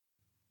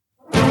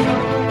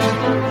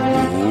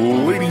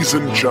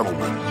Ladies and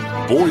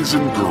gentlemen, boys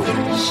and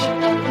girls,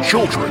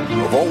 children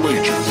of all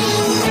ages,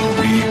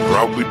 we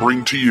proudly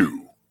bring to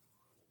you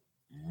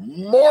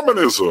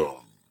Mormonism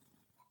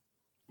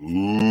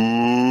Live!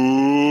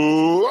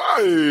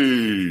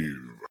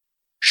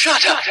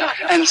 Shut up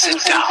and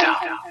sit down.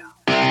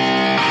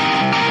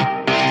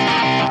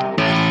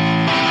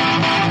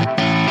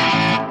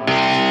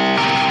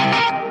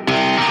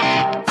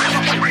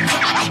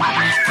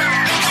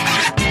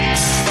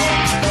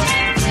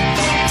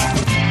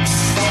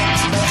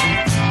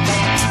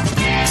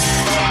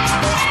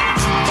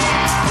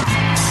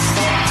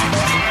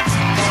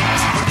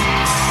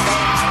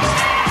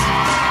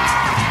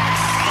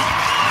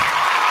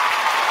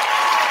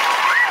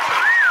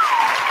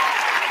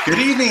 Good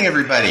evening,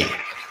 everybody.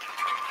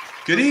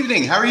 Good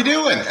evening. How are you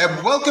doing?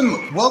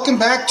 Welcome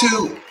back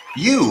to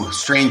you,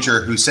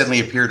 stranger who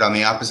suddenly appeared on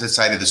the opposite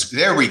side of the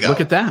screen. There we go.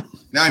 Look at that.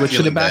 Now I'm switching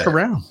feeling it back better.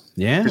 around.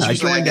 Yeah, I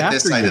joined get after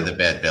this side you. of the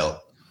bed,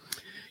 Bill.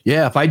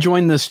 Yeah, if I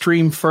join the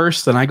stream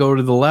first, then I go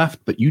to the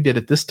left. But you did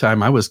it this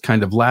time. I was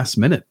kind of last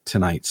minute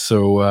tonight.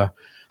 So,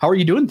 how are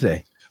you doing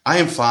today? I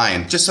am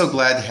fine. Just so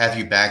glad to have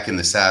you back in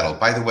the saddle.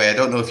 By the way, I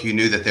don't know if you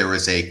knew that there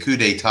was a coup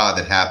d'etat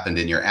that happened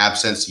in your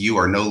absence. You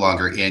are no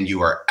longer in. You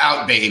are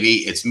out, baby.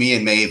 It's me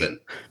and Maven.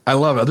 I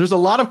love it. There's a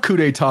lot of coup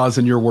d'etats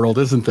in your world,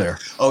 isn't there?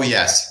 Oh,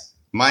 yes.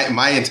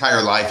 My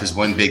entire life is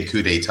one big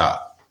coup d'etat.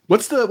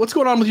 What's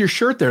going on with your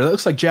shirt there? That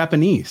looks like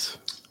Japanese.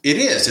 It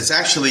is. It's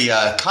actually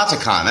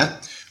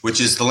katakana, which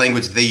is the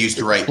language they use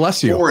to write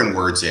foreign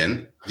words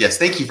in. Yes,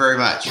 thank you very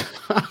much.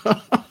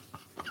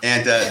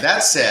 And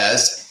that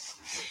says...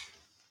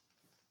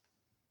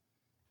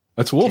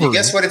 That's Wolverine. Can you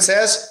guess what it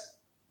says?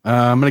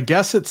 I'm going to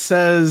guess it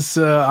says,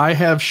 I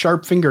have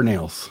sharp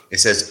fingernails. It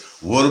says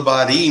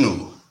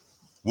Wolverine.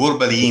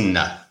 Wolverine.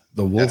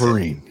 The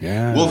Wolverine.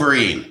 Yeah.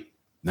 Wolverine.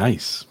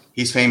 Nice.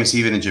 He's famous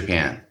even in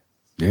Japan.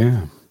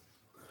 Yeah.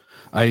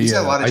 He's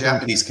got a lot of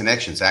Japanese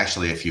connections,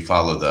 actually, if you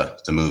follow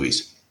the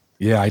movies.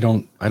 Yeah, I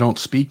don't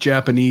speak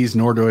Japanese,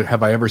 nor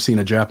have I ever seen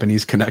a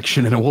Japanese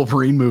connection in a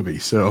Wolverine movie.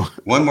 So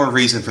one more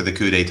reason for the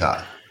coup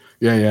d'etat.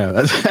 Yeah.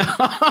 That's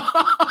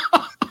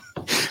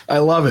I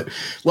love it.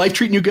 Life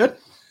treating you good?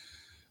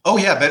 Oh,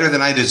 yeah, better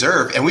than I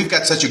deserve. And we've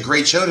got such a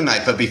great show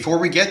tonight. But before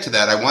we get to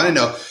that, I want to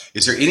know,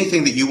 is there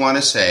anything that you want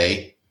to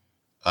say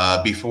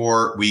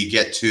before we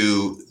get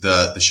to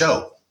the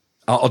show?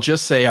 I'll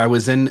just say I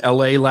was in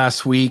LA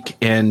last week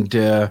and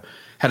had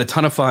a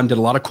ton of fun, did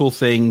a lot of cool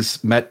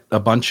things, met a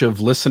bunch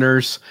of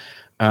listeners.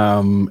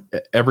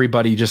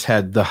 Everybody just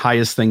had the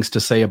highest things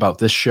to say about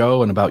this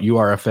show and about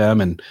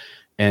URFM and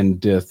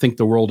think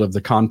the world of the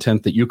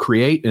content that you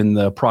create and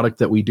the product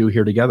that we do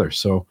here together.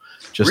 So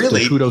just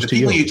really? Kudos the to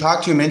you. People you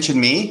talk to mention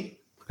me?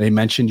 They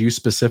mentioned you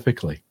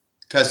specifically.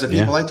 Because the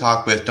people I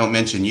talk with don't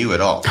mention you at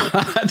all.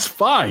 That's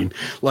fine.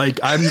 Like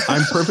I'm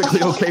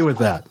perfectly okay with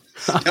that.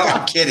 No,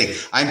 I'm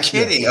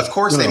kidding. Of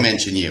course they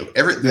mention you.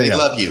 They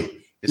love you.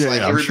 It's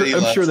like everybody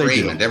loves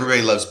Raymond.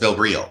 Everybody loves Bill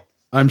Breel.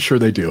 I'm sure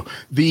they do.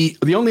 The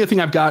only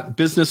thing I've got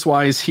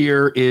business-wise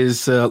here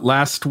is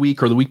last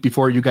week or the week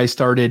before you guys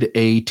started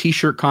a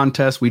T-shirt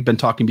contest. We've been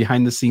talking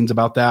behind the scenes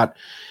about that.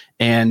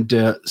 And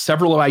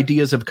several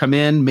ideas have come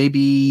in,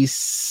 maybe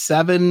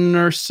 7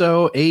 or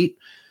so, 8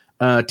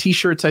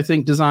 T-shirts, I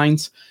think,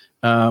 designs.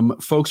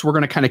 Folks, we're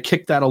going to kind of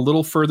kick that a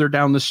little further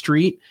down the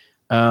street.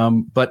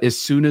 But as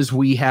soon as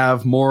we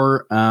have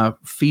more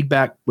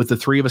feedback with the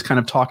three of us kind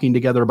of talking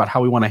together about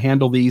how we want to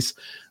handle these,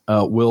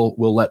 we'll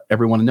let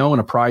everyone know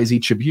and apprise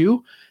each of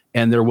you.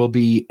 And there will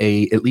be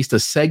at least a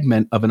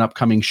segment of an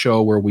upcoming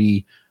show where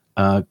we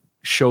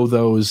show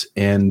those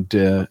and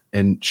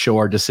show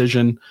our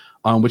decision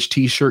on which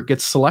T-shirt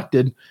gets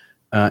selected.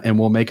 And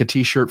we'll make a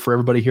T-shirt for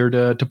everybody here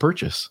to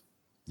purchase.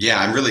 Yeah,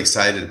 I'm really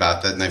excited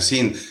about that. And I've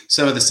seen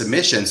some of the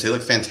submissions. They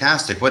look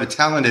fantastic. What a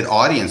talented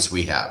audience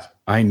we have.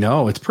 I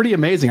know. It's pretty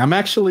amazing. I'm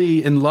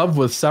actually in love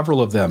with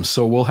several of them.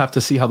 So we'll have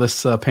to see how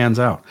this pans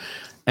out.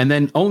 And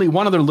then only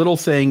one other little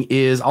thing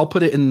is I'll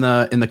put it in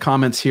the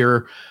comments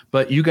here,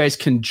 but you guys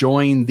can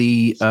join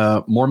the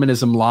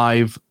Mormonism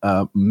Live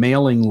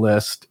email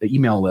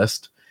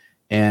list.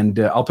 And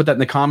I'll put that in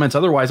the comments.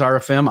 Otherwise,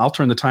 RFM, I'll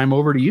turn the time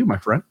over to you, my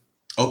friend.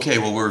 Okay.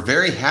 Well, we're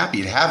very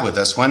happy to have with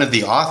us one of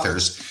the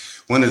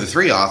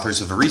 3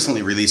 authors of a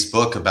recently released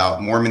book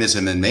about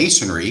Mormonism and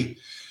Masonry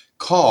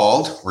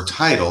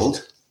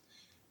titled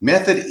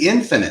Method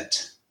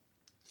Infinite.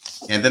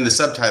 And then the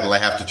subtitle I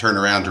have to turn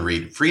around to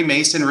read,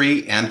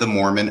 Freemasonry and the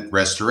Mormon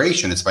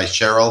Restoration. It's by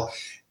Cheryl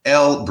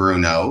L.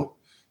 Bruno.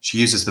 She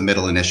uses the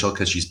middle initial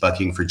because she's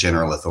bucking for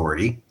general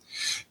authority.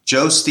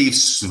 Joe Steve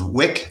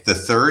Swick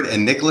III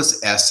and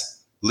Nicholas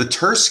S.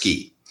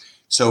 Litursky.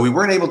 So we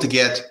weren't able to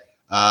get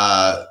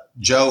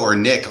Joe or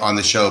Nick on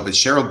the show, but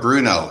Cheryl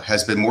Bruno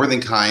has been more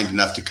than kind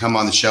enough to come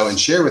on the show and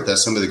share with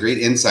us some of the great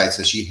insights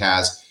that she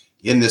has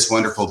in this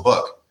wonderful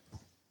book.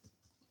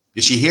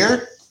 Is she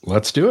here?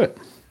 Let's do it.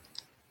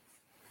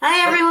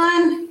 Hi,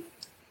 everyone.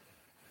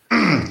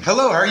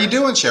 Hello. How are you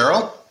doing,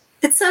 Cheryl?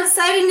 It's so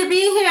exciting to be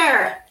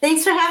here.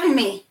 Thanks for having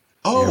me.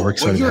 Oh, we're well,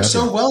 excited to you're have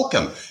so you.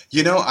 welcome.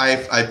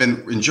 I've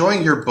been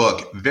enjoying your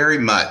book very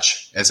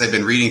much as I've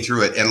been reading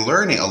through it and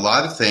learning a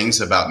lot of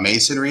things about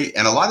Masonry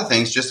and a lot of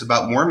things just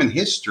about Mormon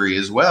history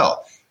as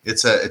well.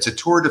 It's a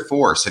tour de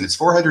force, and it's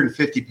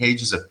 450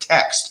 pages of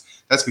text.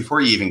 That's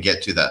before you even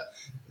get to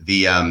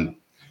the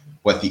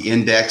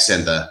index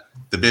and the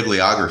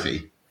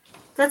bibliography.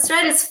 That's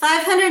right. It's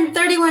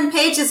 531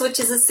 pages, which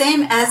is the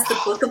same as the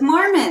Book of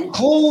Mormon.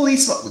 Holy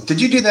smoke. Did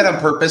you do that on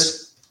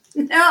purpose?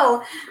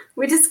 No,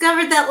 we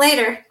discovered that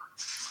later.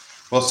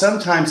 Well,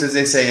 sometimes, as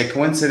they say, a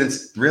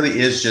coincidence really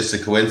is just a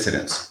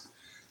coincidence.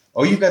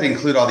 Oh, you've got to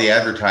include all the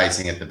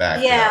advertising at the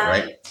back. Yeah. There,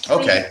 right?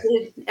 Okay. We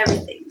include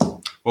everything.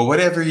 Well,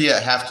 whatever you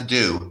have to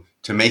do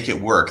to make it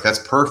work,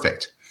 that's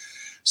perfect.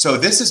 So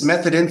this is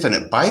Method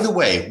Infinite. By the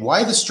way,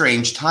 why the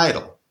strange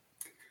title?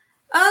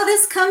 Oh,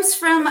 this comes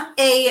from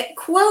a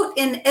quote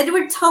in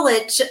Edward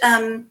Tullidge,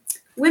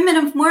 Women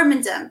of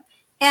Mormondom.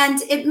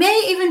 And it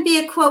may even be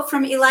a quote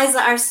from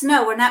Eliza R.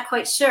 Snow. We're not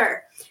quite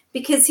sure,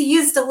 because he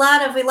used a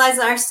lot of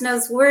Eliza R.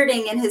 Snow's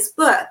wording in his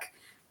book.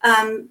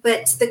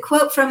 But the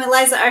quote from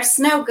Eliza R.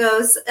 Snow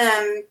goes,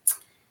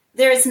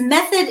 there is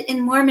method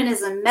in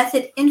Mormonism,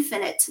 method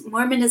infinite.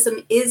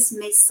 Mormonism is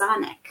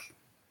Masonic.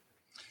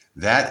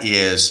 That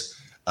is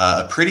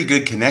a pretty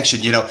good connection,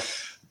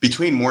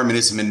 between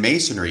Mormonism and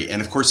Masonry.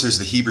 And of course, there's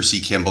the Heber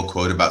C. Kimball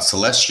quote about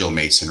celestial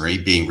Masonry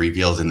being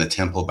revealed in the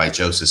temple by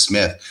Joseph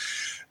Smith.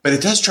 But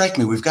it does strike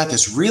me, we've got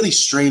this really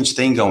strange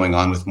thing going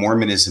on with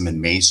Mormonism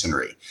and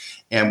Masonry.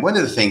 And one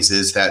of the things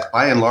is that,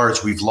 by and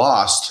large, we've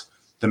lost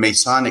the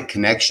Masonic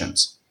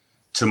connections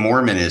to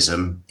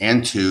Mormonism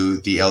and to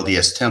the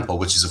LDS Temple,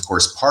 which is, of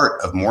course,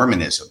 part of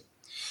Mormonism.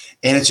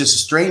 And it's just a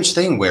strange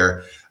thing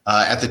where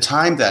at the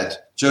time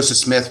that Joseph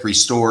Smith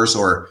restores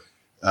or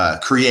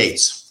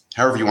creates,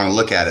 however you want to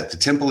look at it, the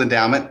Temple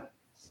Endowment,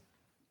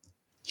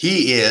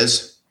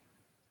 he's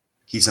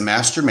a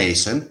master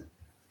Mason.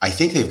 I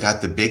think they've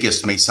got the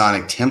biggest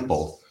Masonic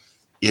temple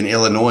in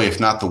Illinois, if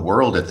not the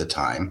world at the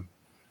time.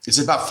 It's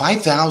about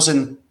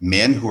 5,000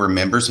 men who are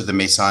members of the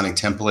Masonic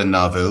Temple in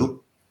Nauvoo.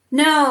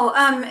 No,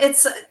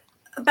 it's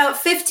about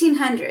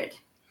 1,500.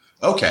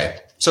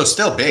 Okay. So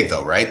still big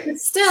though, right? But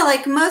still,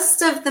 like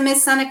most of the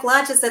Masonic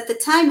lodges at the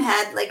time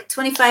had like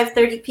 25,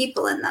 30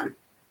 people in them.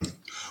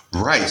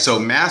 Right. So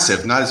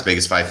massive, not as big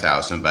as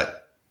 5,000,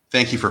 but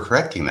thank you for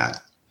correcting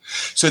that.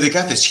 So they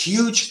got this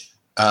huge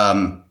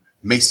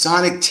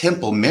Masonic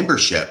temple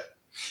membership.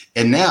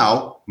 And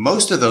now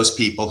most of those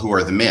people who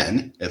are the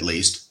men, at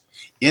least,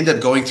 end up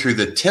going through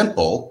the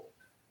temple,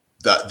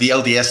 the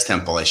LDS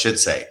temple, I should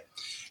say,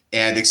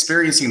 and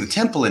experiencing the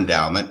temple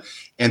endowment.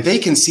 And they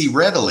can see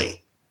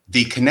readily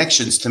the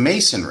connections to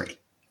Masonry,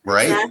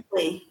 right?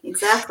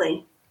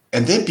 Exactly.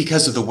 And then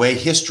because of the way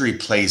history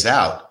plays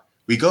out,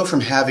 we go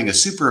from having a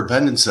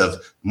superabundance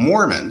of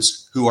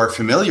Mormons who are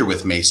familiar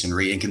with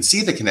Masonry and can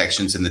see the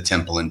connections in the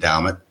temple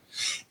endowment.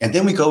 And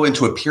then we go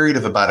into a period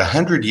of about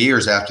 100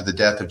 years after the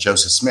death of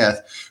Joseph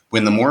Smith,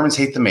 when the Mormons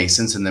hate the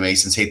Masons and the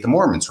Masons hate the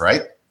Mormons,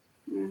 right?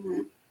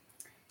 Mm-hmm.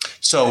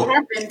 So, what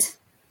happened?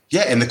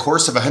 Yeah, in the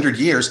course of 100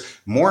 years,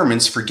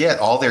 Mormons forget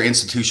all their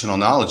institutional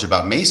knowledge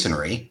about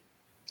Masonry,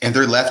 and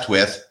they're left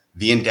with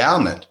the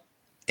endowment.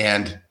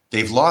 And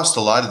they've lost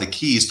a lot of the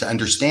keys to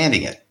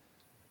understanding it.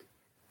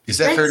 Is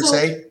that fair to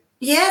say?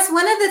 Yes,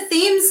 one of the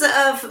themes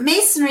of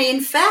Masonry,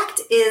 in fact,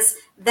 is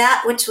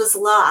that which was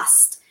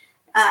lost.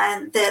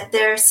 That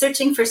they're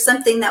searching for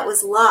something that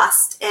was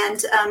lost.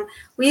 And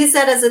we use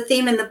that as a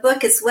theme in the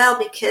book as well,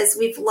 because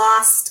we've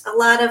lost a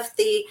lot of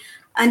the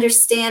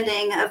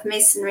understanding of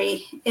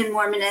Masonry in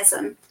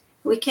Mormonism.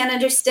 We can't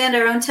understand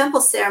our own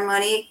temple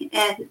ceremony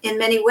in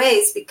many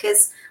ways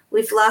because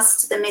we've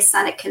lost the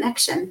Masonic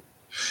connection.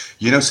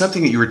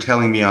 Something that you were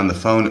telling me on the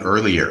phone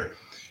earlier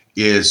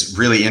is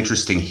really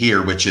interesting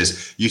here, which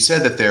is you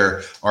said that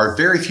there are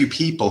very few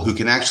people who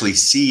can actually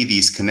see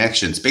these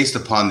connections based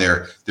upon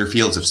their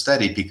fields of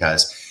study,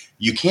 because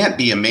you can't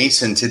be a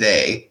Mason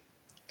today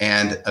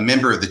and a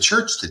member of the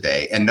church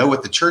today and know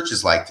what the church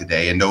is like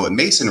today and know what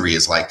Masonry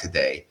is like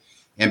today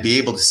and be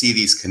able to see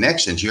these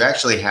connections. You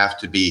actually have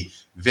to be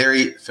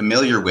very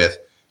familiar with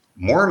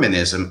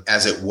Mormonism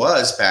as it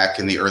was back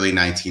in the early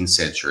 19th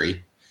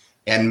century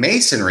and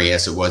Masonry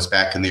as it was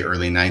back in the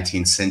early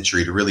 19th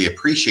century to really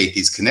appreciate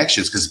these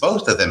connections, because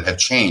both of them have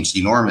changed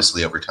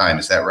enormously over time.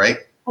 Is that right?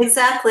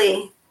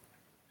 Exactly.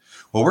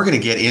 Well, we're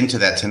going to get into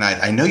that tonight.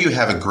 I know you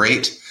have a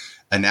great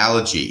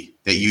analogy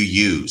that you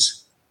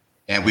use,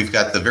 and we've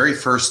got the very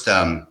first,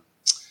 the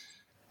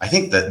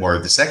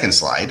second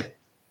slide.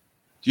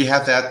 Do you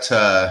have that?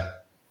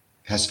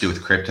 Has to do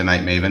with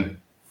kryptonite, Maven?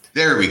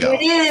 There we go.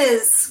 It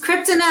is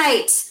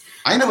kryptonite.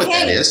 I know what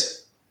that is.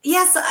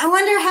 Yes, I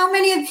wonder how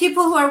many of the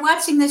people who are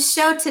watching this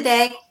show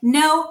today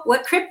know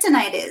what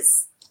kryptonite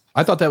is.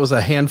 I thought that was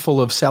a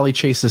handful of Sally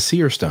Chase's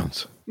seer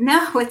stones.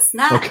 No, it's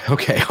not.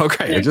 Okay.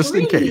 They're Just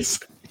green. In case.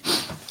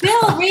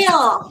 Bill,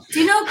 real. Do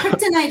you know what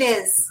kryptonite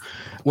is?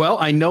 Well,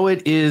 I know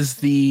it is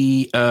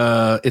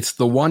it's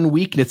the one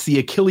weak, and it's the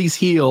Achilles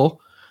heel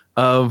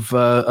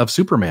of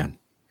Superman.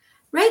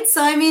 Right.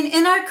 So, I mean,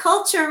 in our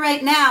culture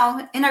right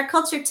now, in our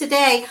culture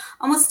today,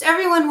 almost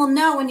everyone will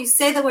know when you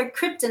say the word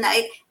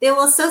kryptonite, they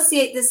will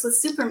associate this with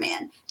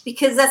Superman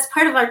because that's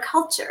part of our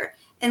culture.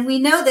 And we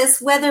know this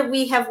whether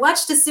we have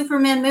watched a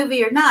Superman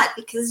movie or not,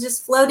 because it's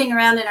just floating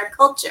around in our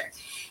culture.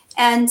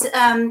 And,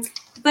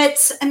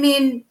 but I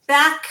mean,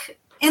 back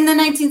in the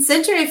 19th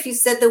century, if you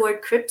said the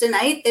word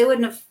kryptonite, they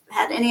wouldn't have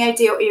had any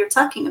idea what you were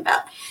talking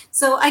about.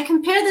 So I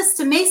compare this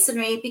to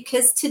Masonry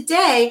because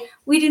today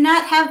we do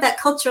not have that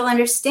cultural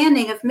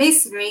understanding of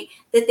Masonry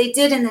that they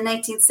did in the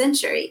 19th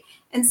century.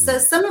 And so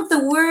some of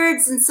the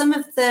words and some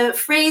of the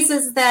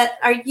phrases that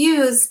are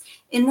used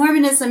in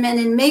Mormonism and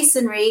in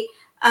Masonry,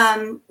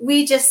 they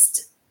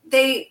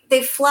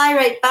fly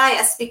right by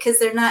us because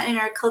they're not in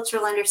our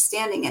cultural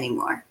understanding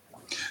anymore.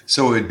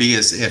 So it would be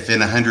as if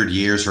in 100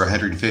 years or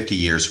 150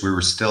 years, we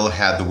were still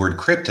had the word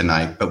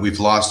kryptonite, but we've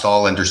lost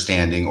all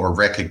understanding or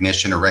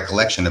recognition or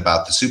recollection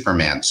about the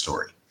Superman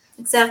story.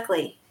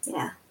 Exactly.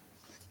 Yeah.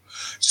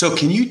 So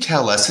can you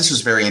tell us, this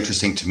is very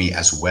interesting to me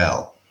as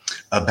well,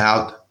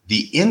 about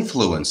the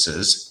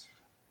influences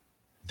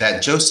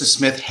that Joseph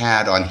Smith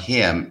had on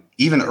him,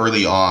 even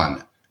early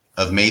on,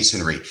 of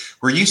Masonry?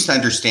 We're used to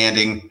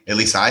understanding, at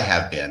least I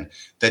have been,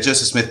 that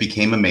Joseph Smith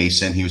became a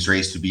Mason. He was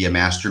raised to be a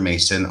master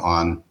Mason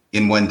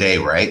in one day,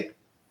 right?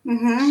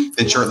 Mm-hmm.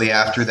 Then shortly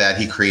after that,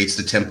 he creates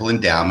the Temple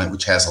Endowment,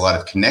 which has a lot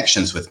of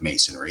connections with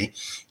Masonry,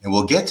 and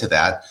we'll get to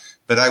that.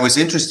 But I was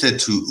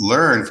interested to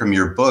learn from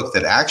your book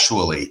that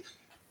actually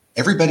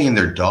everybody and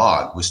their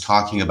dog was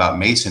talking about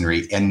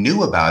Masonry and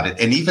knew about it,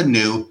 and even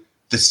knew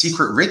the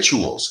secret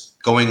rituals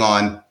going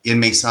on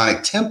in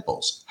Masonic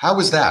temples. How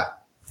was that?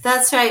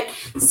 That's right.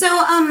 So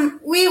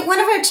one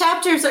of our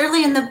chapters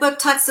early in the book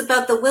talks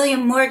about the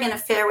William Morgan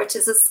affair, which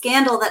is a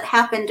scandal that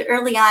happened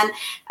early on,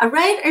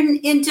 right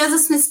in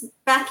Joseph Smith's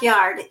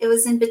backyard. It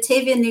was in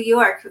Batavia, New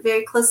York,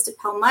 very close to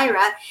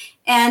Palmyra.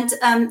 And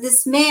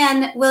this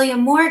man, William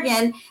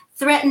Morgan,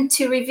 threatened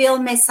to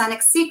reveal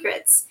Masonic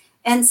secrets.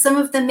 And some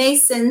of the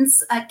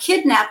Masons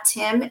kidnapped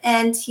him,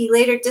 and he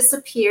later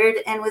disappeared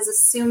and was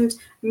assumed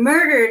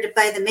murdered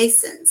by the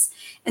Masons.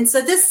 And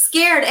so this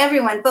scared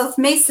everyone, both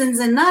Masons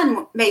and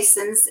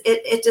non-Masons.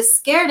 It just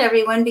scared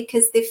everyone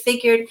because they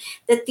figured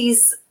that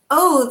these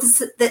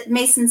oaths that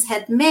Masons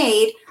had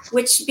made,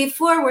 which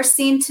before were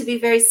seen to be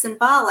very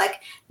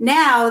symbolic,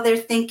 now they're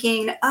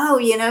thinking,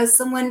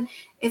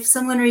 if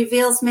someone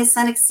reveals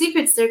Masonic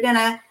secrets, they're going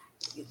to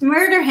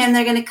murder him,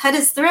 they're going to cut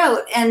his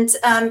throat. And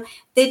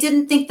they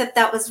didn't think that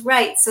that was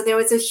right. So there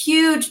was a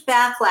huge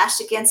backlash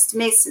against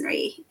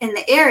Masonry in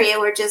the area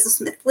where Joseph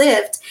Smith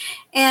lived.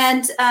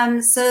 And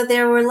so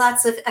there were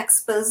lots of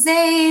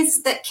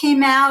exposés that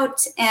came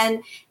out.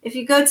 And if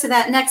you go to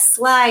that next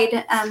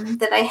slide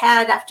that I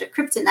had after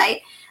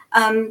Kryptonite,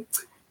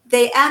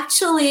 they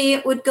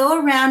actually would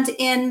go around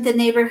in the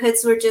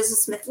neighborhoods where Joseph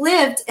Smith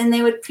lived, and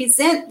they would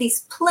present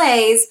these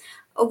plays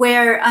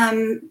where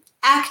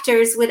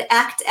actors would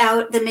act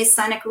out the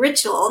Masonic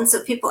ritual. And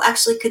so people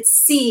actually could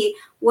see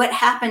what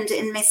happened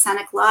in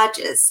Masonic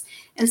lodges.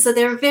 And so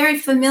they were very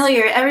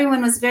familiar.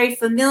 Everyone was very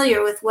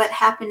familiar with what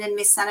happened in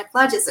Masonic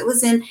lodges. It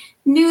was in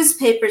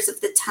newspapers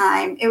of the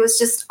time. It was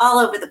just all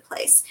over the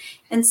place.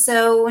 And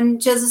so when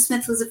Joseph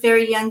Smith was a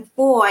very young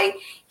boy,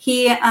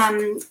 he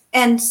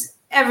and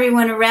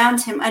everyone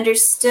around him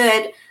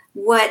understood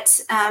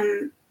what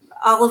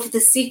all of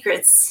the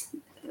secrets,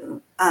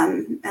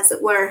 as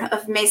it were,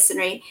 of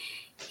Masonry.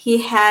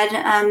 He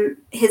had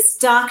his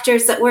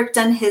doctors that worked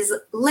on his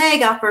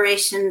leg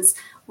operations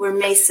were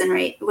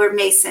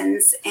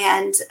Masons,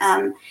 and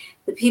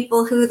the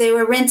people who they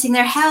were renting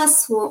their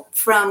house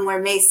from were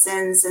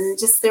Masons, and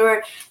just there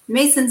were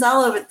Masons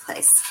all over the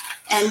place.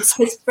 And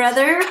his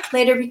brother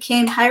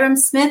Hiram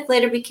Smith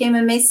later became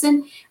a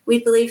Mason. We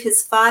believe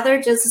his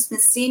father, Joseph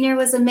Smith Sr.,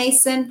 was a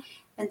Mason.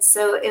 And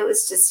so it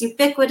was just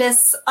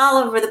ubiquitous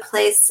all over the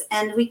place.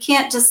 And we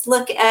can't just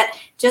look at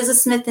Joseph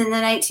Smith in the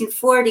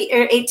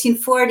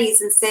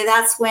 1840s and say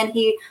that's when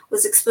he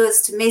was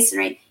exposed to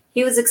Masonry.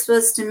 He was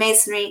exposed to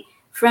Masonry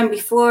from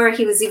before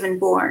he was even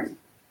born.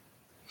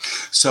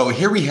 So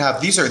here we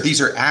have,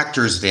 these are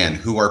actors then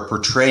who are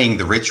portraying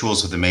the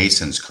rituals of the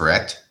Masons,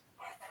 correct?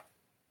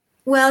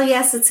 Well,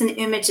 yes, it's an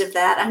image of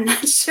that. I'm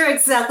not sure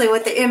exactly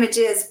what the image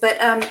is, but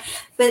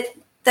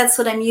that's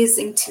what I'm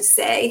using to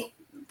say.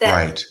 That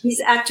right.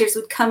 These actors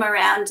would come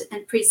around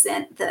and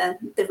present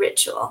the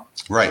ritual.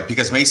 Right,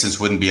 because Masons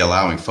wouldn't be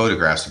allowing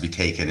photographs to be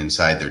taken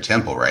inside their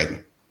temple,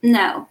 right?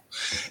 No.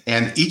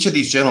 And each of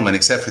these gentlemen,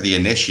 except for the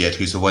initiate,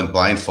 who's the one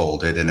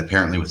blindfolded and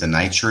apparently with a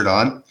nightshirt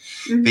on,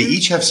 mm-hmm. They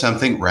each have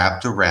something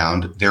wrapped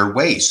around their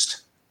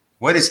waist.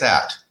 What is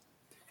that?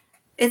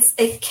 It's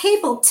a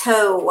cable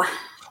tow.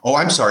 Oh,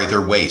 I'm sorry,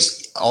 their waist.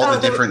 All the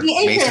different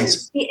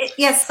Masons.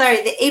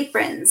 The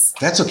aprons.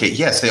 That's okay.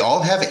 Yes, they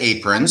all have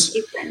aprons.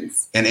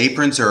 And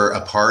aprons are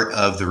a part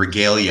of the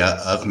regalia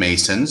of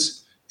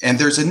Masons. And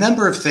there's a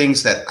number of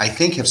things that I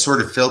think have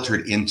sort of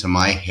filtered into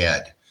my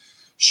head,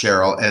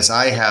 Cheryl, as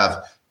I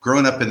have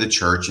grown up in the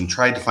church and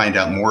tried to find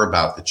out more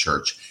about the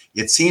church.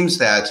 It seems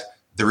that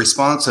the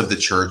response of the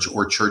church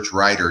or church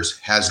writers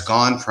has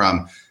gone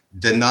from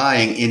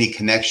denying any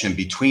connection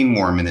between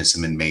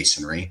Mormonism and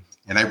Masonry.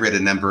 And I read a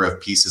number of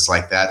pieces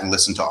like that and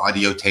listened to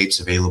audio tapes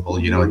available,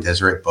 at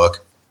Deseret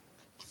Book.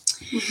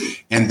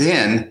 And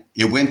then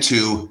it went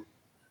to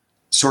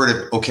sort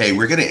of, okay,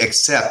 we're going to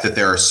accept that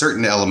there are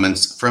certain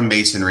elements from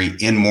Masonry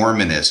in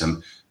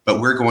Mormonism, but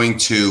we're going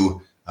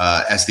to,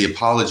 as the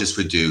apologists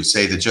would do,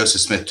 say that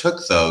Joseph Smith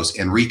took those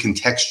and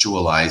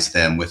recontextualized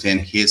them within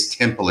his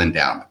temple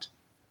endowment.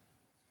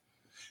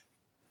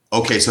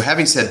 Okay, so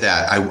having said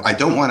that, I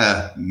don't want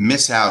to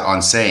miss out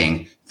on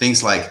saying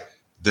things like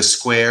the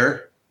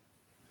square,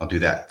 I'll do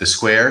that, the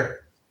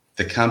square,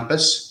 the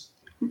compass,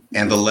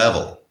 and the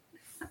level.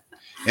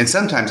 And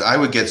sometimes I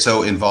would get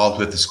so involved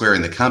with the square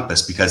and the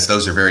compass because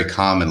those are very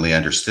commonly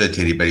understood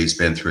to anybody who's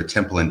been through a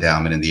temple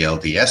endowment in the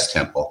LDS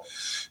temple.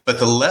 But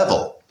the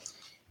level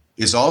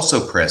is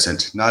also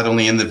present, not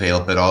only in the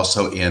veil, but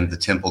also in the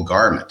temple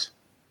garment,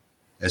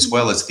 as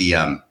well as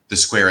the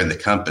square and the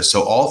compass.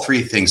 So all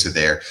three things are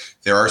there.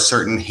 There are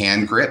certain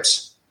hand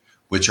grips,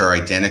 which are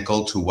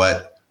identical to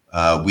what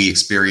we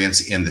experience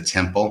in the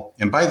temple.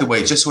 And by the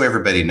way, just so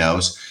everybody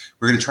knows,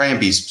 we're going to try and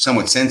be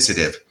somewhat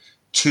sensitive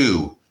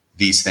to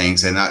these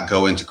things and not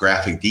go into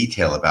graphic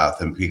detail about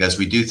them, because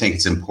we do think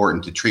it's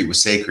important to treat with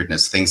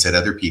sacredness things that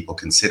other people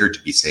consider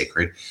to be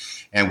sacred,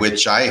 and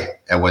which I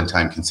at one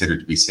time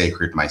considered to be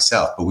sacred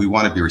myself. But we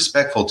want to be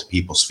respectful to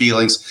people's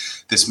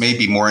feelings. This may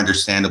be more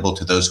understandable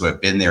to those who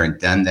have been there and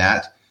done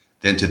that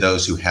than to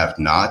those who have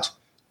not,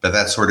 but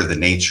that's sort of the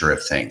nature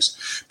of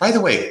things. By the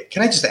way,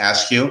 can I just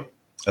ask you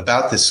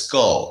about the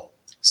skull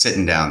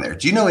sitting down there?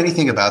 Do you know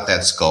anything about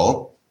that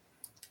skull?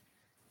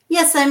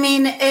 Yes, I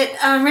mean, it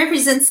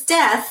represents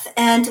death,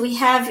 and we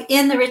have,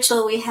 in the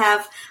ritual, we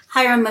have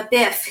Hiram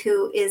Abiff,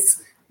 who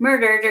is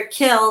murdered or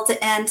killed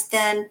and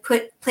then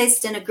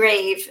placed in a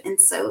grave, and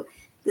so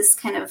this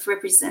kind of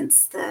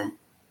represents the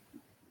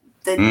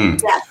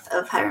death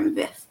of Hiram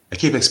Abiff. I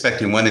keep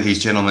expecting one of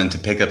these gentlemen to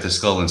pick up the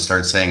skull and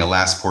start saying,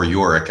 "Alas, poor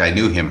Yorick, I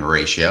knew him,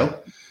 Horatio."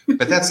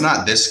 But that's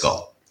not this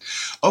skull.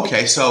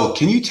 Okay, so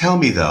can you tell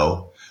me,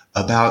 though,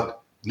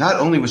 about not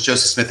only was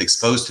Joseph Smith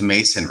exposed to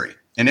Masonry,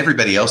 and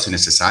everybody else in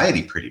his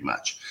society pretty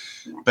much,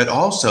 but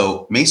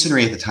also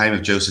Masonry at the time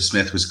of Joseph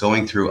Smith was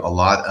going through a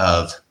lot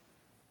of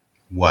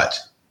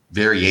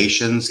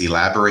variations,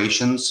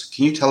 elaborations.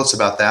 Can you tell us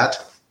about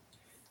that?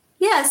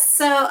 Yes,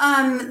 so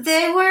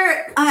they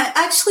were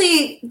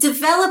actually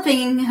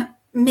developing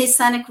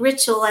Masonic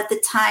ritual at the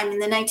time in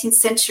the 19th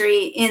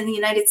century in the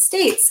United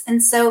States.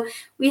 And so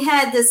we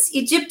had this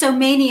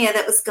Egyptomania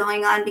that was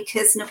going on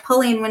because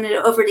Napoleon went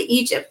over to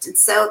Egypt. And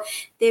so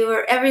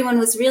everyone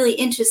was really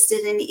interested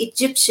in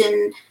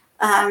Egyptian,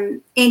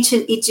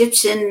 ancient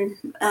Egyptian.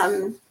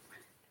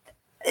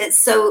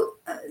 So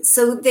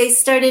they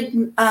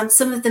started,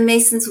 some of the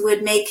Masons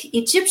would make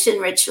Egyptian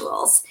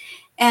rituals.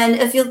 And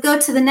if you'll go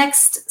to the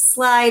next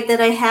slide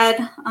that I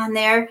had on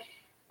there,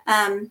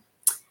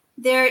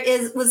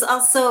 was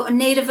also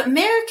Native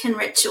American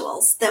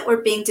rituals that were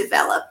being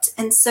developed.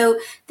 And so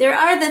there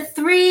are the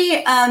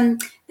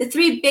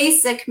three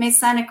basic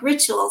Masonic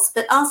rituals,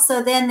 but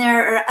also then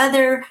there are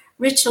other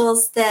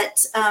rituals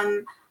that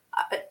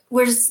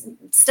were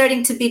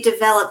starting to be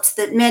developed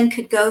that men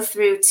could go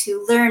through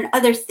to learn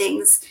other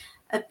things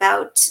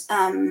about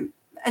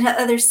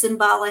other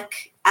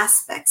symbolic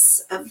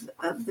aspects of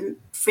the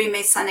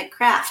Freemasonic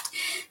craft.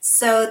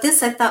 So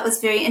this I thought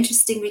was very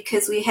interesting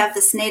because we have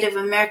this Native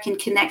American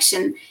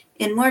connection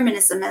in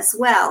Mormonism as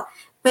well.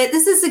 But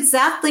this is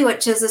exactly what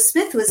Joseph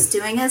Smith was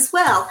doing as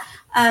well.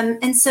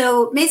 And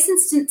so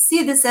Masons didn't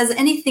see this as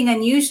anything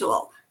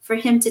unusual for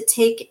him to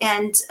take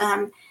and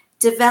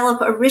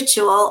develop a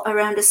ritual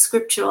around a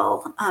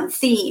scriptural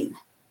theme.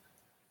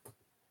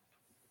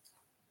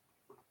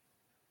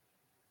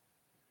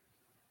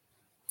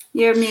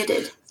 You're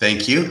muted.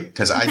 Thank you,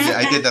 because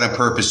I did that on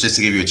purpose just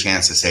to give you a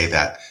chance to say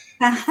that.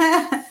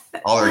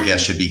 All our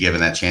guests should be given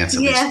that chance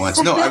at least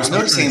once. No, I was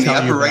noticing the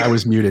upper right. I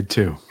was muted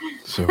too.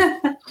 So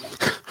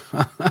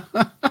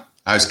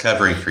I was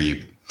covering for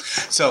you.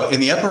 So in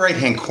the upper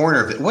right-hand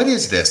corner, what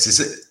is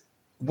this?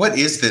 What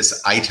is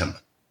this item?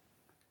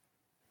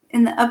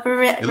 In the upper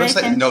right. It looks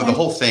like the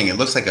whole thing. It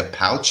looks like a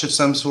pouch of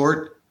some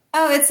sort.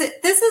 Oh, this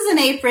is an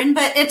apron,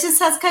 but it just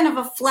has kind of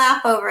a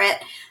flap over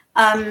it.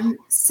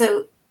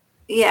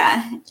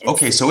 Yeah.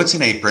 Okay, so it's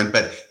an apron,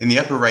 but in the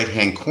upper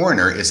right-hand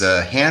corner is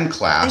a hand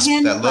clasp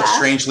that looks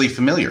strangely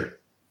familiar.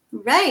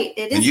 Right.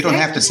 It is. And you don't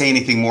have to say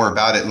anything more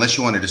about it unless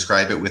you want to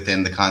describe it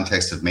within the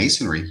context of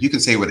Masonry. You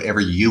can say whatever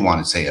you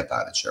want to say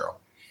about it, Cheryl.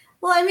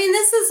 Well, I mean,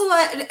 this is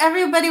what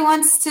everybody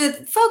wants to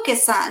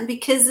focus on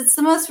because it's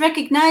the most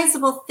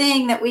recognizable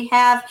thing that we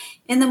have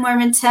in the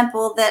Mormon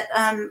temple that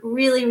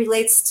really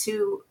relates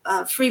to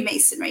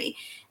Freemasonry.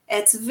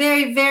 It's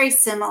very, very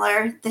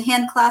similar. The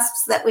hand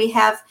clasps that we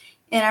have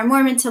in our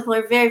Mormon temple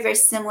are very, very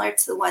similar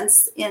to the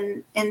ones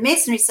in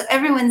Masonry. So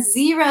everyone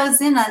zeroes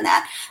in on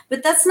that.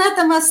 But that's not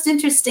the most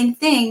interesting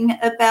thing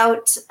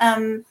about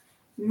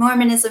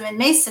Mormonism and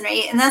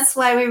Masonry. And that's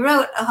why we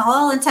wrote a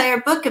whole entire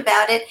book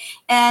about it.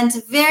 And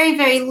very,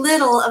 very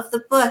little of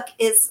the book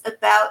is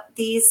about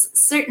these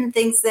certain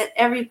things that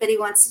everybody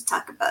wants to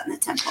talk about in the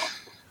temple.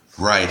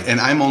 Right. And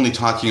I'm only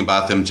talking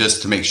about them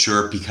just to make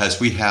sure, because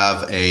we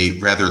have a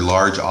rather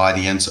large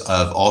audience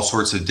of all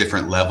sorts of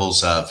different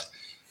levels of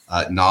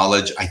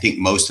knowledge. I think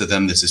most of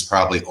them, this is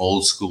probably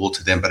old school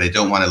to them, but I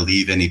don't want to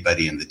leave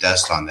anybody in the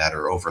dust on that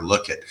or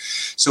overlook it.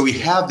 So we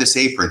have this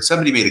apron.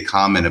 Somebody made a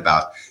comment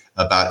about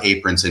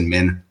aprons and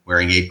men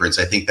wearing aprons.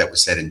 I think that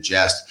was said in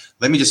jest.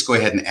 Let me just go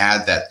ahead and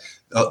add that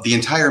the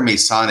entire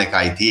Masonic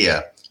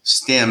idea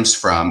stems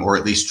from, or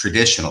at least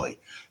traditionally,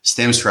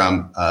 stems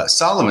from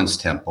Solomon's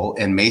temple,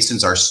 and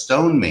Masons are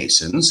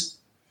stonemasons,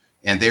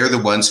 and they're the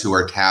ones who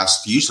are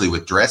tasked usually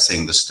with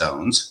dressing the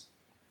stones.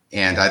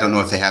 And I don't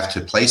know if they have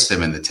to place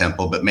them in the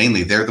temple, but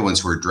mainly they're the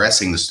ones who are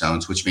dressing the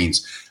stones, which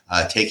means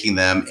taking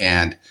them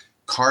and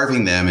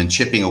carving them and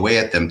chipping away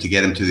at them to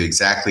get them to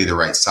exactly the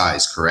right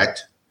size,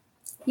 correct?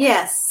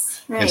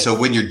 Yes. Right. And so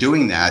when you're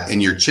doing that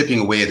and you're chipping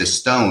away at a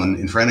stone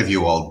in front of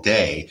you all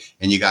day,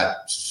 and you got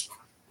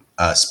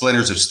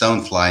splinters of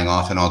stone flying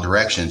off in all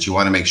directions, you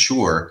want to make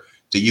sure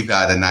that you've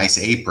got a nice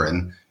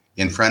apron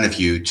in front of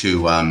you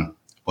to,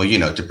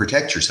 to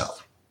protect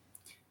yourself.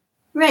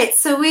 Right.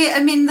 So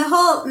the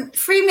whole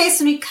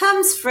Freemasonry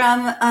comes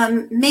from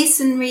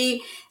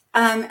masonry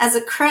as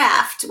a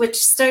craft, which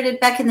started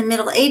back in the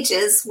Middle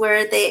Ages,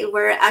 where they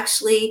were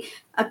actually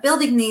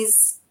building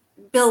these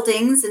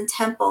buildings and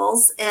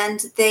temples,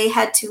 and they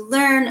had to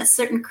learn a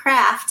certain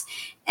craft.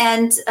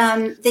 And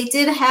they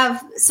did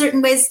have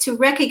certain ways to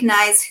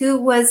recognize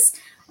who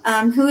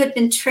had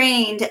been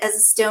trained as a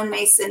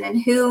stonemason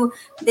and who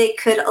they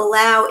could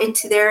allow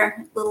into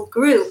their little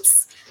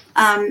groups.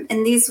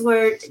 And these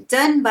were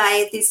done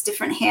by these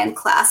different hand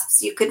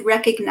clasps. You could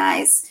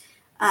recognize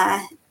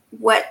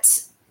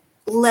what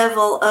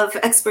level of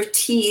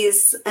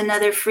expertise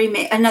another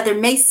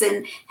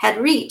Mason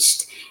had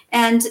reached.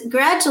 And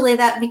gradually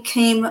that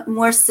became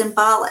more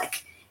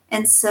symbolic.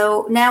 And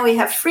so now we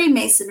have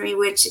Freemasonry,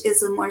 which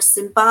is a more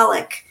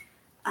symbolic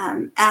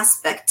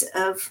aspect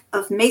of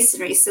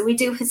Masonry. So we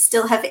do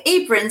still have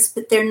aprons,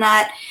 but they're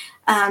not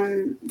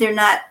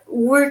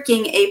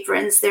working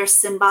aprons. They're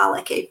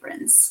symbolic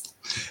aprons.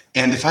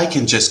 And if I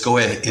can just go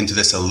into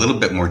this a little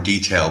bit more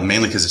detail,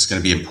 mainly because it's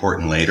going to be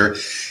important later.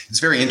 It's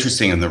very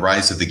interesting in the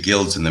rise of the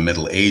guilds in the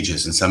Middle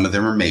Ages, and some of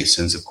them are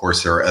Masons. Of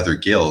course, there are other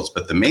guilds,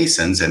 but the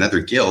Masons and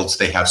other guilds,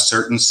 they have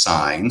certain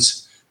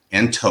signs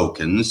and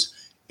tokens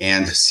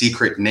and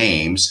secret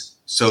names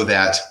so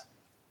that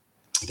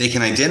they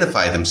can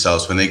identify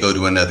themselves when they go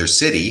to another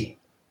city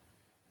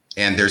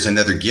and there's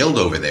another guild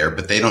over there,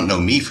 but they don't know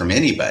me from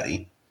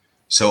anybody.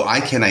 So I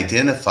can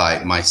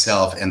identify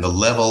myself and the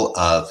level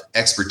of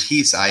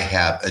expertise I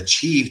have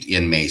achieved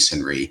in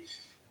Masonry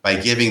by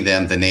giving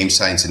them the name,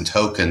 signs, and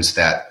tokens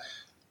that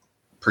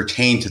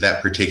pertain to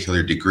that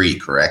particular degree,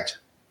 correct?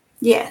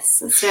 Yes,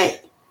 that's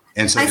right.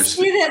 And so I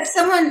see that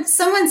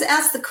someone's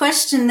asked the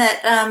question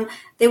that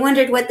they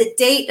wondered what the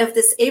date of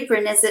this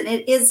apron is, and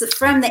it is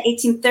from the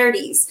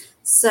 1830s.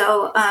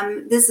 So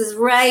this is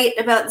right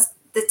about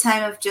the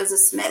time of Joseph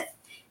Smith.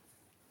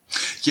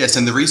 Yes,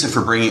 and the reason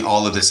for bringing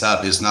all of this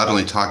up is not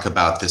only talk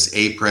about this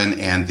apron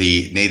and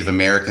the Native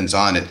Americans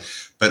on it,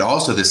 but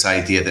also this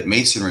idea that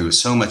Masonry was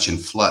so much in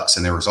flux,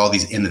 and there was all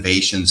these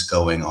innovations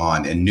going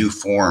on and new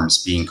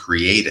forms being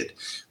created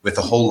with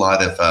a whole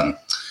lot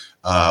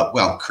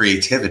of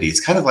creativity.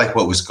 It's kind of like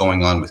what was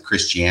going on with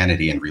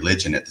Christianity and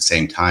religion at the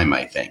same time,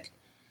 I think.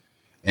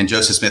 And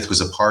Joseph Smith was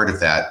a part of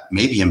that,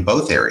 maybe in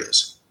both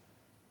areas.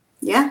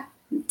 Yeah,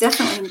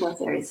 definitely in both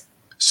areas.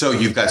 So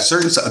you've got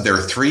there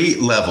are three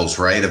levels,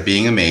 right, of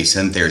being a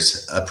Mason.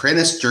 There's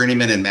apprentice,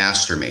 journeyman, and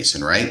master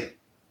Mason, right?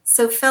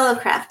 So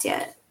fellowcraft,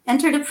 yeah.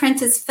 Entered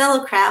apprentice,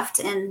 fellowcraft,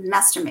 and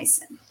master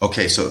Mason.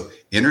 Okay, so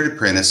entered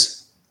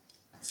apprentice,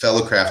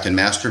 fellowcraft, and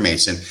master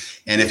Mason.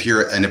 And if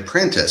you're an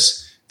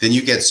apprentice, then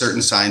you get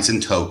certain signs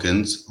and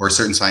tokens, or a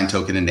certain sign,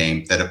 token, and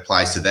name that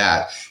applies to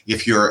that.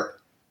 If you're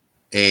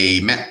a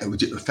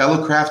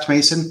fellowcraft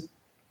Mason,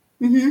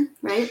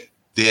 right,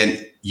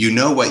 then you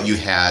know what you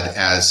had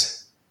as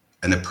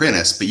an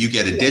apprentice, but you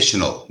get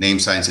additional name,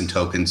 signs, and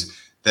tokens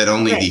that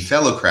only the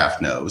fellowcraft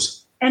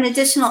knows. And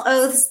additional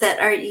oaths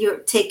that you're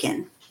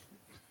taken.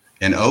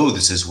 And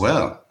oaths as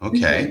well.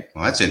 Okay,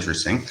 well, that's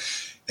interesting.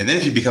 And then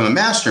if you become a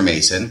master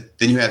Mason,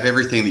 then you have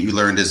everything that you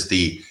learned as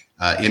the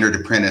entered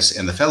apprentice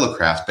and the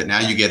fellowcraft, but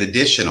now you get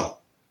additional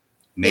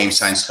name,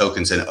 signs,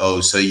 tokens, and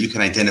oaths, so you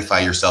can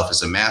identify yourself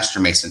as a master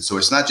Mason. So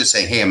it's not just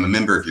saying, hey, I'm a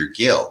member of your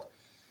guild,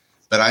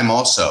 but I'm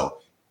also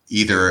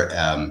either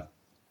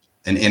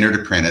an entered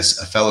apprentice,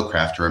 a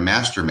fellowcraft, or a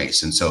master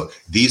Mason. So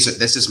this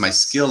is my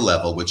skill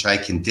level, which I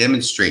can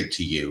demonstrate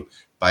to you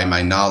by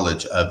my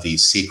knowledge of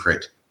these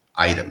secret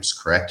items,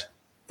 correct?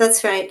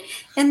 That's right.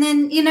 And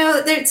then,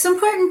 it's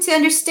important to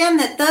understand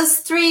that those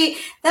three,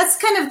 that's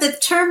kind of the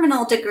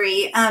terminal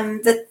degree.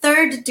 The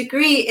third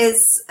degree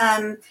is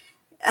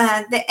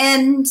the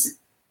end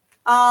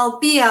all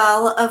be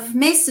all of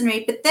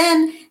Masonry, but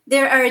then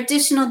there are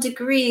additional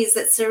degrees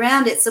that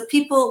surround it. So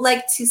people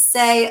like to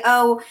say,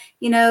 oh,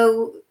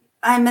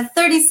 I'm a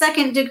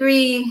 32nd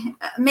degree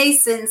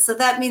Mason, so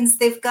that means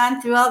they've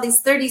gone through all these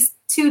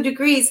 32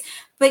 degrees.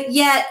 But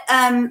yet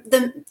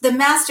the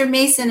Master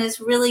Mason is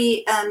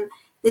really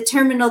the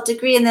terminal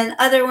degree, and then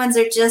other ones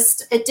are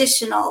just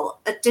additional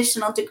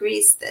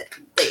degrees that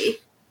they.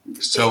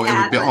 So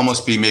it would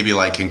almost be maybe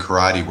like in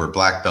karate, where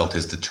black belt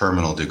is the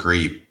terminal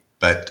degree,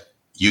 but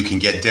you can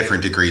get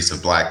different degrees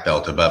of black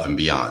belt above and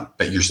beyond,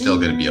 but you're still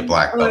going to be a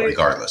black belt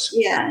regardless.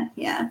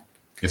 Yeah.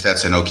 If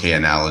that's an okay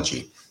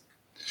analogy.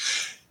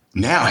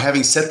 Now,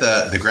 having set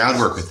the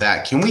groundwork with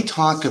that, can we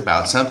talk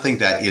about something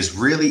that is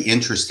really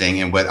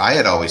interesting and what I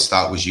had always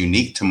thought was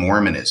unique to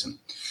Mormonism,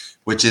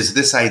 which is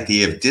this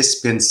idea of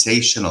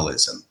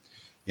dispensationalism.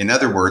 In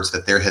other words,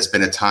 that there has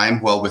been a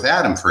time, with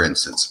Adam, for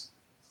instance,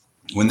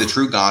 when the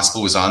true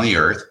gospel was on the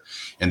earth,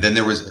 and then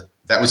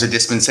that was a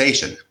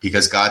dispensation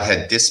because God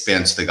had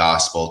dispensed the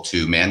gospel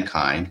to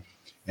mankind.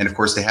 And of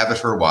course, they have it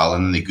for a while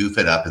and then they goof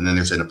it up, and then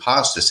there's an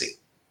apostasy.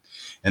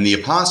 And the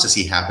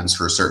apostasy happens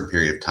for a certain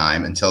period of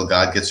time until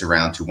God gets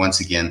around to once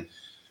again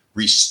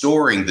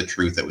restoring the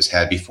truth that was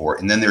had before.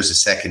 And then there's a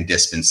second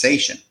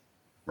dispensation,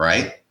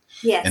 right?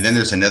 Yes. And then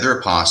there's another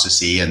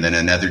apostasy and then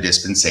another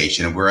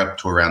dispensation. And we're up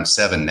to around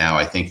 7 now.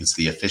 I think it's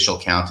the official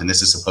count. And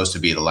this is supposed to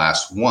be the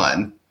last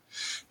one.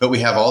 But we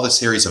have all the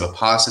series of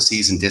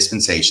apostasies and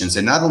dispensations.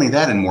 And not only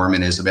that, in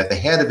Mormonism, at the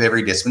head of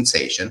every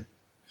dispensation,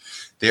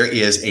 there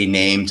is a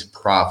named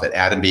prophet,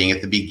 Adam being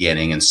at the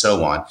beginning and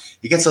so on.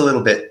 It gets a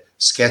little bit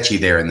sketchy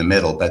there in the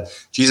middle, but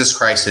Jesus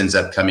Christ ends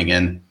up coming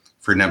in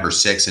for number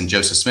 6, and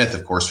Joseph Smith,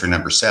 of course, for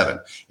number 7.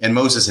 And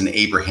Moses and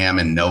Abraham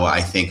and Noah,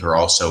 I think, are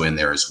also in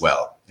there as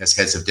well as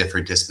heads of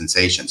different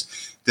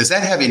dispensations. Does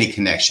that have any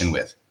connection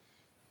with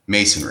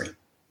Masonry?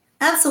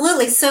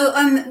 Absolutely. So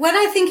what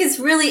I think is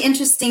really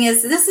interesting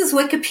is this is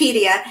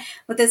Wikipedia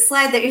with this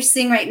slide that you're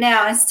seeing right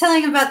now. It's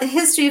telling about the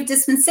history of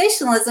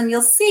dispensationalism.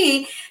 You'll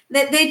see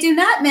that they do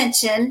not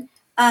mention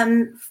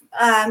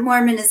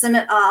Mormonism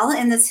at all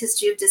in this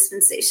history of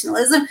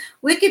dispensationalism.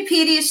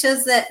 Wikipedia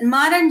shows that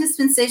modern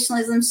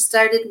dispensationalism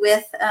started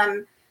with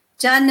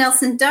John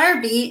Nelson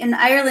Darby in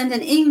Ireland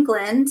and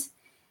England,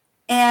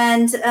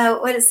 and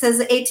what it says,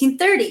 the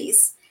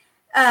 1830s.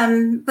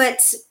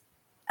 But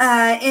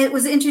it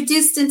was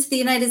introduced into the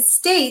United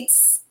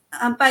States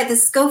by the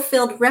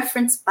Schofield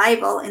Reference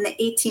Bible in the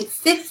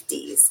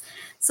 1850s.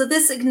 So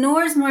this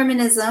ignores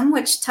Mormonism,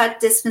 which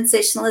taught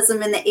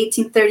dispensationalism in the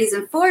 1830s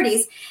and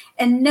 40s.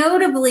 And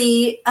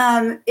notably,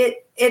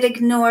 it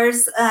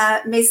ignores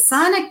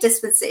Masonic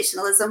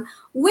dispensationalism,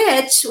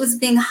 which was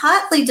being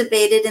hotly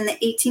debated in the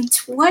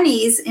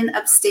 1820s in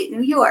upstate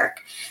New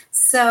York.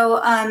 So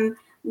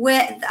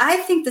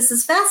I think this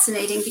is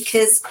fascinating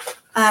because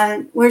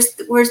we're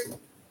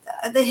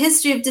the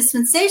history of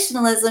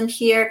dispensationalism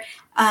here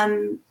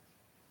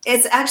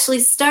is actually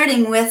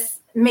starting with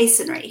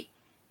Masonry.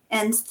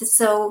 And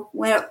so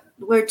where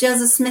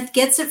Joseph Smith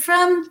gets it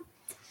from,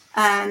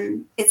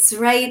 it's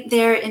right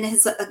there in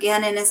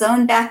his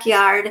own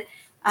backyard,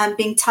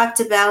 being talked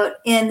about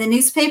in the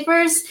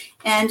newspapers.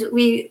 And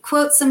we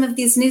quote some of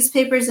these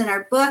newspapers in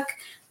our book,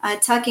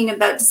 talking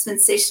about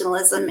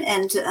dispensationalism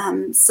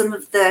and some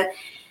of the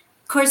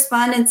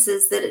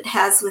correspondences that it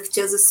has with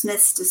Joseph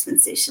Smith's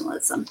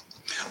dispensationalism.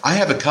 I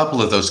have a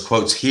couple of those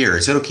quotes here.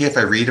 Is it okay if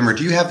I read them, or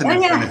do you have them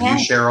in front of you,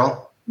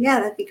 Cheryl? Yeah,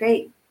 that'd be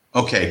great.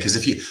 Okay, because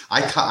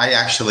I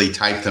actually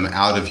typed them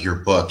out of your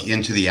book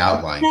into the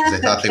outline because I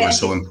thought they were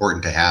so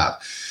important to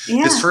have.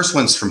 Yeah. This first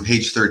one's from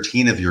page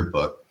 13 of your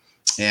book,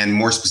 and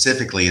more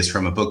specifically is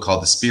from a book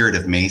called The Spirit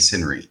of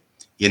Masonry,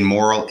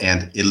 Immoral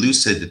and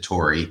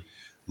Elucidatory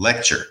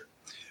Lecture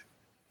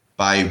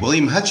by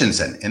William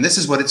Hutchinson. And this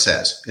is what it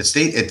says.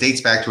 It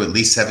dates back to at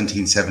least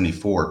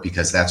 1774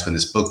 because that's when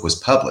this book was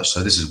published.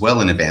 So this is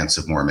well in advance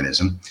of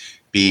Mormonism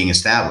being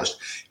established.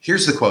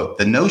 Here's the quote.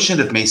 The notion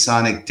of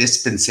Masonic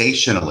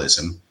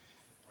dispensationalism,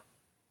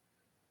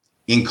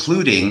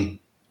 including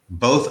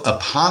both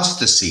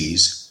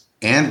apostasies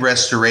and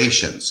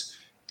restorations,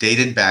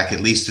 dated back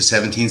at least to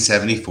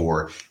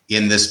 1774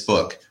 in this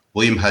book,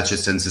 William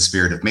Hutchinson's The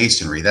Spirit of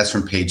Masonry. That's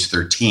from page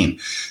 13.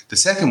 The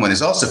second one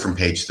is also from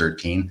page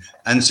 13.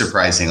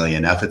 Unsurprisingly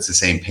enough, it's the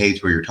same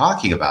page where you're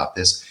talking about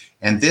this.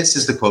 And this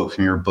is the quote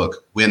from your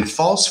book. When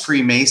false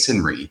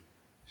Freemasonry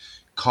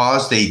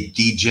caused a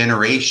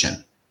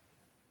degeneration,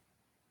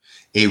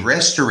 a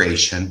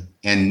restoration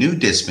and new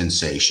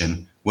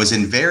dispensation was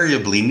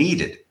invariably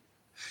needed.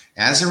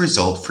 As a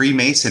result,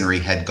 Freemasonry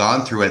had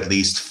gone through at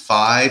least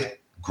 5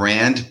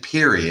 grand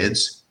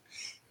periods,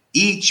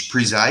 each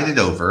presided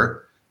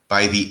over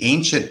by the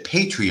ancient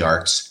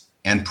patriarchs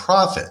and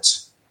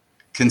prophets,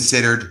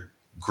 considered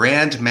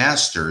grand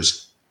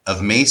masters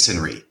of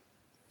Masonry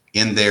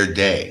in their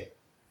day.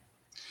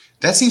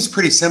 That seems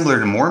pretty similar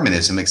to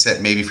Mormonism,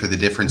 except maybe for the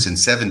difference in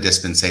 7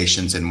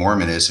 dispensations in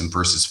Mormonism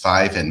versus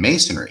 5 in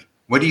Masonry.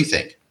 What do you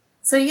think?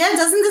 So yeah,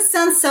 doesn't this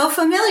sound so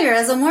familiar?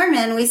 As a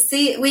Mormon,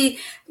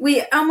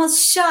 we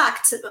almost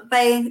shocked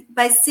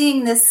by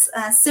seeing this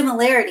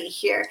similarity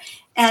here.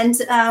 And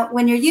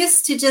when you're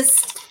used to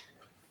just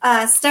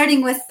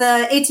starting with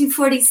the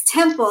 1840s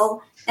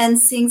temple and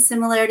seeing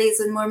similarities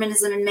in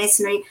Mormonism and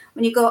Masonry,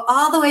 when you go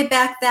all the way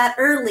back that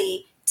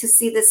early to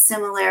see this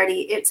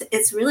similarity,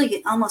 it's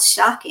really almost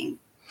shocking.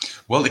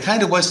 Well, it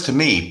kind of was to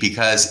me,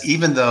 because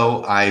even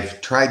though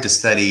I've tried to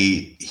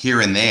study here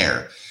and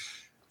there,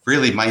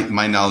 really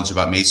my knowledge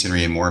about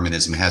Masonry and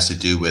Mormonism has to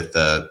do with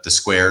the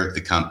square, the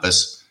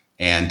compass,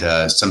 and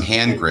some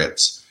hand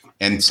grips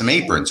and some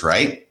aprons,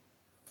 right?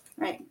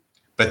 Right.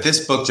 But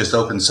this book just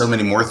opened so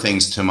many more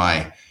things to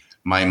my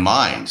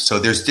mind. So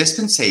there's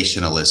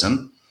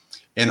dispensationalism.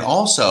 And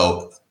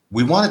also,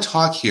 we want to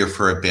talk here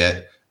for a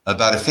bit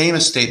about a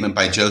famous statement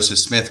by Joseph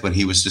Smith when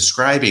he was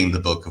describing the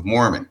Book of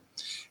Mormon.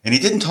 And he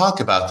didn't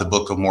talk about the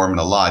Book of Mormon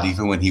a lot,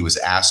 even when he was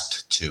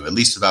asked to, at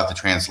least about the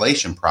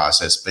translation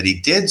process. But he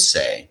did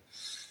say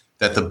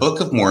that the Book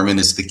of Mormon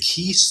is the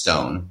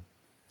keystone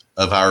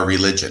of our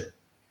religion.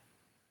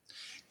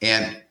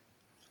 And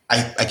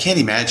I can't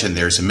imagine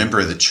there's a member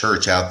of the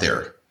church out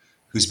there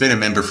who's been a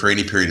member for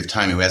any period of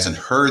time who hasn't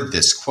heard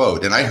this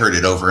quote. And I heard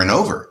it over and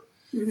over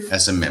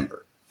as a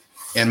member.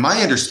 And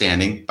my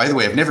understanding, by the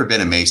way, I've never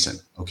been a Mason,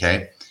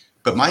 okay?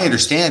 But my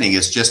understanding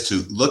is just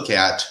to look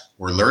at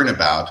or learn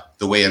about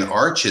the way an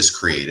arch is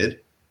created,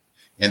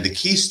 and the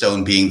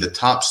keystone being the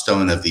top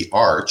stone of the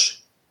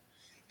arch.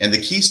 And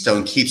the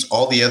keystone keeps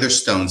all the other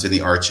stones in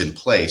the arch in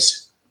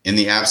place in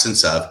the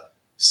absence of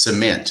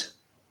cement.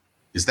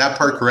 Is that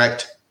part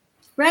correct?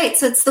 Right.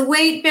 So it's the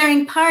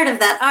weight-bearing part of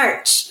that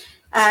arch.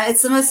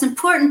 It's the most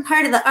important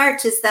part of the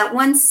arch is that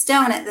one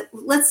stone.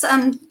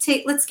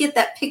 Let's get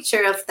that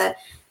picture of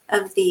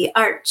the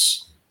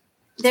arch.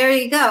 There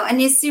you go.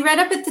 And you see right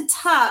up at the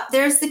top,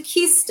 there's the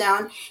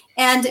keystone.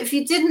 And if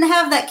you didn't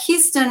have that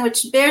keystone,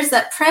 which bears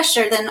that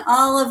pressure, then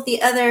all of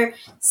the other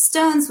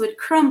stones would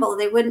crumble.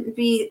 They wouldn't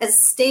be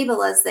as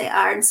stable as they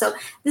are. And so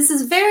this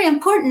is very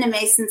important to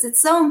Masons.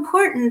 It's so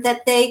important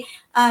that they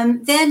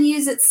then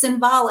use it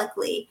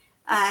symbolically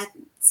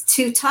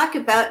to talk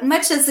about,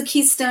 much as the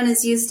keystone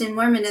is used in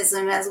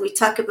Mormonism, as we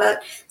talk about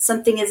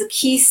something as a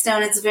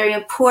keystone, it's very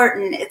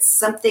important. It's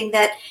something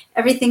that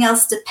everything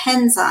else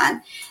depends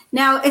on.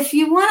 Now, if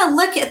you want to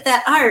look at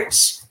that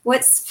arch,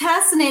 what's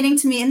fascinating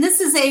to me, and this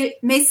is a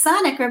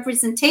Masonic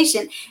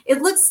representation,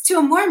 it looks to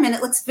a Mormon,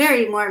 it looks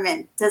very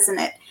Mormon, doesn't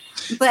it?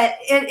 But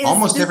it is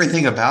almost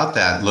everything about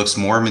that looks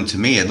Mormon to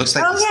me. It looks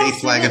like the state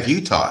flag of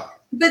Utah.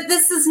 But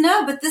this is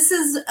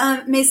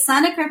a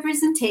Masonic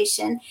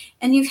representation,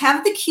 and you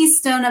have the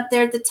keystone up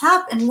there at the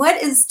top, and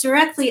what is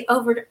directly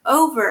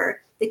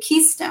over the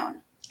keystone?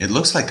 It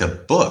looks like a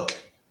book.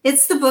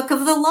 It's the Book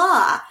of the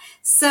Law.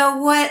 So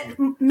what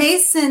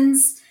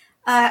Masons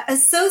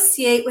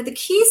associate with the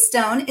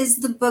keystone is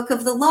the Book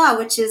of the Law,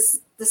 which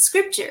is the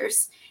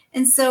scriptures.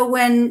 And so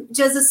when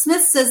Joseph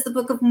Smith says the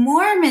Book of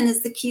Mormon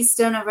is the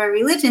keystone of our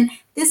religion,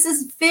 this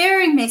is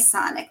very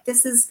Masonic.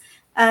 This is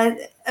a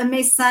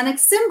Masonic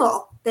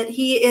symbol that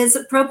he is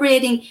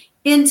appropriating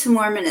into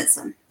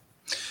Mormonism.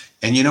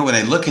 And you know, when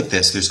I look at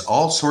this, there's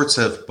all sorts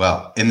of,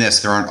 well, in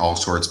this, there aren't all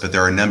sorts, but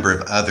there are a number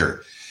of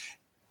other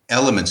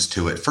elements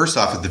to it. First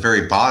off, at the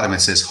very bottom, it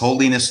says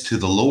holiness to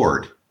the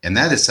Lord. And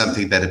that is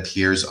something that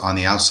appears on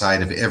the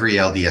outside of every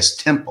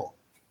LDS temple.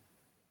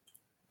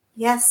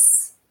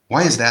 Yes.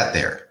 Why is that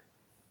there?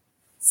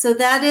 So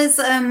that is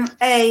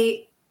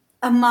a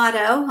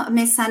motto, a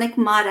Masonic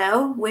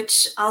motto,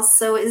 which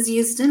also is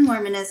used in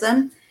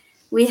Mormonism.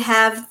 We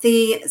have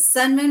the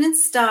sun, moon, and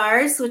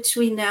stars, which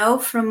we know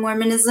from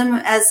Mormonism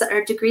as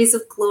our degrees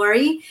of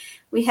glory.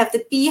 We have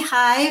the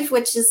beehive,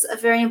 which is a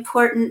very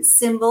important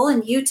symbol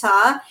in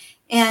Utah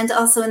and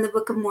also in the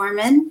Book of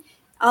Mormon.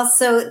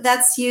 Also,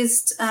 that's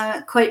used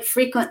quite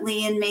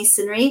frequently in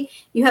Masonry.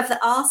 You have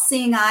the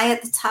all-seeing eye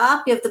at the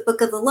top. You have the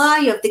Book of the Law.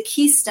 You have the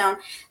keystone.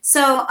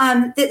 So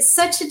it's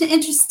such an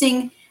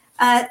interesting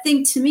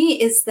thing to me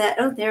is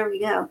that, there we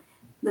go.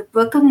 The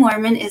Book of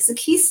Mormon is a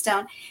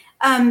keystone.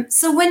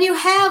 So when you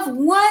have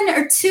one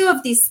or two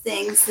of these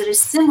things that are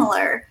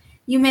similar,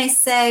 you may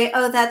say,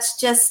 that's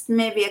just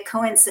maybe a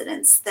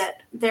coincidence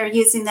that they're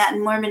using that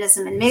in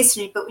Mormonism and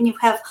Masonry. But when you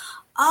have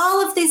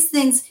all of these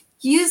things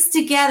used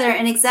together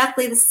in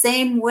exactly the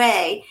same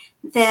way,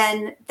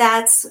 then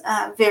that's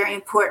very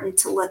important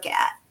to look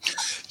at.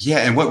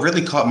 Yeah, and what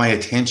really caught my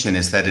attention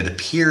is that it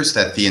appears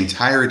that the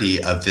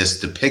entirety of this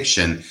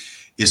depiction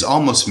is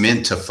almost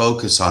meant to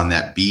focus on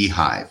that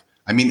beehive.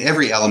 I mean,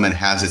 every element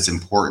has its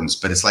importance,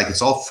 but it's like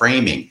it's all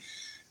framing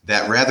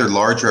that rather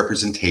large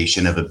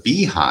representation of a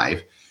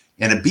beehive.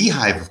 And a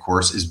beehive, of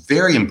course, is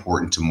very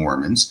important to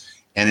Mormons.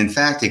 And in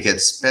fact, it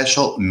gets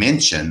special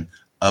mention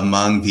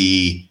among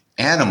the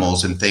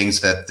animals and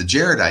things that the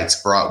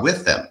Jaredites brought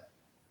with them.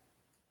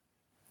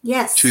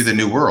 Yes. To the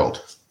New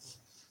World.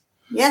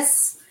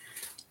 Yes.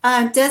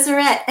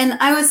 Deseret. And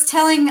I was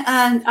telling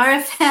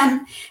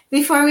RFM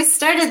before we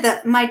started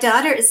that my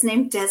daughter is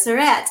named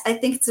Deseret. I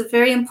think it's a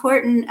very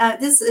important,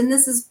 this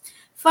is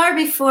far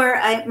before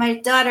my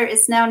daughter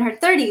is now in her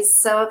 30s.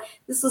 So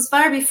this was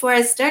far before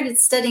I started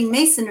studying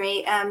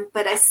Masonry,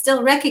 but I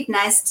still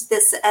recognized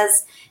this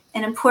as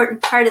an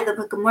important part of the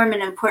Book of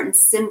Mormon, an important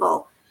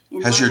symbol.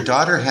 Has your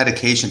daughter had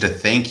occasion to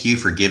thank you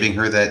for giving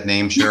her that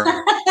name, Cheryl?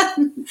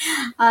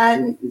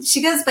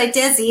 She goes by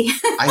Desi.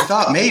 I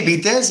thought maybe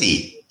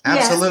Desi.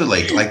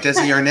 Absolutely. Yeah. Like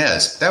Desi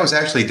Arnaz. That was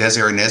actually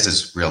Desi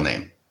Arnaz's real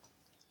name.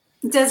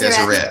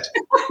 Deseret.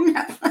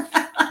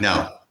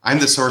 No, I'm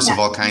the source of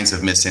all kinds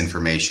of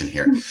misinformation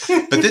here.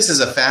 But this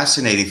is a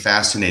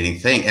fascinating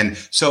thing. And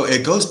so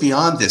it goes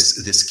beyond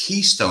this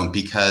keystone,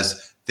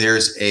 because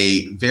there's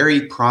a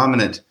very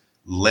prominent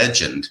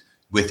legend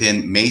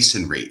within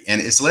Masonry.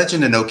 And is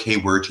legend an okay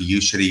word to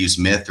use? Should I use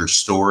myth or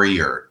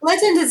story? Or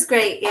legend is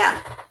great,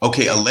 yeah.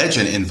 Okay, a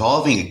legend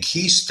involving a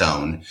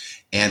keystone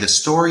and a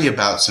story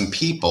about some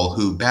people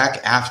who back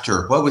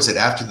after,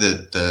 after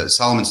the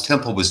Solomon's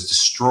Temple was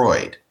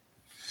destroyed.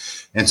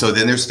 And so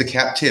then there's the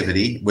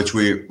captivity, which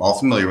we're all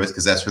familiar with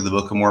because that's where the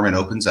Book of Mormon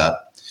opens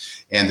up.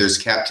 And there's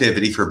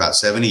captivity for about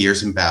 70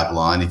 years in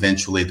Babylon.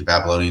 Eventually, the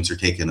Babylonians are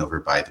taken over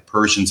by the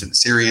Persians and the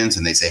Syrians,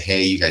 and they say,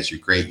 hey, you guys are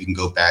great. You can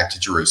go back to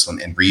Jerusalem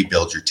and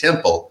rebuild your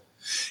temple.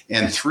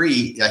 And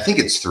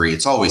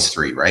it's always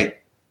three, right?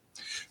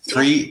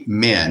 Three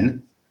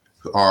men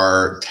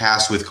are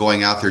tasked with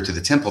going out there to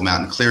the Temple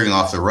Mount and clearing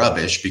off the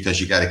rubbish,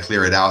 because you got to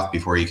clear it out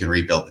before you can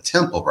rebuild the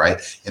temple, right?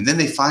 And then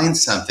they find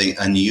something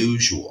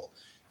unusual.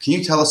 Can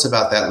you tell us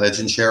about that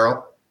legend,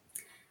 Cheryl?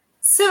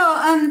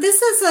 So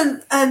this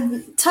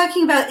is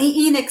talking about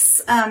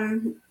Enoch's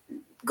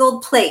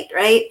gold plate,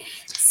 right?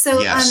 So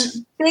yes.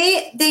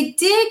 They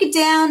dig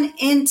down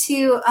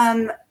into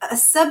a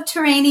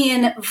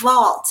subterranean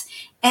vault,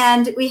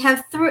 and we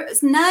have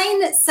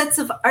 9 sets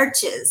of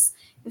arches.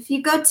 If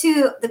you go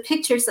to the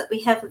pictures that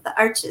we have of the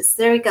arches,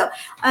 there we go.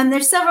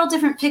 There's several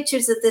different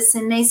pictures of this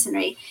in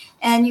Masonry,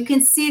 and you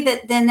can see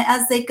that then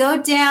as they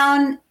go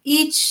down,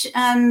 each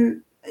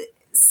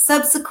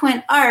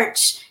subsequent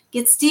arch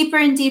gets deeper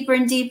and deeper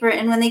and deeper.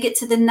 And when they get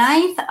to the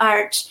 9th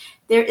arch,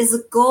 there is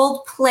a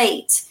gold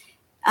plate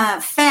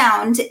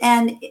found.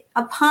 And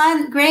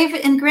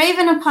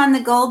engraven upon the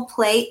gold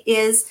plate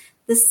is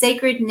the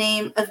sacred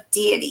name of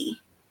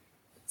deity.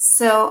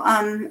 So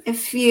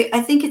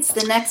I think it's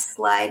the next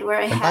slide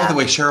where And by the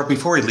way, Cheryl,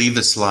 before we leave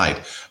the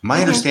slide,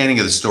 my understanding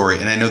of the story,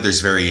 and I know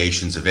there's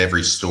variations of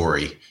every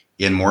story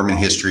in Mormon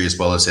history as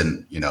well as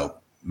in,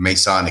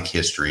 Masonic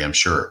history, I'm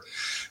sure.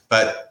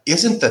 But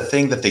isn't the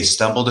thing that they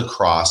stumbled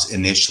across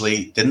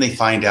initially, didn't they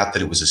find out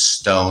that it was a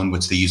stone,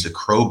 which they used a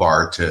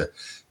crowbar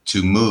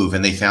to move,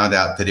 and they found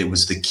out that it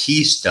was the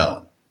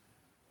keystone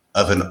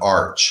of an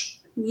arch?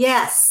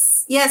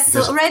 Yes.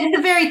 So right at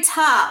the very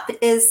top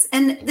is,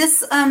 and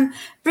this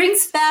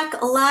brings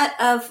back a lot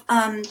of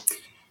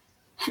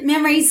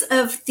memories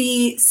of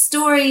the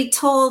story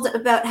told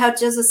about how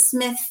Joseph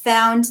Smith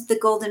found the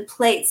golden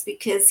plates,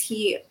 because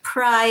he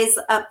pries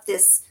up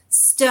this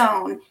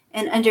stone,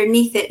 and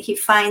underneath it he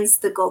finds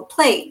the gold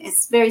plate.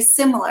 It's very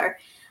similar.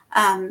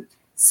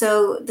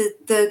 So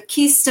the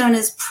keystone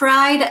is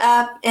pried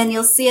up, and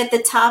you'll see at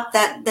the top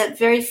that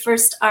very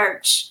first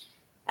arch.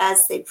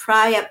 As they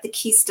pry up the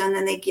keystone,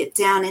 then they get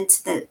down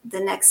into the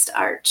next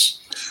arch.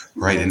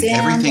 Right, and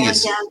everything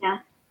is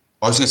down.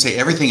 I was going to say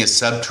everything is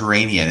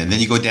subterranean, and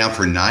then you go down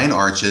for 9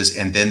 arches,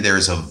 and then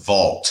there's a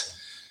vault.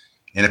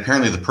 And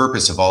apparently the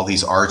purpose of all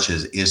these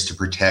arches is to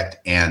protect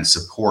and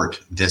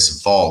support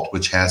this vault,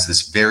 which has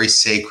this very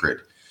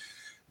sacred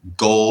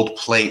gold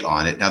plate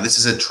on it. Now, this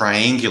is a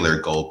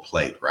triangular gold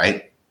plate,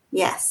 right?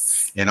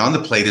 Yes. And on the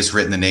plate is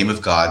written the name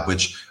of God,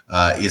 which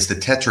is the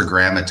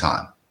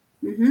tetragrammaton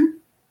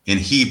in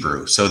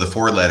Hebrew. So the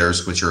 4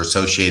 letters, which are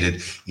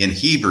associated in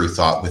Hebrew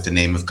thought with the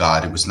name of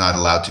God, it was not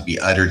allowed to be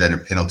uttered under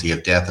penalty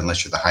of death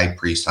unless you're the high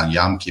priest on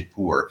Yom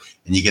Kippur.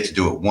 And you get to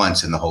do it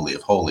once in the Holy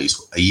of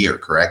Holies a year,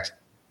 correct?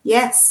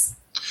 Yes.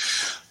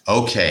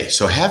 Okay,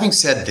 so having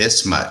said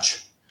this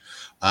much,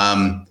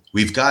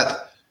 we've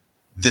got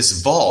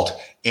this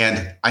vault,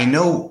 and I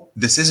know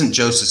this isn't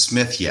Joseph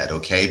Smith yet,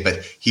 okay,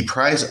 but he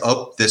pries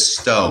up this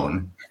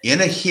stone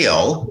in a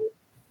hill,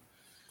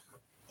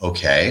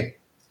 okay,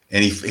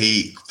 and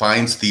he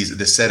finds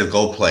this set of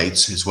gold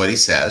plates, is what he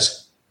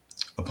says,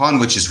 upon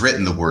which is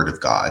written the word of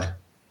God.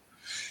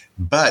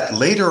 But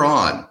later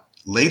on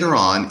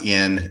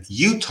in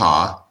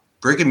Utah,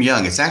 Brigham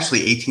Young, it's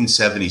actually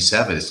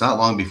 1877. It's not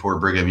long before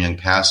Brigham Young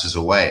passes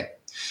away.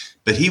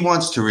 But he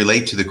wants to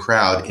relate to the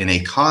crowd in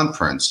a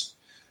conference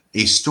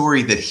a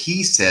story that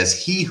he says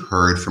he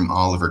heard from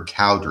Oliver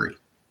Cowdery.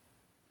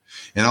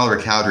 And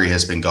Oliver Cowdery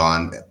has been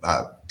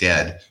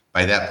dead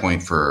by that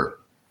point for,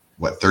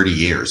 30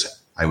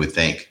 years, I would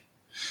think.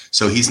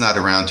 So he's not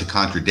around to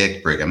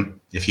contradict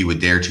Brigham, if he would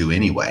dare to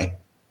anyway.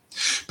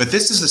 But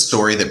this is a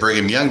story that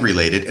Brigham Young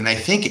related, and I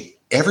think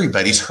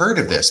everybody's heard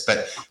of this.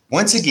 But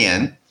once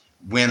again,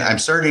 when I'm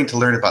starting to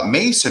learn about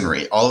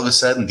Masonry, all of a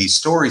sudden these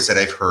stories that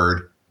I've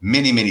heard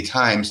many, many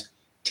times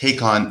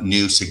take on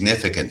new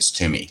significance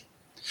to me.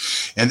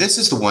 And this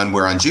is the one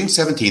where on June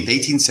 17th,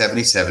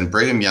 1877,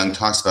 Brigham Young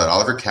talks about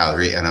Oliver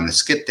Cowdery, and I'm going to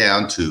skip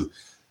down to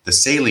the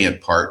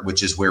salient part,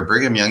 which is where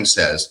Brigham Young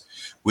says,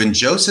 when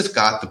Joseph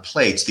got the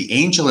plates, the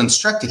angel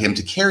instructed him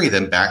to carry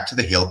them back to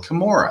the hill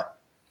Cumorah,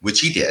 which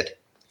he did.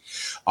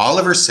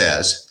 Oliver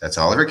says, that's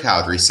Oliver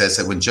Cowdery, says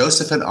that when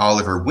Joseph and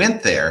Oliver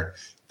went there,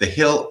 the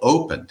hill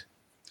opened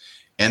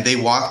and they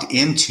walked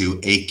into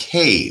a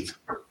cave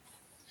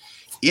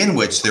in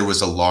which there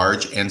was a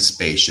large and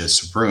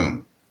spacious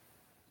room.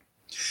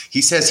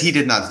 He says he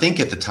did not think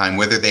at the time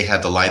whether they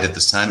had the light of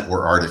the sun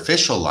or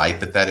artificial light,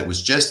 but that it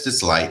was just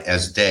as light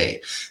as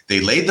day. They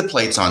laid the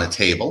plates on a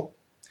table.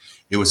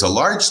 It was a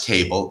large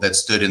table that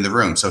stood in the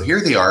room. So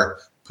here they are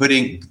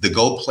putting the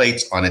gold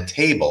plates on a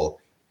table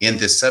in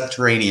this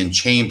subterranean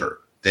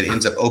chamber that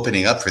ends up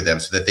opening up for them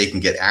so that they can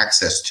get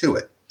access to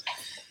it.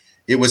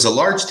 It was a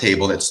large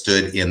table that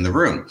stood in the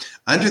room.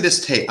 Under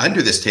this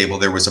table,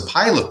 there was a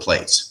pile of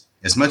plates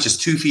as much as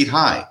 2 feet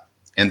high.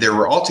 And there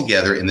were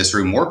altogether in this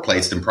room more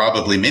plates than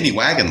probably many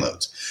wagon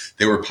loads.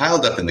 They were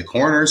piled up in the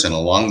corners and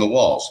along the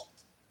walls.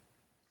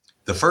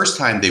 The first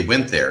time they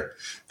went there,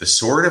 the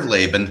sword of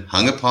Laban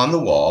hung upon the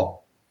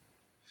wall.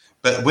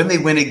 But when they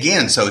went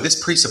again, so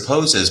this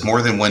presupposes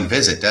more than one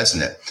visit,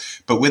 doesn't it?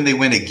 But when they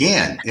went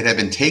again, it had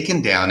been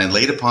taken down and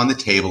laid upon the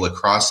table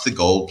across the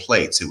gold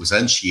plates. It was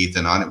unsheathed,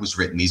 and on it was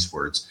written these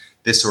words,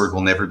 "This sword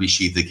will never be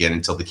sheathed again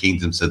until the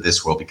kingdoms of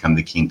this world become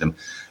the kingdom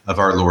of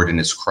our Lord and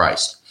his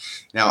Christ."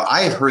 Now,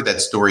 I have heard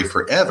that story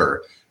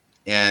forever,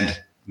 and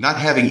not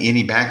having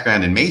any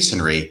background in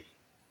Masonry,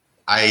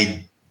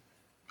 I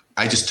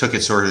just took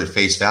it sort of at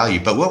face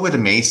value. But what would a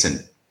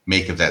Mason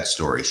make of that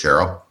story,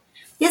 Cheryl?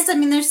 Yes, I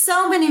mean, there's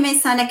so many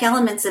Masonic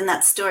elements in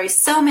that story,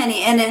 so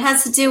many, and it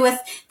has to do with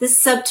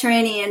this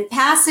subterranean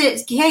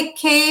passage,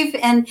 cave,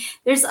 and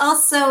there's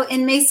also,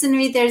 in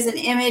Masonry, there's an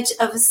image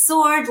of a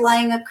sword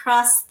lying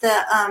across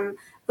the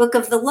Book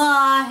of the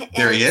Law.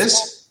 There he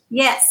is?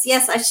 Yes,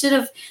 I should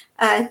have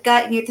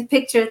gotten you the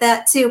picture of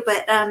that too,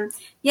 but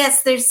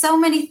yes, there's so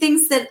many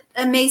things that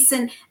a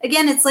Mason,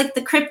 again, it's like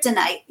the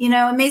kryptonite,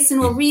 a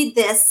Mason will read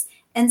this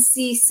and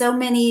see so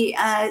many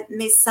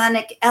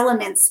Masonic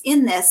elements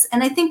in this.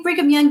 And I think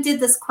Brigham Young did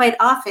this quite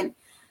often.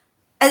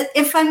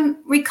 If I'm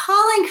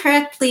recalling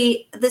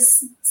correctly,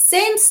 this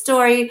same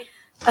story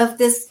of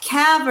this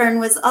cavern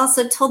was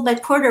also told by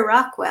Porter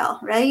Rockwell,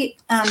 right?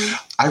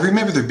 I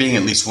remember there being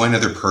at least one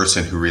other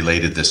person who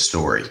related this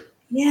story.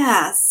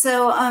 Yeah,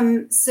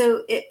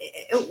 so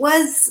it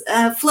was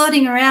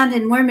floating around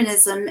in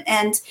Mormonism,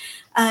 and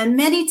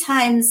many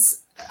times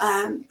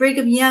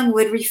Brigham Young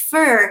would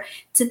refer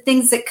to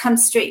things that come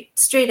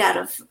straight out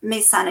of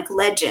Masonic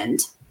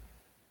legend.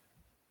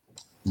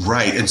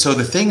 Right. And so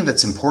the thing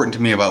that's important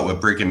to me about what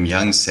Brigham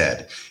Young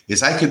said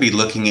is I could be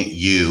looking at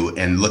you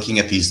and looking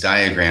at these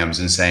diagrams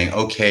and saying,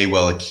 okay,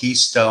 well, a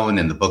keystone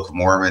in the Book of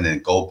Mormon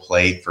and gold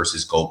plate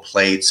versus gold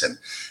plates and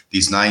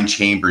these 9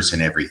 chambers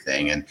and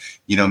everything. And,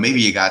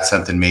 maybe you got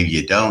something, maybe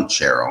you don't,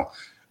 Cheryl.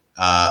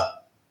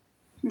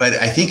 But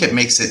I think it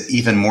makes it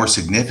even more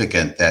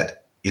significant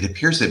that it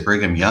appears that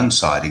Brigham Young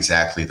saw it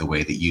exactly the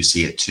way that you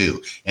see it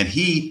too. And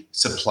he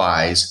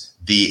supplies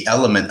the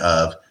element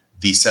of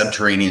the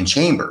subterranean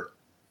chamber.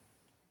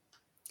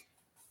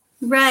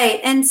 Right.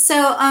 And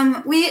so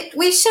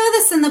we show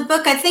this in the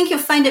book. I think you'll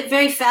find it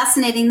very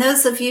fascinating,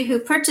 those of you who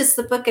purchase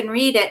the book and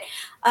read it,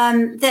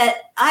 and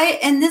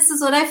this is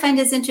what I find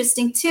is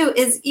interesting too,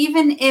 is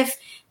even if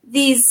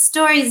these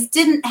stories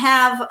didn't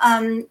have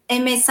a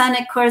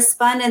Masonic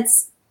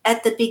correspondence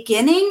at the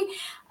beginning,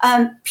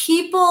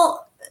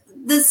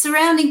 the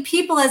surrounding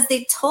people, as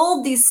they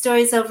told these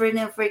stories over and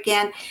over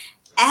again,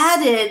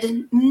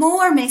 added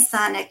more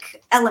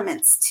Masonic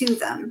elements to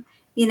them.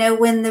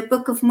 When the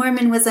Book of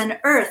Mormon was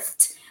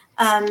unearthed,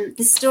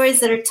 the stories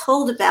that are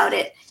told about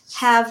it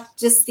have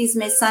just these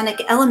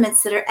Masonic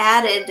elements that are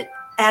added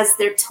as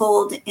they're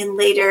told in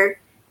later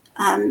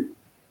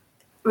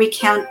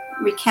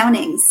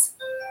recountings.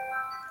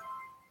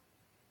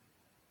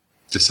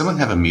 Does someone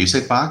have a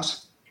music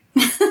box?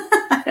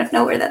 I don't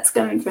know where that's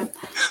coming from.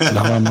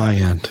 Not on my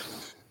end.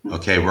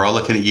 Okay, we're all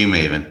looking at you,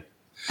 Maven.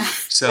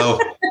 So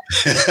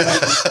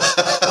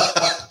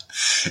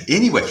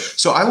anyway,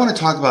 so I want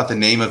to talk about the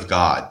name of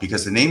God,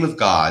 because the name of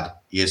God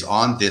is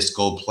on this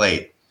gold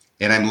plate.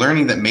 And I'm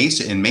learning that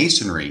in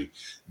Masonry,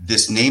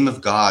 this name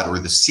of God, or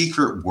the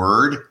secret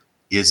word,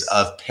 is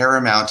of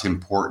paramount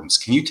importance.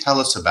 Can you tell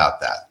us about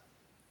that?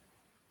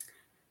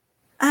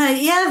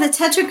 Yeah, the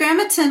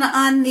Tetragrammaton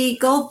on the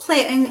gold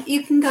plate, and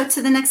you can go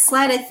to the next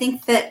slide. I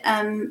think that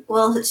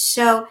will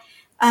show.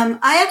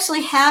 I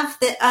actually have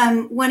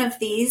one of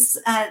these.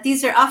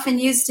 These are often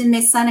used in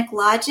Masonic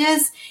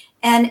lodges,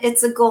 and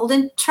it's a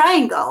golden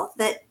triangle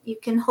that you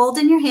can hold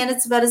in your hand.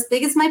 It's about as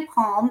big as my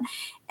palm,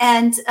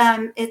 and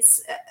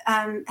it's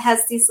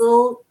has these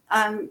little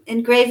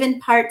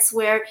engraven parts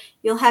where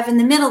you'll have in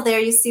the middle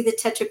there, you see the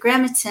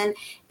Tetragrammaton,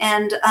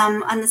 and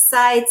on the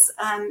sides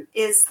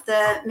is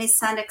the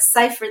Masonic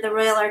cipher, the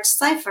Royal Arch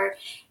cipher.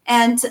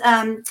 And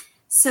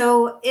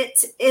so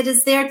it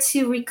is there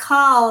to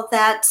recall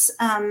that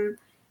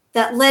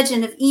that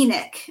legend of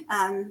Enoch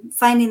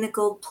finding the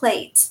gold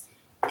plate.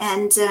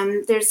 And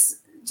there's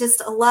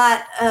just a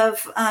lot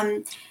of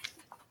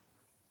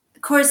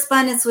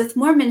correspondence with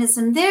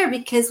Mormonism there,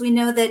 because we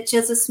know that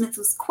Joseph Smith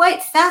was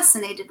quite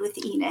fascinated with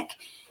Enoch.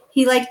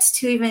 He liked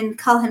to even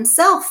call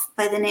himself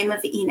by the name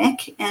of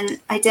Enoch and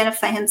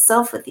identify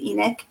himself with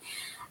Enoch.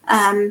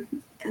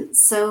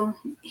 So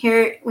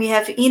here we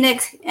have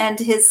Enoch and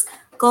his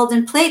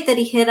golden plate that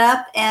he hid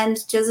up,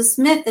 and Joseph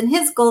Smith and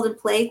his golden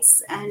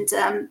plates.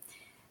 And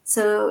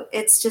so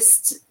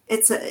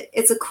it's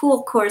a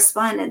cool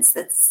correspondence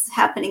that's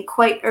happening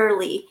quite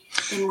early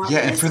in Mormonism.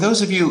 Yeah, and for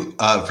those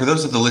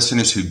of the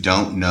listeners who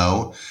don't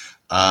know,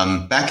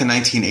 back in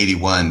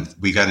 1981,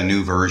 we got a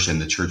new version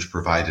the church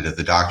provided of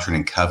the Doctrine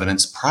and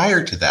Covenants.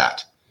 Prior to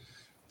that,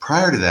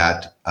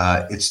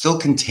 it still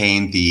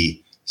contained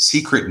the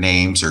secret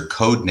names or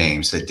code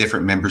names that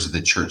different members of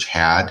the church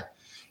had,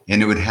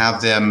 and it would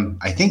have them,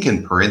 I think,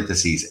 in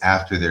parentheses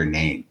after their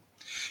name.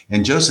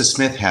 And Joseph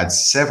Smith had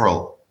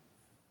several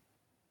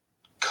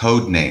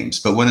code names,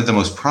 but one of the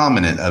most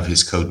prominent of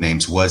his code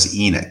names was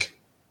Enoch.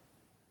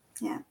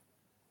 Yeah.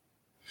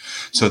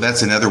 So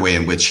that's another way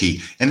in which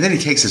and then he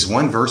takes this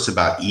one verse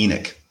about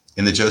Enoch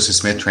in the Joseph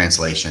Smith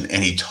translation,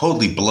 and he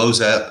totally blows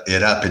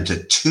it up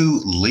into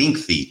 2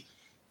 lengthy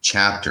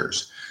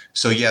chapters.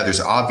 So yeah, there's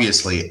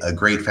obviously a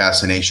great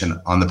fascination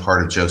on the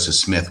part of Joseph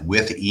Smith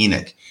with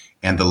Enoch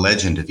and the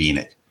legend of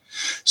Enoch.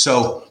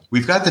 So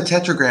we've got the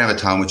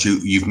Tetragrammaton, which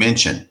you've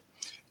mentioned,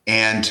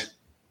 and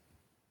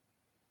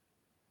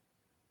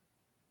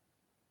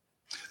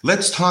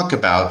let's talk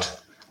about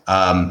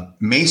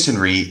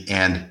Masonry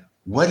and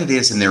what it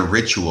is in their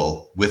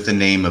ritual with the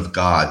name of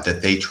God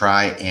that they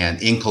try and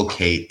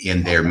inculcate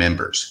in their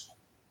members.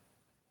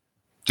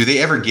 Do they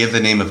ever give the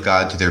name of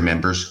God to their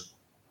members?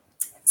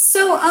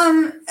 So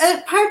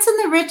parts in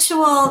the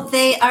ritual,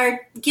 they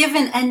are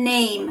given a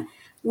name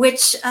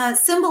which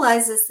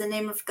symbolizes the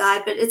name of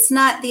God, but it's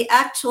not the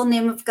actual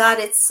name of God.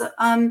 It's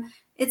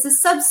a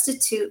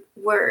substitute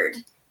word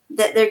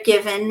that they're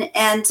given.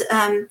 And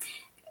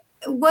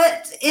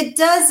what it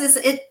does is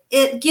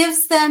it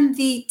gives them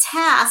the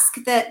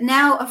task that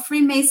now a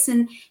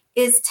Freemason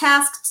is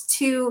tasked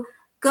to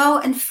go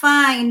and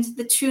find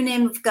the true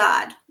name of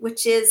God,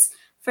 which is,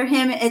 for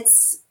him,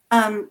 it's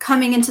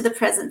coming into the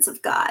presence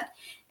of God.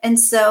 And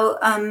so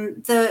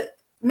the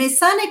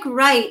Masonic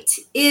rite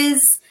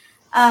is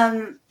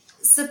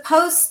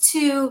supposed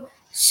to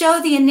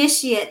show the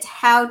initiate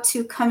how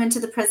to come into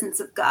the presence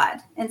of God.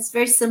 And it's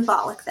very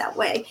symbolic that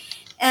way.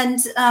 And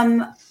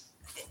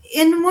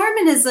in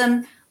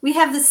Mormonism, we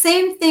have the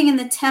same thing in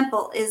the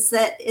temple, is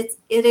that it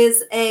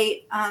is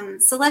a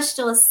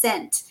celestial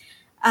ascent.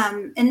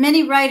 And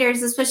many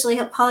writers, especially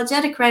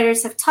apologetic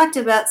writers, have talked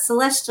about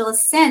celestial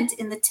ascent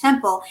in the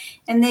temple.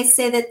 And they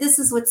say that this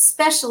is what's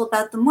special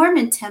about the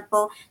Mormon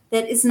temple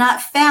that is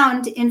not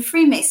found in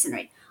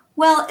Freemasonry.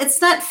 Well,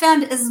 it's not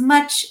found as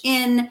much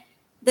in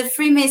the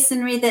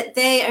Freemasonry that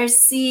they are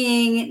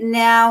seeing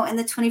now in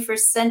the 21st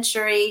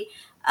century.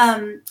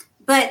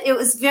 But it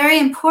was very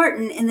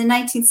important in the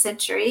 19th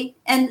century,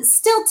 and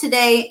still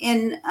today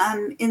in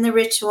the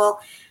ritual,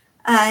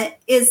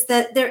 is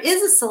that there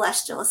is a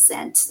celestial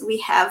ascent. We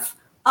have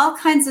all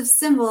kinds of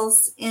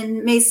symbols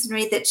in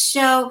Masonry that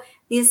show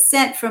the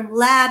ascent from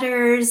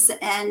ladders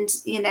and,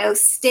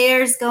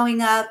 stairs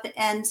going up.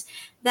 And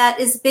that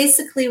is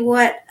basically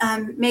what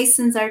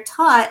Masons are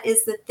taught,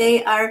 is that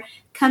they are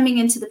coming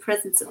into the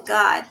presence of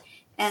God.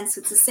 And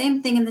so it's the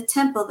same thing in the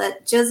temple,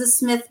 that Joseph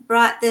Smith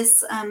brought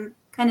this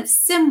kind of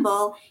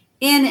symbol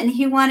in, and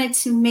he wanted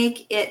to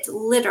make it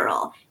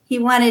literal. He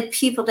wanted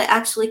people to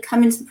actually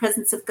come into the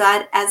presence of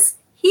God as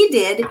he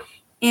did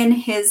in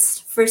his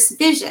first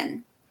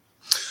vision.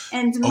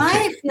 And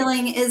my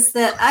feeling is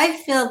that I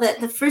feel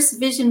that the first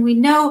vision, we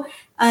know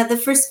the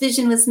first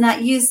vision was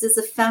not used as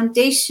a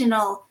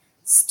foundational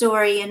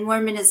story in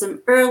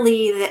Mormonism.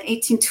 Early, the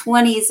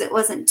 1820s, it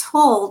wasn't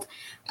told,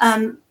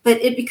 but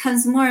it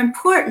becomes more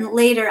important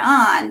later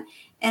on.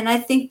 And I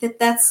think that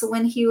that's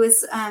when he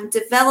was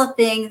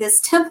developing this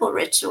temple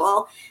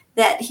ritual,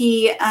 that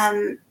he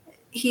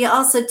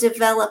also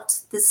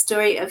developed the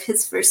story of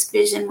his first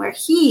vision, where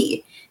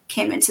he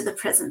came into the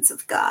presence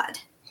of God.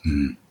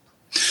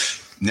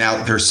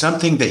 Now, there's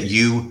something that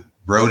you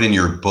wrote in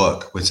your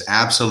book which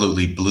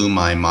absolutely blew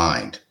my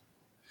mind.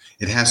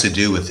 It has to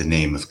do with the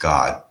name of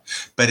God.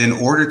 But in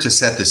order to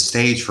set the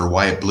stage for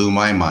why it blew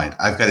my mind,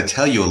 I've got to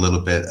tell you a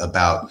little bit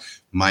about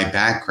my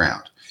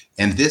background.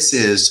 And this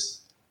is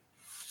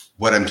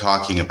what I'm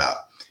talking about,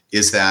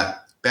 is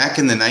that back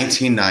in the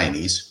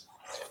 1990s,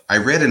 I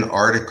read an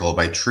article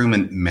by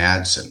Truman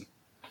Madsen.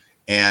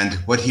 And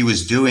what he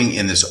was doing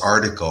in this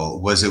article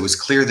was, it was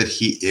clear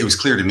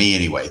to me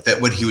anyway, that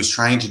what he was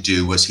trying to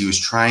do was he was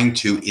trying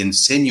to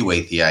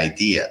insinuate the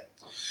idea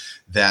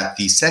that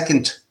the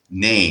second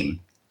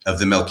name of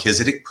the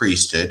Melchizedek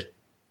priesthood,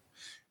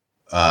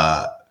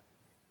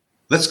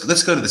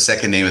 let's go to the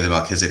second name of the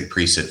Melchizedek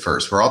priesthood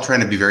first. We're all trying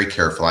to be very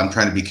careful. I'm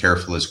trying to be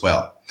careful as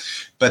well.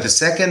 But the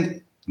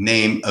second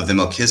name of the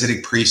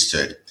Melchizedek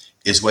priesthood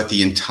is what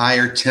the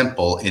entire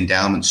temple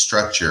endowment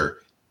structure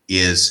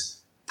is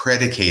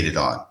predicated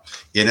on.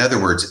 In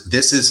other words,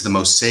 this is the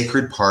most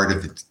sacred part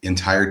of the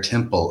entire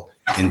temple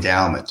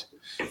endowment.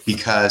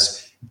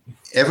 because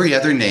every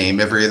other name,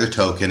 every other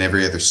token,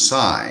 every other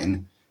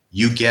sign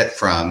you get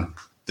from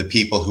the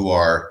people who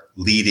are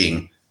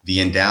leading the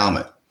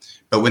endowment.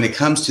 But when it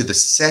comes to the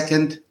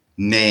second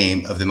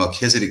name of the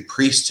Melchizedek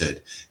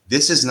priesthood,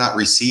 this is not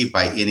received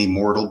by any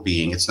mortal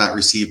being. It's not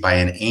received by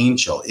an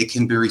angel. It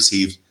can be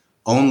received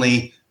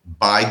only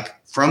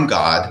from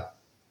God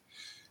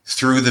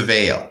through the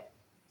veil.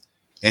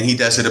 And he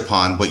does it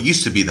upon what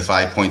used to be the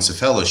 5 points of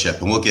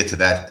fellowship. And we'll get to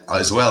that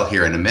as well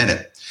here in a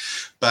minute.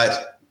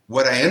 But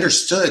what I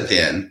understood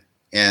then,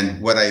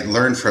 and what I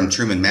learned from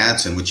Truman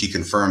Madsen, which he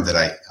confirmed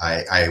that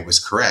I was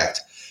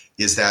correct,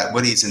 is that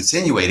what he's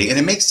insinuating, and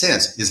it makes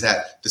sense, is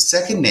that the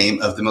second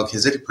name of the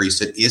Melchizedek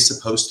priesthood is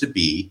supposed to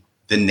be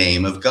the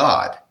name of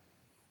God.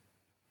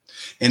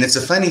 And it's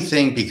a funny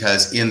thing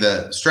because in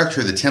the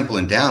structure of the temple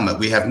endowment,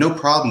 we have no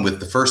problem with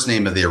the first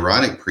name of the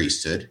Aaronic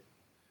priesthood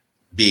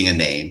being a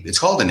name. It's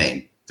called a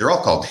name. They're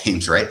all called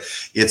names, right?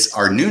 It's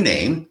our new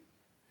name.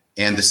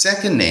 And the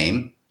second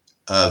name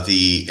of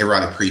the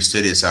Aaronic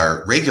priesthood is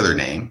our regular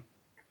name.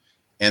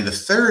 And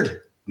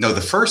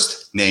the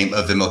first name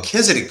of the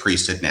Melchizedek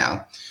priesthood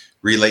now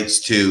relates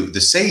to the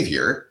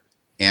Savior.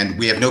 And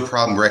we have no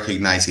problem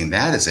recognizing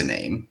that as a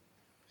name.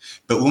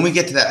 But when we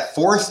get to that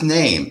fourth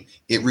name,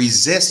 it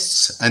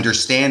resists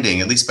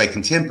understanding, at least by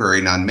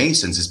contemporary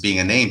non-Masons, as being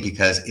a name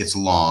because it's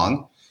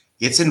long,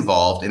 it's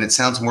involved, and it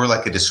sounds more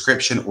like a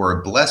description or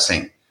a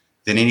blessing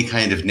than any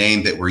kind of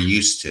name that we're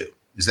used to.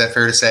 Is that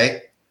fair to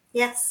say?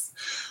 Yes.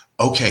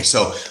 Okay,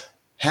 so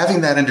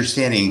having that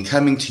understanding,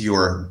 coming to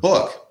your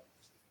book,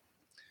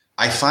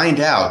 I find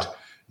out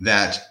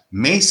that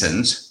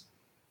Masons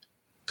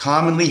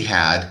commonly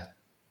had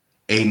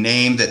a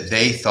name that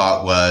they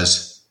thought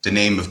was the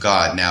name of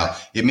God. Now,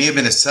 it may have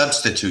been a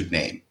substitute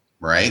name,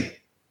 right?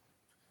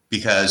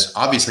 Because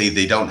obviously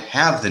they don't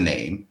have the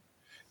name.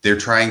 They're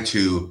trying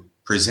to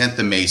present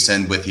the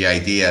Mason with the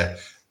idea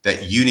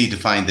that you need to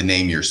find the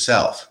name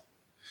yourself.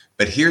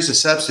 But here's a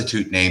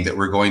substitute name that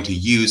we're going to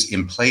use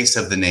in place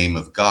of the name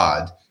of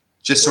God.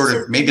 Just sort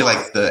of maybe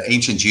like the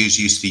ancient Jews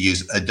used to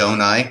use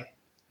Adonai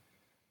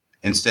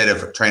instead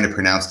of trying to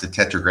pronounce the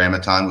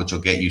tetragrammaton, which will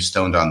get you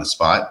stoned on the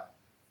spot,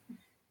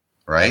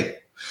 right?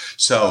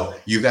 So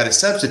you've got a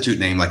substitute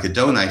name like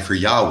Adonai for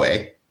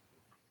Yahweh.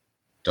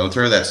 Don't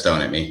throw that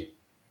stone at me.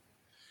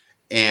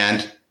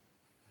 And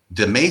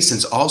the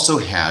Masons also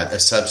had a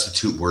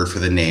substitute word for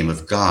the name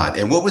of God.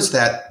 And what was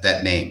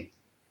that name?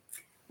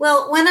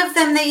 Well, one of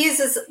them they use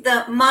is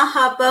the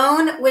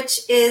Mahabone,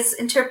 which is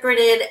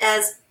interpreted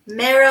as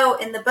marrow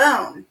in the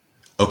bone.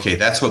 Okay,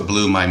 that's what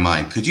blew my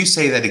mind. Could you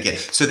say that again?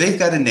 So they've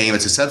got a name.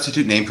 It's a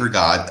substitute name for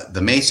God.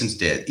 The Masons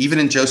did, even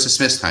in Joseph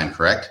Smith's time,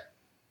 correct?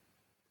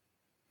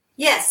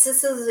 Yes,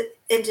 this is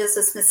in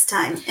Joseph Smith's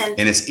time.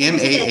 And it's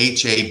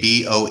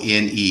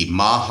Mahabone,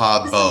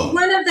 Mahabone.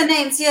 One of the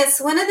names, yes.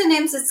 One of the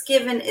names that's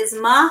given is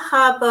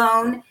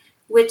Mahabone,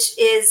 which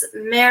is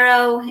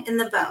marrow in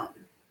the bone.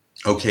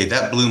 Okay,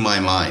 that blew my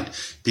mind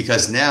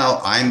because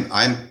now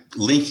I'm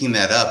linking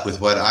that up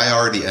with what I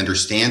already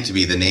understand to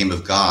be the name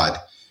of God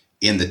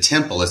in the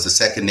temple as the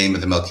second name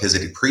of the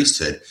Melchizedek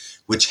priesthood,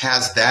 which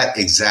has that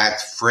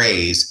exact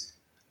phrase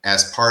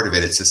as part of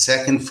it. It's the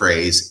second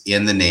phrase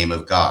in the name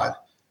of God.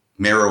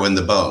 Marrow in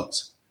the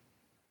bones.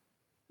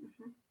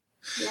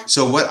 Yeah.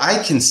 So what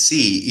I can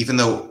see, even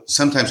though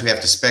sometimes we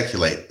have to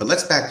speculate, but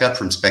let's back up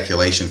from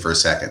speculation for a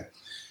second.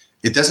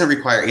 It doesn't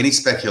require any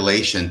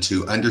speculation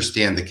to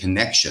understand the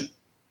connection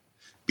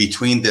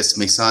between this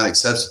Masonic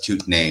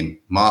substitute name,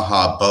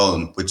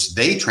 Mahabone, which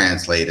they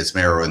translate as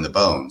marrow in the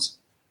bones,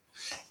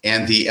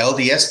 and the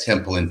LDS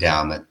temple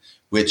endowment,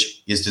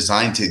 which is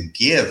designed to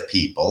give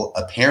people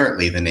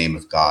apparently the name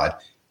of God.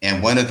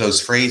 And one of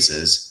those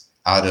phrases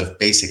out of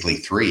basically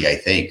three, I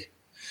think,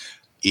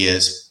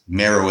 is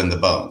marrow in the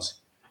bones.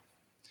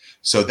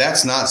 So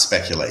that's not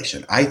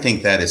speculation. I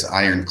think that is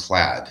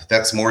ironclad.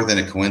 That's more than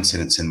a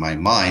coincidence in my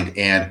mind.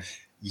 And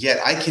yet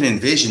I can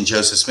envision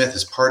Joseph Smith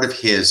as part of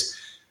his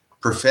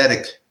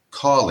prophetic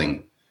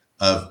calling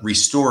of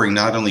restoring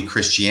not only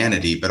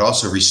Christianity, but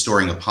also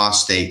restoring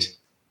apostate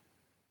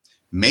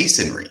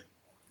Masonry.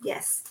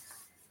 Yes.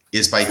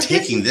 Is by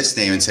taking this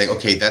name and saying,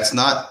 okay, that's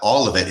not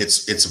all of it.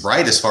 It's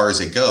right as far as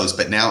it goes,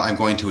 but now I'm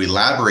going to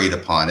elaborate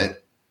upon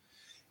it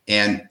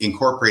and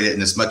incorporate it in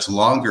this much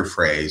longer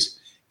phrase.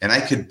 And I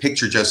could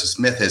picture Joseph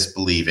Smith as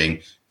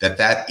believing that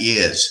that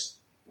is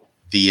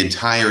the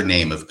entire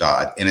name of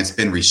God. And it's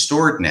been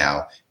restored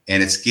now,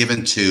 and it's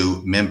given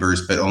to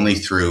members, but only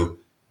through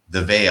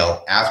the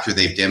veil after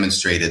they've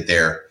demonstrated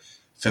their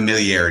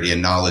familiarity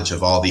and knowledge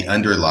of all the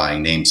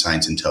underlying name,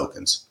 signs, and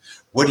tokens.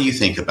 What do you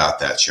think about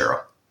that,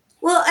 Cheryl?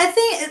 Well, I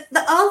think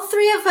all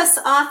three of us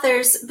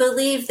authors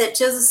believe that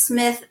Joseph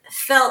Smith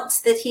felt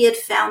that he had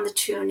found the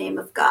true name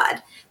of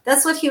God.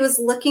 That's what he was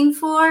looking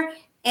for.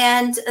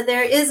 And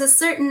there is a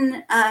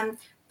certain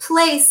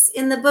place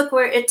in the book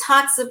where it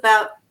talks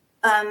about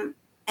an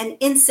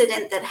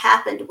incident that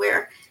happened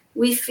where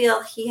we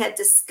feel he had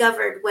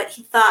discovered what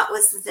he thought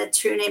was the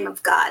true name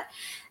of God.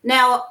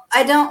 Now,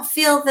 I don't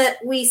feel that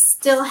we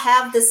still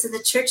have this in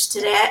the church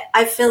today.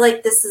 I feel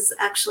like this has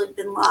actually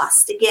been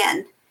lost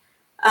again.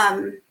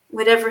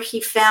 Whatever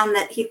he found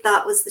that he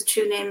thought was the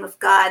true name of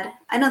God,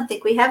 I don't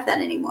think we have that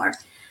anymore.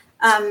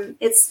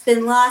 It's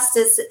been lost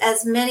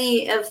as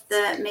many of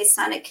the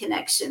Masonic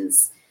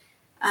connections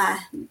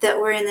that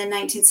were in the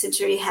 19th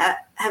century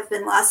have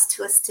been lost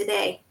to us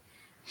today.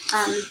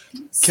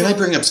 Can I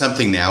bring up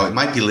something now? It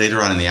might be later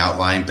on in the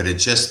outline, but it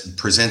just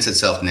presents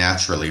itself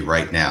naturally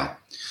right now.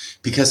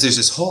 Because there's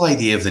this whole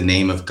idea of the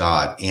name of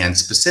God, and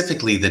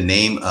specifically the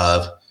name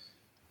of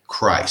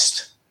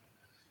Christ.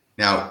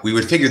 Now, we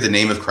would figure the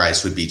name of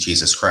Christ would be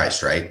Jesus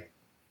Christ, right?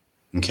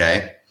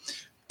 Okay.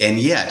 And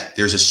yet,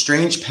 there's a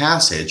strange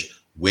passage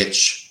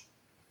which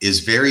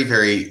is very,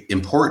 very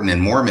important in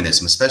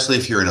Mormonism, especially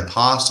if you're an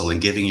apostle and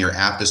giving your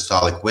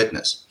apostolic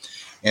witness.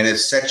 And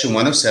it's section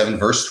 107,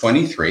 verse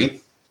 23.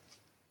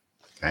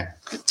 Okay.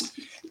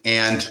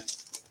 And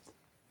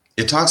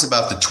it talks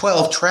about the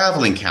 12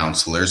 traveling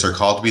counselors are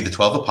called to be the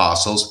 12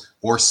 apostles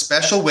or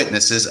special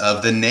witnesses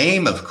of the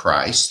name of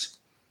Christ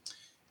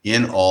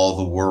in all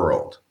the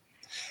world.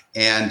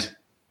 And,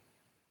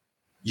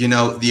 you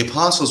know, the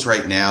apostles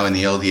right now in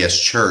the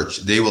LDS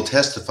church, they will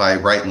testify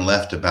right and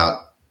left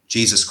about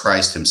Jesus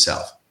Christ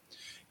himself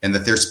and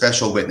that they're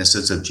special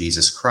witnesses of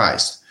Jesus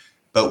Christ.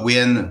 But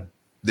when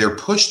they're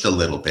pushed a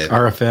little bit.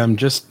 RFM,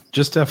 just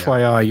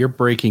FYI, you're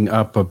breaking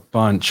up a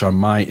bunch on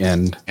my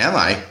end. Am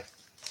I?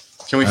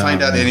 Can we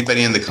find out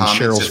anybody in the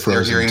comments if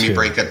they're hearing me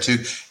break up too?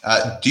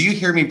 Do you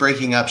hear me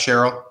breaking up,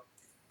 Cheryl?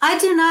 I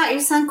do not. You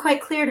sound quite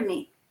clear to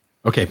me.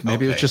 Okay,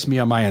 maybe it was just me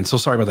on my end. So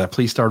sorry about that.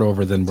 Please start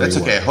over then. That's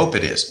okay. I hope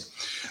it is.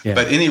 Yeah.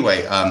 But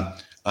anyway,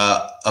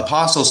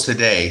 apostles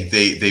today,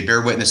 they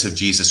bear witness of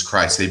Jesus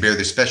Christ. They bear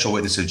their special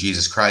witness of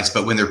Jesus Christ.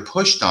 But when they're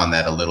pushed on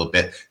that a little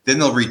bit, then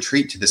they'll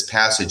retreat to this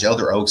passage.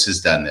 Elder Oaks has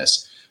done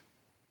this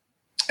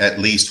at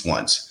least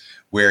once,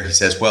 where he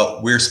says,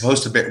 well, we're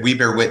supposed to we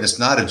bear witness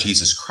not of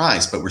Jesus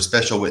Christ, but we're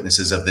special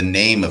witnesses of the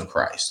name of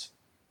Christ.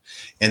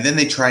 And then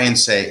they try and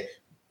say,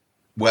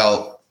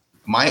 well,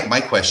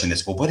 my question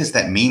is, well, what does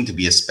that mean to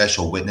be a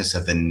special witness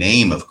of the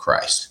name of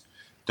Christ?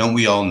 Don't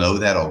we all know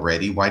that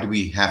already? Why do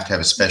we have to have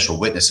a special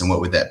witness, and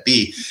what would that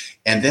be?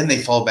 And then they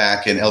fall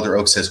back, and Elder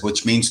Oak says,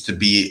 which means to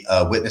be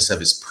a witness of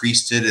his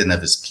priesthood and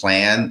of his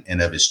plan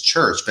and of his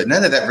church. But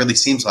none of that really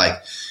seems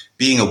like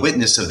being a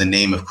witness of the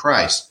name of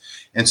Christ.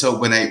 And so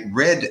when I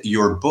read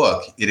your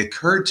book, it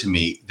occurred to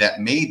me that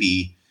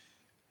maybe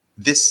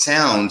this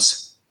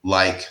sounds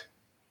like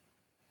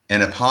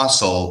an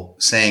apostle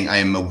saying, I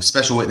am a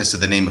special witness of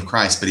the name of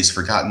Christ, but he's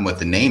forgotten what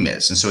the name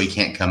is. And so he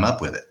can't come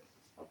up with it.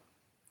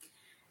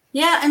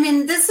 Yeah, I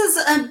mean, this is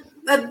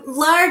a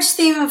large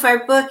theme of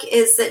our book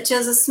is that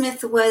Joseph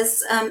Smith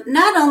was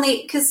not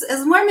only, because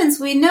as Mormons,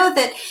 we know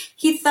that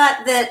he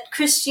thought that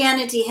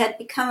Christianity had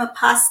become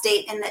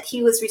apostate and that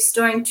he was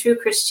restoring true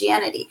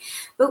Christianity.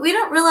 But we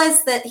don't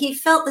realize that he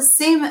felt the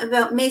same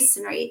about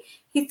Masonry.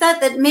 He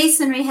thought that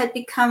Masonry had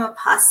become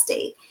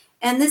apostate.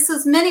 And this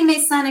was many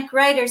Masonic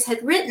writers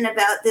had written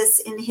about this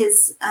in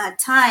his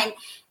time.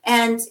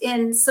 And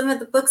in some of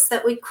the books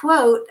that we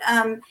quote,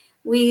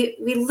 we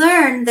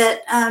learn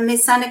that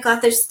Masonic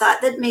authors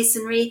thought that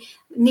Masonry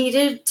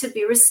needed to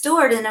be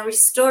restored, and a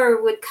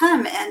restorer would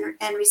come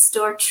and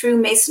restore true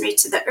Masonry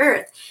to the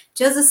earth.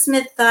 Joseph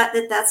Smith thought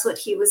that that's what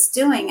he was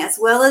doing. As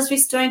well as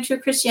restoring true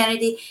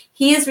Christianity,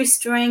 he is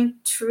restoring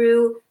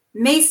true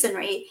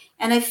Masonry.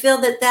 And I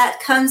feel that that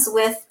comes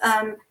with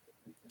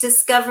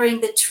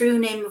discovering the true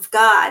name of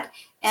God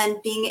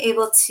and being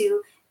able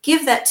to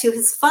give that to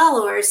his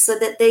followers so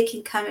that they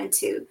can come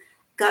into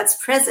God's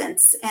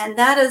presence. And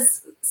that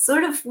is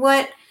sort of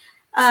what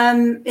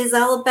is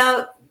all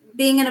about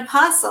being an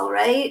apostle,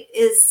 right?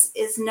 Is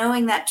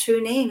knowing that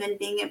true name and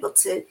being able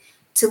to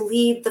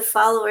lead the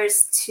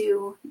followers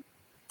to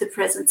the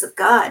presence of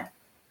God.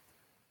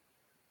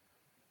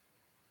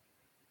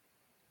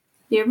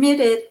 You're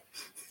muted.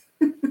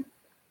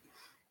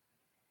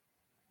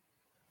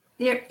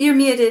 You're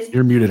muted.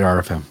 You're muted,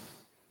 RFM.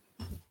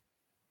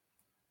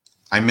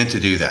 I meant to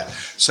do that.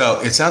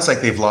 So it sounds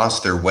like they've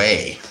lost their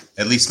way,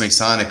 at least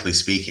Masonically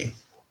speaking.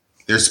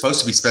 They're supposed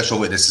to be special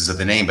witnesses of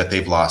the name, but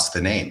they've lost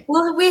the name.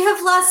 Well, we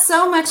have lost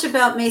so much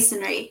about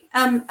Masonry.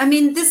 I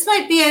mean, this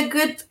might be a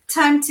good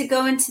time to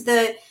go into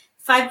the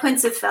 5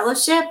 points of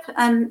fellowship,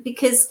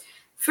 because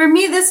for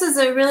me, this is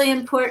a really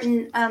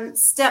important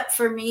step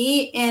for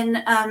me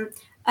in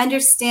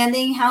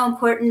understanding how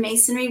important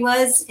Masonry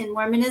was in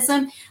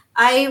Mormonism.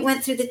 I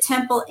went through the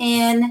temple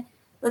in,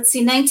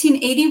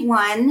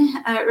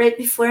 1981, right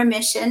before a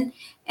mission.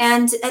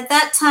 And at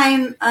that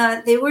time,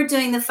 they were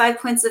doing the 5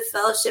 points of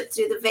fellowship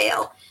through the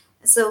veil.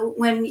 So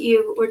when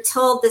you were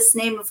told this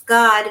name of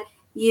God,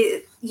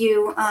 you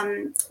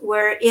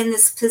were in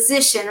this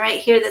position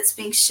right here that's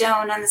being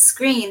shown on the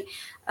screen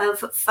of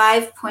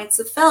 5 points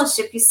of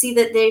fellowship. You see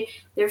that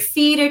their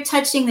feet are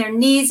touching, their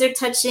knees are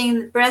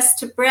touching, breast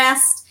to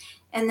breast.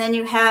 and then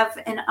you have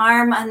an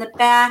arm on the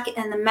back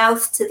and the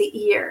mouth to the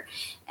ear.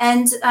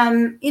 And,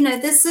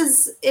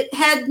 it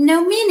had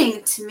no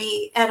meaning to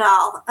me at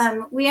all.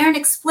 We aren't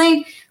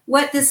explained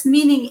what this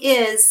meaning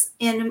is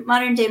in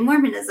modern day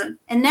Mormonism.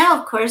 And now,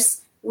 of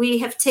course, we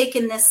have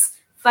taken this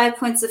 5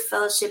 points of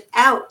fellowship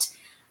out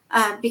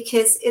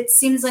because it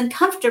seems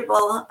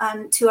uncomfortable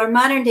to our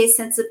modern day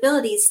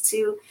sensibilities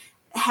to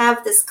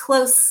have this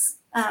close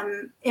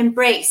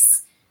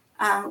embrace.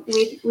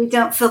 We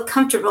don't feel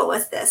comfortable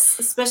with this,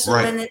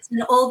 especially when it's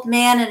an old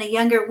man and a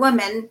younger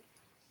woman.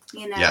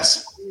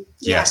 Yes. Yeah.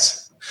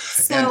 Yes.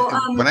 So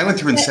when I went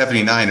through in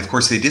 79, of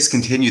course, they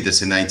discontinued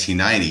this in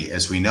 1990,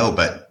 as we know,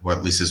 but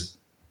at least as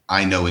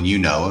I know and you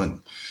know,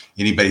 and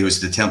anybody who was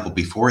to the temple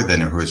before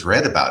then or who has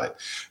read about it.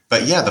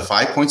 But yeah, the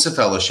 5 points of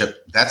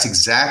fellowship, that's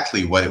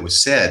exactly what it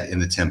was said in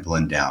the temple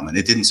endowment.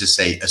 It didn't just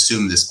say,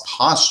 assume this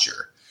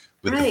posture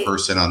with the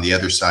person on the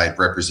other side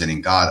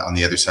representing God on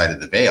the other side of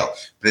the veil.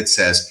 But it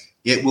says,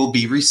 it will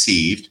be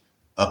received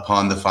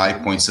upon the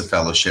 5 points of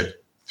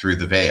fellowship through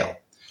the veil.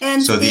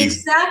 And so the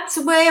exact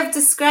way of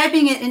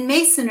describing it in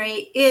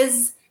Masonry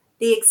is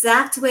the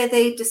exact way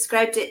they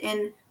described it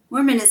in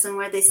Mormonism,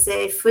 where they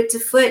say foot to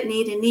foot,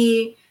 knee to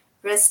knee,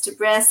 breast to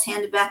breast,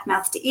 hand to back,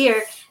 mouth to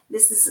ear.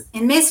 This is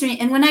in Masonry.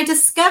 And when I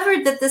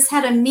discovered that this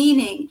had a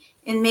meaning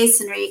in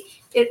Masonry,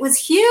 it was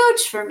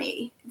huge for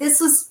me.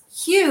 This was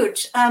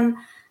huge. And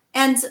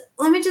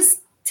let me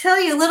just tell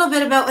you a little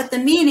bit about what the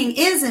meaning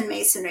is in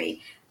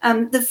Masonry.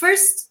 The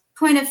first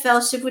point of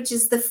fellowship, which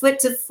is the foot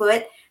to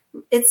foot,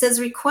 it says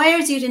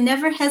requires you to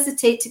never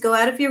hesitate to go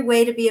out of your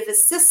way to be of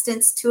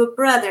assistance to a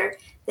brother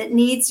that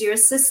needs your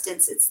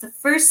assistance. It's the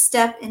first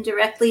step in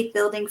directly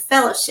building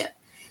fellowship.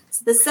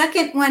 So the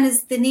second one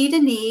is the knee to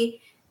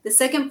knee. The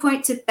second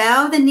point, to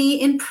bow the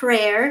knee in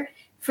prayer.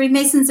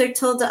 Freemasons are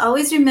told to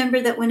always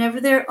remember that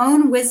whenever their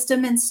own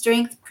wisdom and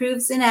strength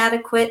proves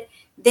inadequate,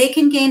 they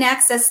can gain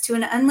access to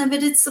an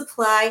unlimited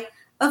supply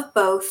of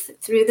both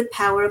through the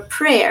power of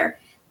prayer.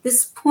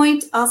 This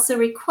point also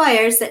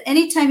requires that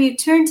anytime you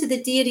turn to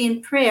the deity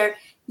in prayer,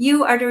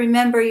 you are to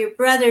remember your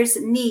brother's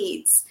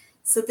needs.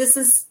 So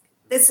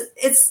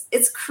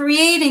it's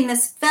creating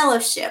this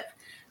fellowship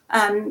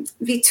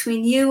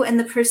between you and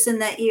the person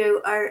that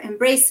you are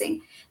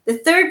embracing. The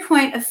third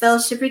point of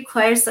fellowship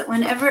requires that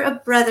whenever a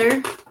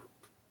brother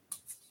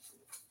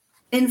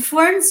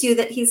informs you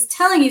that he's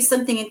telling you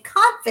something in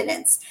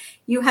confidence,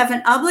 you have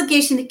an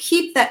obligation to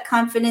keep that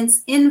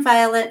confidence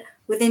inviolate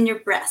within your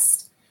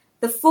breast.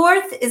 The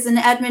fourth is an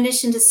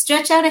admonition to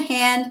stretch out a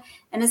hand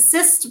and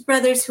assist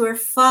brothers who are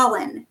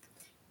fallen.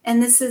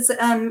 And this is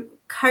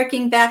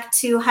harking back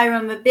to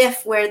Hiram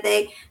Abiff, where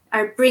they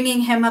are bringing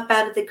him up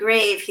out of the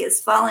grave. He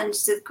has fallen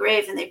to the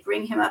grave, and they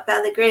bring him up out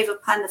of the grave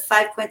upon the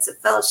 5 points of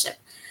fellowship.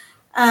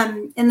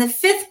 And the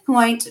fifth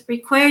point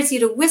requires you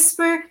to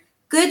whisper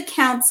good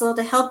counsel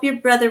to help your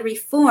brother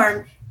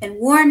reform and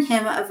warn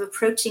him of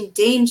approaching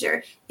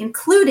danger,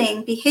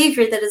 including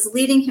behavior that is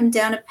leading him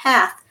down a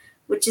path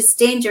which is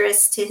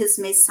dangerous to his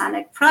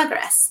Masonic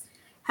progress.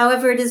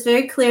 However, it is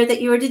very clear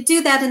that you are to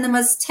do that in the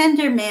most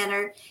tender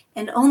manner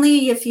and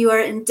only if you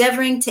are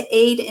endeavoring to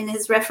aid in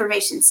his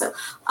reformation. So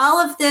all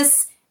of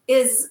this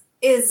is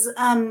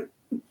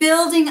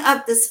building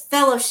up this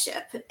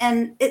fellowship,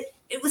 and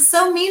it was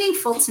so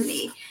meaningful to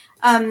me.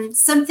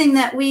 Something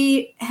that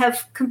we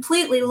have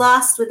completely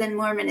lost within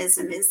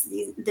Mormonism is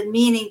the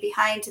meaning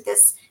behind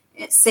this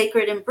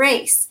sacred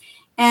embrace.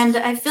 And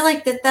I feel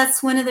like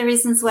that's one of the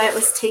reasons why it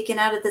was taken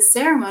out of the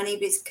ceremony,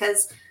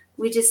 because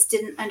we just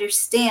didn't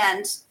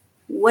understand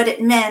what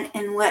it meant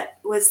and what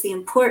was the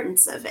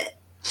importance of it.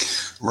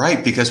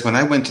 Right, because when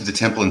I went to the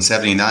temple in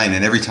 79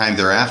 and every time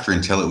thereafter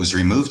until it was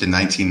removed in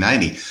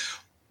 1990,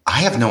 I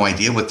have no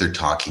idea what they're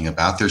talking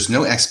about. There's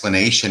no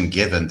explanation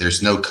given.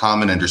 There's no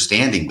common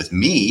understanding with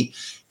me.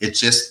 It's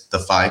just the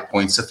 5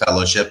 points of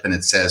fellowship, and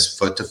it says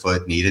foot to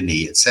foot, knee to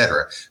knee,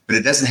 etc. But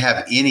it doesn't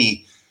have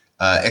any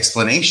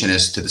explanation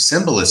as to the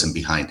symbolism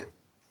behind it.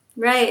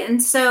 Right.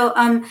 And so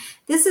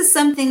this is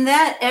something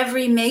that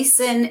every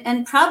Mason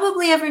and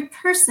probably every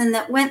person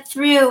that went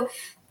through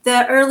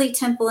the early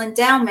temple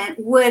endowment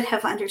would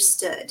have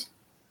understood.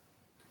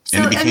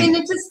 So,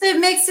 it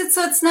makes it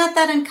so it's not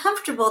that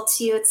uncomfortable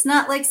to you. It's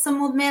not like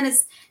some old man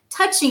is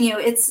touching you.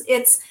 It's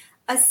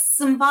a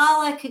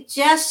symbolic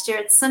gesture.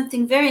 It's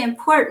something very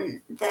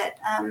important that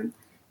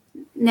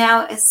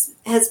now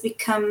has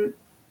become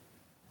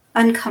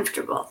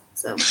uncomfortable.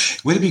 So,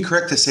 would it be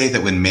correct to say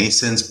that when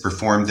Masons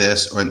perform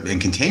this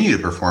and continue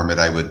to perform it,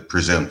 I would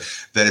presume,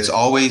 that it's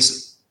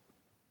always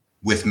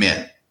with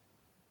men?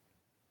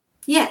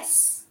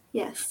 Yes.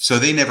 So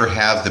they never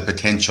have the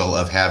potential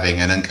of having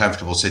an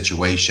uncomfortable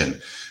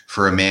situation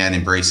for a man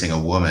embracing a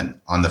woman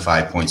on the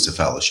 5 points of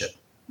fellowship.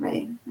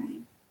 Right.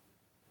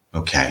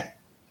 Okay.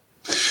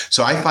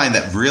 So I find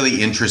that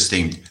really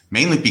interesting,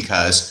 mainly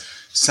because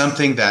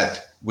something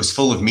that was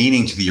full of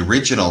meaning to the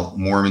original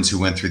Mormons who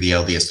went through the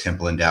LDS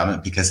Temple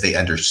Endowment, because they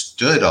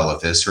understood all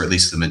of this, or at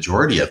least the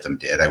majority of them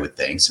did, I would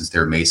think, since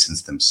they're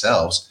Masons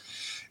themselves.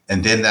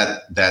 And then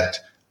that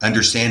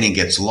understanding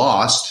gets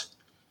lost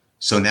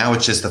So now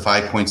it's just the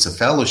 5 points of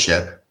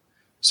fellowship.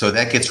 So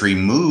that gets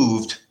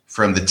removed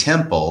from the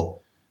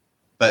temple,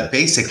 but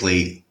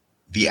basically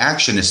the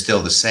action is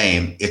still the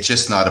same. It's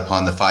just not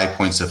upon the 5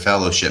 points of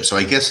fellowship. So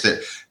I guess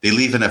that they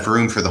leave enough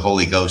room for the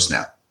Holy Ghost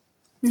now.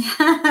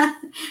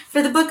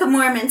 For the Book of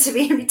Mormon to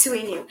be in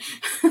between you.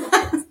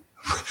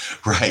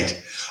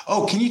 Right.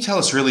 Oh, can you tell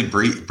us really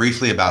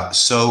briefly about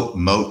so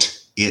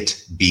mote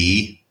it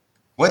be?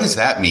 What does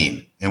that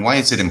mean? And why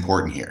is it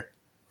important here?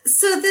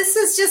 So this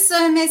is just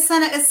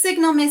a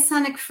signal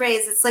Masonic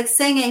phrase. It's like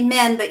saying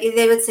amen, but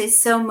they would say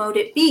so mote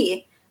it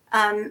be.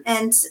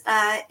 And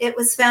it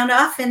was found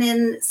often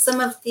in some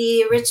of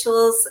the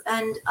rituals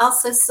and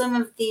also some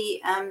of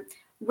the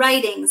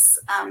writings.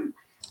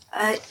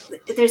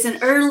 There's an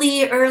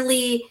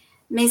early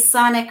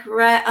Masonic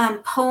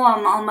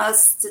poem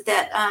almost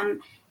that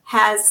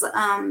has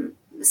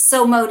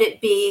so mote it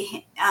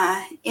be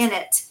in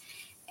it.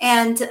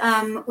 And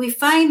we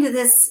find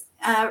this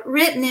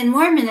written in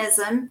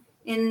Mormonism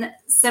in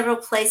several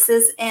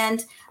places,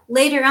 and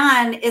later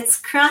on it's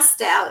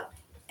crossed out,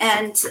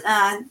 and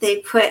they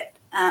put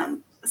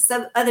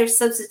other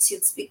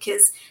substitutes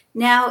because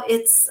now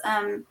it's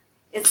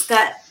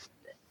got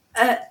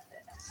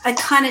a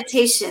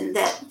connotation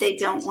that they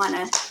don't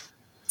want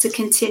to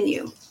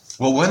continue.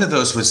 Well, one of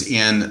those was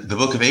in the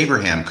Book of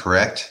Abraham,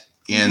 correct?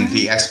 In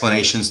the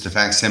explanations to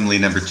facsimile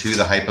number 2,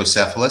 the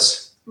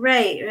hypocephalus.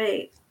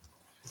 Right.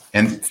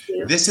 And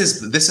this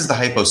is the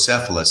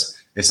hypocephalus.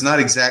 It's not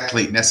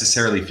exactly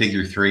necessarily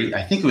figure 3.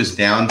 I think it was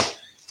down.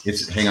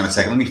 Hang on a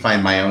second. Let me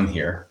find my own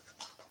here.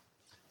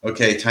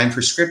 Okay, time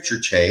for scripture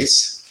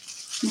chase.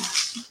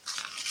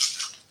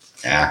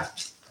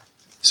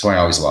 So I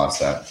always lost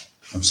that.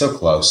 I'm so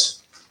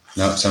close.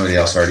 No, somebody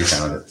else already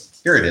found it.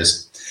 Here it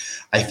is.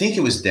 I think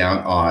it was down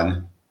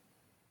on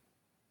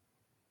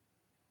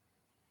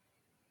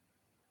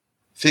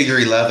figure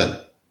 11.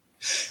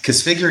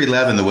 Because figure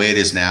 11, the way it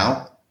is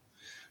now,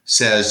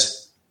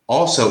 says,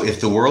 also, if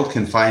the world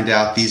can find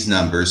out these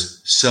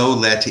numbers, so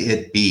let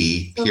it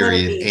be,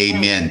 period,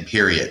 amen,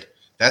 period.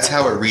 That's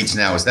how it reads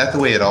now. Is that the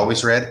way it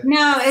always read?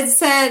 No, it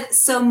said,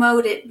 so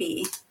mote it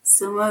be.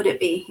 So mote it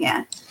be,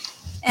 yeah.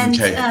 And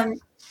okay.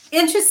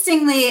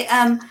 Interestingly,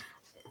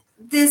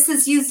 this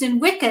is used in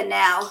Wicca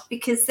now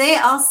because they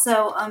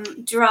also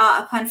draw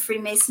upon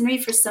Freemasonry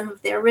for some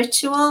of their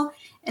ritual.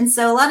 And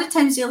so a lot of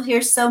times you'll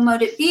hear so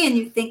mote it be and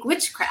you think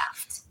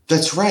witchcraft.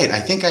 That's right. I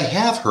think I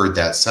have heard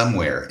that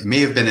somewhere. It may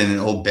have been in an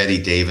old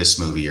Betty Davis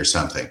movie or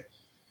something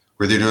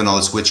where they're doing all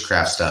this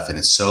witchcraft stuff and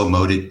it's so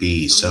mote it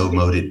be, so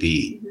mote it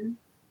be. Mm-hmm.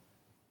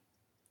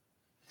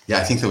 Yeah,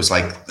 I think there was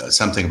like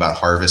something about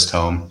Harvest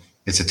Home.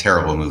 It's a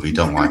terrible movie.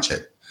 Don't watch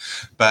it.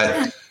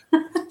 But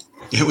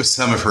it was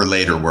some of her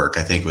later work.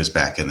 I think it was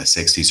back in the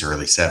 60s,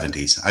 early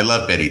 70s. I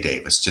love Betty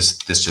Davis.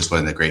 This just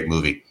wasn't a great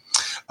movie.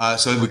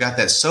 So we got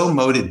that so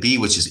mote it be,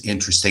 which is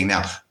interesting.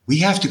 Now, we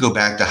have to go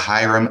back to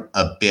Hiram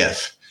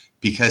Abiff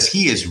because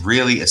he is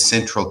really a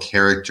central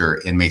character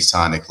in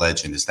Masonic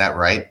legend. Is that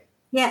right?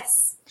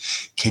 Yes.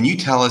 Can you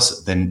tell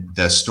us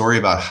the story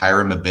about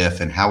Hiram Abiff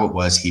and how it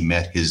was he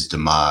met his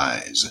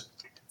demise?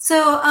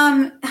 So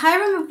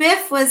Hiram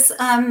Abiff was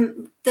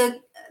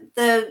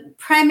the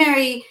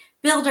primary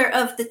builder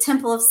of the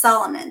Temple of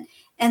Solomon.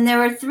 And there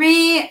were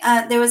three.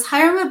 There was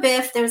Hiram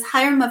Abiff, there was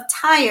Hiram of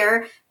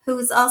Tyre, who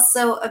was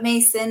also a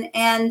Mason,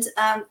 and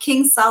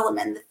King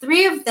Solomon. The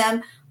three of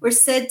them were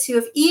said to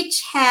have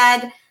each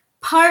had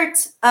part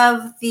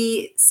of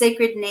the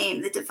sacred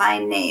name, the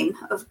divine name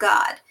of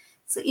God.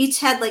 So each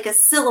had like a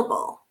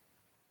syllable.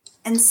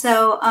 And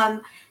so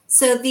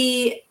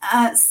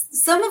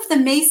some of the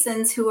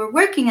Masons who were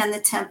working on the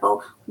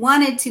temple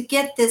wanted to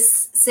get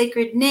this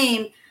sacred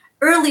name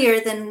earlier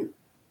than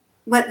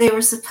what they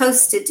were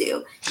supposed to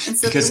do. And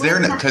so because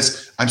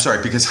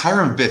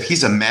Hiram Abiff,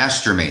 he's a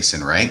master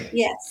Mason, right?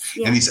 Yes.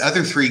 And these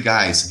other three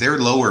guys, they're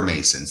lower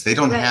Masons. They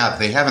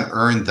haven't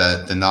earned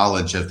the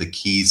knowledge of the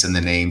keys and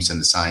the names and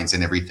the signs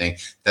and everything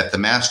that the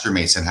master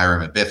Mason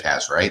Hiram Abiff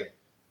has, right?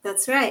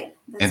 That's right.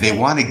 And they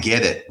want to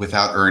get it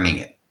without earning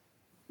it.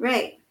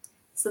 Right.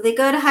 So they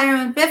go to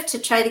Hiram Abiff to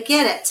try to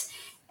get it.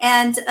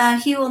 And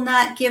he will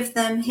not give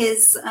them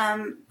his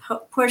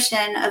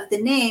portion of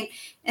the name.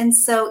 And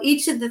so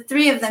each of the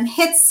three of them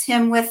hits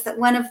him with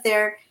one of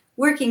their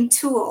working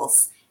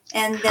tools.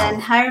 And then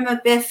Hiram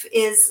Abiff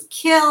is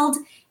killed,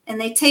 and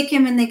they take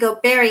him and they go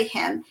bury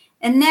him.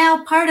 And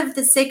now part of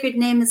the sacred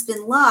name has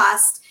been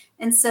lost.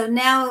 And so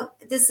now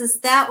this is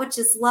that which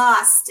is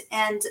lost.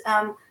 And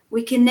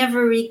we can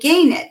never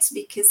regain it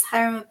because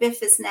Hiram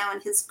Abiff is now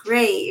in his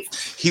grave.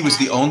 He was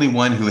the only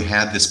one who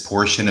had this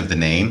portion of the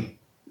name?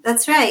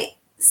 That's right.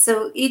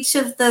 So each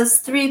of those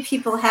three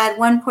people had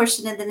one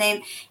portion of the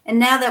name. And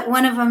now that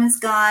one of them is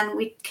gone,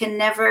 we can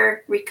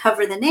never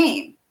recover the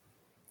name.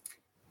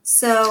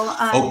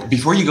 So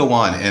before you go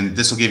on, and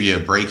this will give you a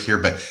break here,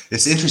 but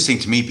it's interesting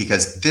to me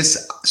because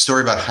this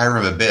story about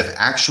Hiram Abiff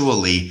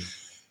actually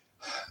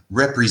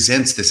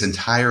represents this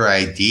entire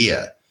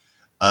idea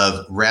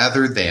of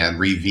rather than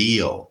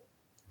reveal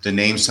the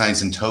name,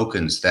 signs, and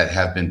tokens that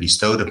have been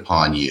bestowed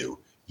upon you,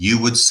 you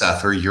would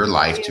suffer your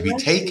life to be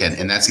taken.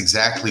 And that's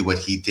exactly what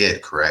he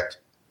did, correct?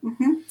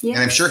 Mm-hmm. Yeah.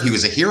 And I'm sure he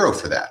was a hero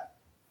for that.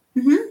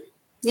 Mm-hmm.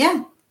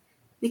 Yeah,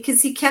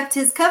 because he kept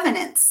his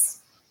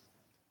covenants.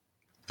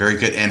 Very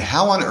good. And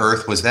how on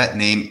earth was that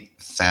name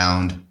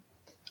found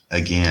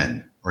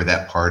again, or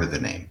that part of the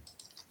name?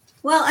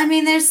 Well, I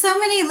mean, there's so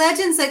many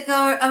legends that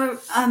go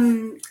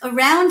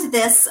around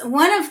this.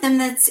 One of them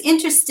that's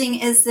interesting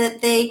is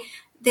that they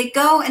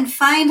go and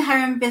find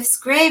Hiram Biff's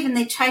grave, and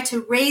they try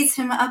to raise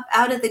him up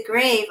out of the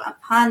grave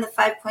upon the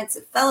 5 points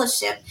of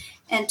fellowship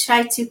and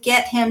try to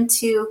get him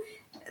to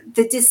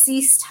the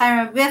deceased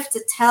Hiram Biff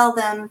to tell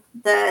them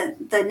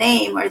the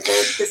name or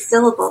the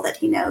syllable that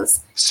he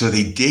knows. So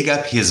they dig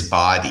up his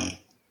body.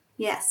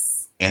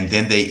 Yes. And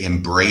then they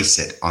embrace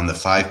it on the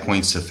 5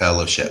 points of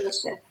fellowship.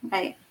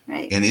 Right.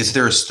 And is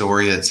there a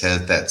story that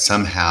says that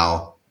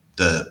somehow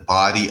the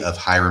body of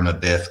Hiram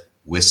Abiff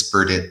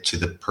whispered it to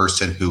the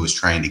person who was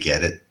trying to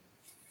get it?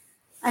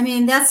 I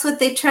mean, that's what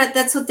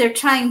that's what they're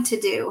trying to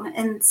do.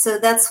 And so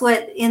that's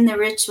what in the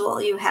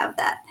ritual you have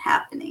that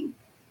happening.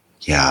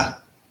 Yeah.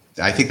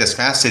 I think that's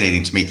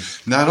fascinating to me,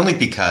 not only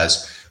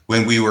because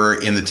when we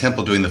were in the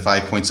temple doing the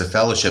 5 points of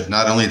fellowship,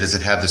 not only does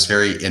it have this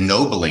very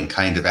ennobling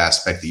kind of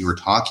aspect that you were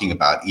talking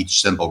about,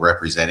 each symbol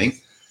representing,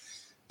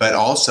 but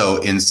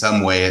also in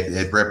some way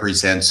it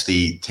represents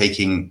the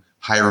taking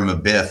Hiram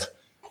Abiff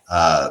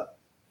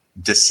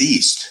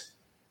deceased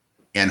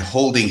and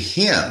holding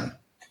him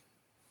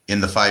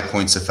in the 5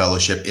 points of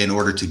fellowship in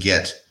order to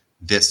get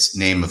this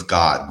name of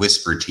God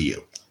whispered to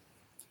you.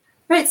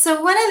 Right.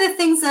 So one of the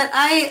things that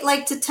I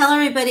like to tell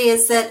everybody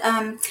is that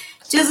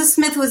Joseph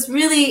Smith was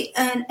really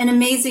an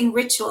amazing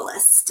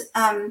ritualist.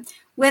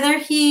 Whether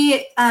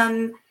he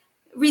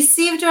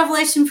received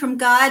revelation from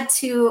God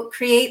to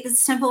create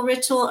this temple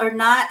ritual or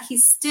not, he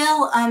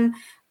still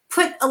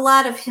put a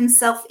lot of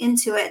himself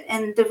into it.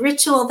 And the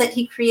ritual that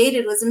he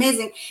created was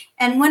amazing.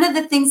 And one of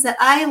the things that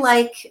I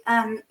like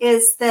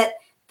is that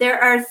there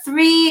are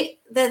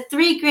the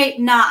three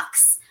great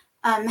knocks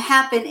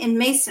happen in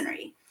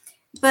Masonry.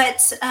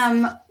 But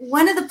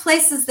one of the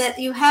places that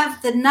you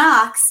have the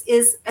knocks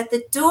is at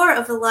the door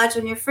of the lodge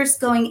when you're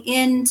first going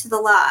into the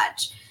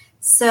lodge.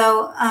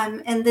 So,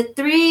 and the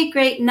three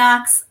great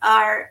knocks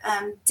are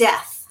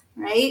death,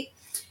 right?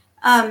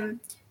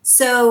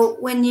 So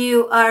when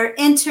you are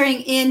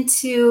entering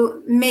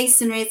into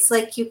Masonry, it's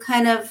like you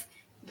kind of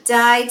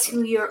die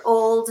to your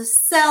old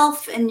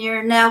self and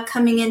you're now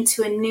coming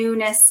into a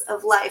newness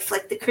of life,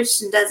 like the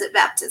Christian does at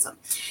baptism.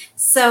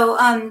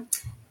 So,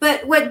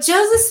 but what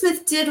Joseph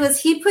Smith did was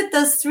he put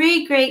those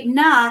three great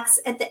knocks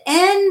at the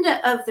end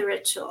of the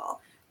ritual,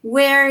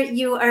 where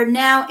you are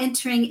now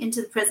entering into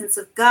the presence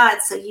of God.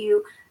 So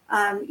you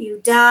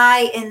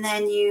die and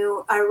then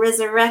you are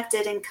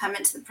resurrected and come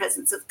into the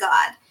presence of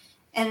God.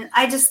 And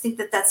I just think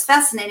that that's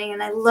fascinating.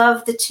 And I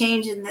love the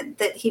change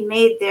that he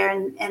made there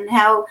and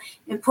how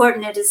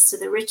important it is to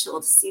the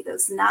ritual to see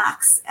those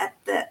knocks at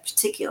that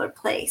particular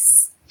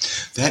place.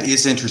 That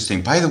is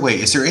interesting. By the way,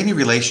 is there any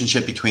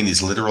relationship between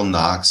these literal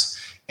knocks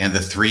and the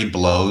three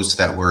blows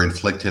that were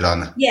inflicted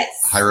on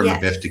Hiram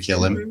Abiff to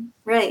kill him?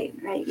 Mm-hmm. Right,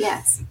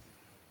 yes.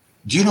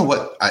 Do you know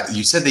what?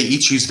 You said they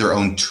each used their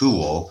own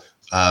tool.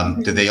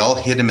 Did they all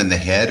hit him in the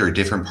head or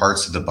different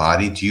parts of the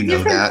body? Do you know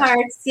different that?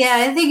 Parts,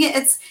 yeah. I think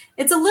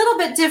it's a little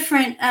bit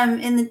different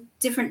in the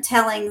different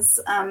tellings.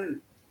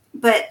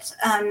 But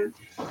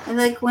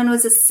like one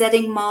was a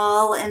setting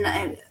maul, and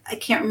I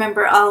can't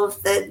remember all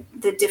of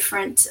the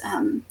different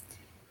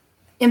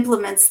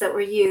implements that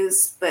were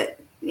used. But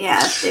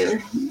yeah, they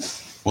were.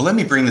 Well, let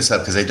me bring this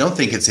up because I don't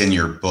think it's in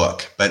your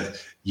book,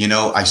 but you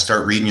know, I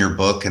start reading your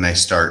book and I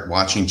start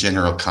watching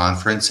General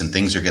Conference and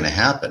things are going to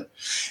happen.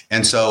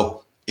 And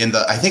so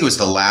I think it was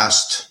the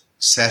last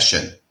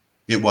session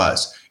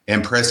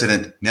and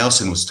President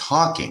Nelson was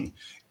talking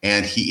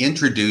and he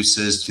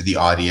introduces to the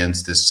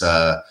audience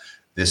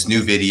this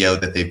new video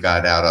that they've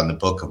got out on the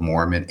Book of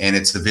Mormon. And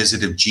it's the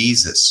visit of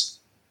Jesus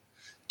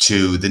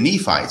to the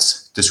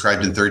Nephites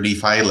described in 3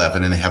 Nephi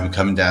 11, and they have him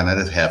coming down out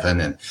of heaven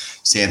and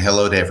saying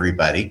hello to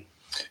everybody.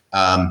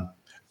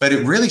 But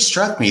it really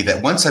struck me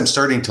that once I'm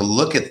starting to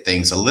look at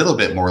things a little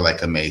bit more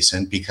like a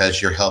Mason,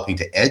 because you're helping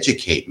to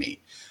educate me,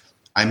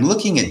 I'm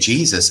looking at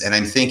Jesus and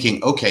I'm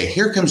thinking, okay,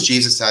 here comes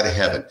Jesus out of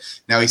heaven.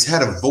 Now he's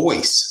had a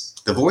voice,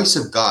 the voice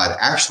of God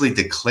actually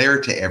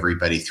declared to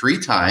everybody 3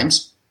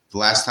 times. The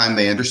last time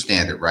they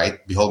understand it, right?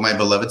 Behold, my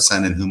beloved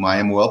son in whom I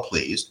am well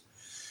pleased.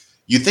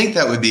 You think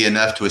that would be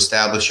enough to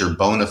establish your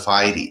bona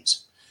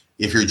fides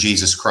if you're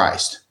Jesus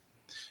Christ.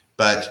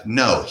 But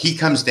no, he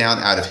comes down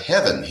out of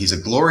heaven. He's a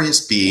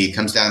glorious being. He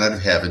comes down out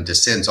of heaven,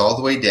 descends all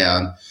the way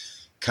down,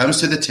 comes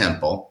to the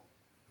temple.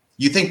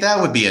 You think that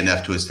would be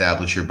enough to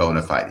establish your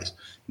bona fides?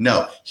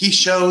 No, he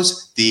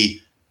shows the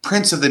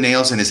prints of the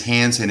nails in his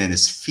hands and in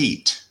his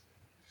feet.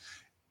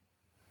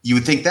 You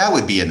would think that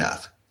would be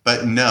enough.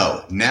 But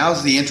no,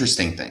 now's the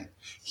interesting thing.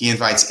 He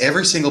invites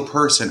every single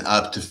person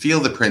up to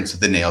feel the prints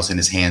of the nails in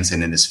his hands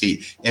and in his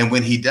feet. And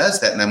when he does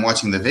that, and I'm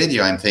watching the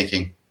video, I'm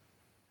thinking,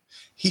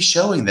 he's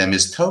showing them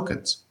his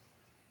tokens.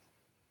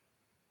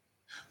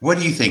 What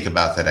do you think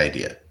about that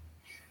idea?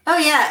 Oh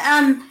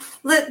yeah.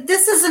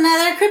 This is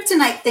another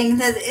kryptonite thing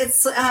that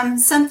it's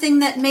something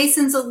that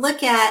Masons will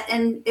look at,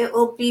 and it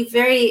will be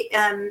very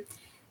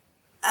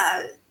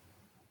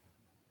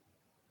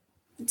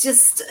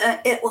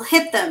it will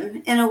hit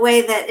them in a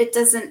way that it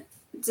doesn't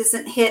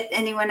hit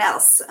anyone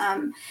else.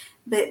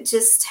 But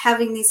just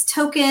having these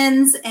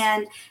tokens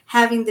and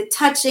having the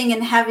touching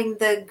and having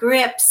the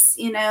grips,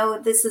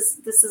 this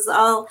is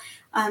all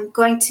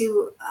going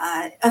to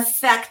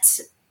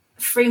affect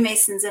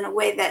Freemasons in a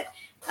way that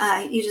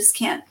you just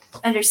can't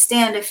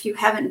understand if you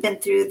haven't been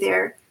through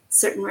their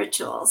certain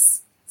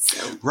rituals.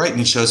 So. Right, and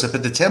he shows up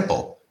at the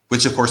temple,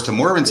 which of course to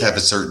Mormons have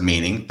a certain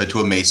meaning, but to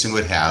a Mason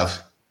would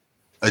have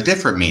a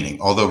different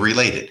meaning, although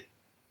related.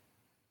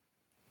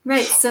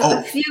 Right.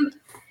 So if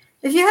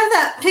you have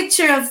that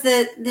picture of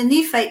the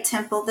Nephite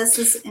temple, this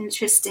is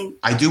interesting.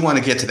 I do want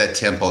to get to that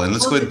temple, and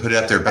let's go ahead and put it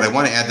up there. But I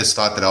want to add this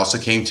thought that also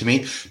came to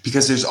me,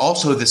 because there's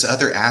also this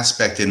other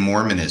aspect in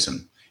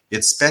Mormonism.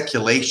 It's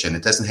speculation.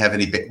 It doesn't have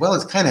any, it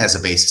kind of has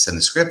a basis in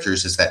the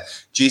scriptures, is that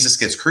Jesus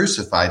gets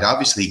crucified.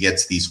 Obviously, he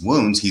gets these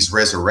wounds. He's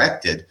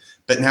resurrected,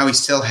 but now he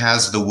still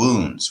has the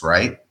wounds,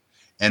 right?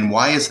 And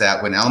why is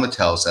that when Alma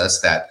tells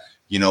us that,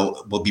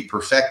 we'll be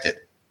perfected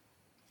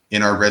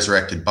in our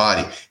resurrected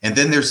body? And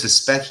then there's the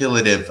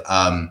speculative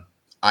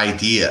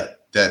idea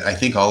that I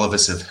think all of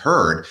us have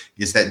heard,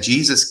 is that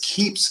Jesus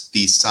keeps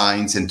these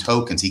signs and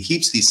tokens. He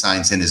keeps these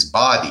signs in his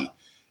body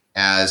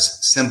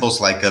as symbols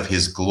like of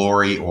his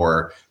glory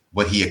or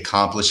what he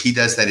accomplished. He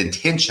does that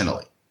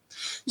intentionally.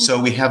 So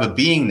we have a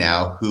being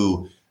now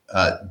who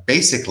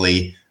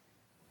basically,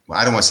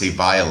 I don't want to say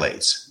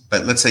violates,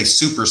 but let's say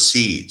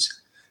supersedes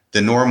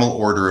the normal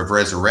order of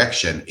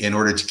resurrection in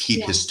order to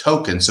keep his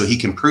token, so he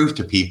can prove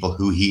to people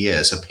who he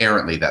is.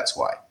 Apparently that's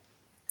why.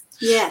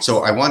 Yeah. So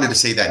I wanted to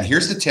say that. And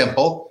here's the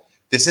temple.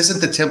 This isn't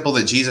the temple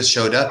that Jesus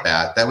showed up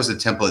at. That was the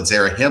temple at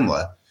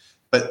Zarahemla.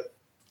 But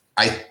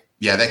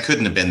that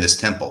couldn't have been this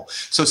temple.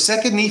 So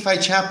 2 Nephi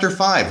chapter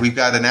 5, we've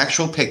got an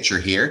actual picture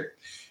here.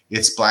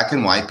 It's black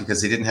and white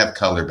because they didn't have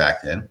color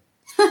back then.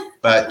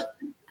 But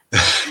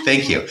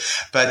thank you.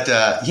 But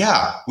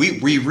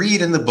we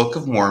read in the Book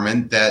of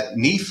Mormon that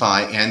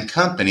Nephi and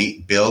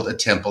company build a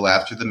temple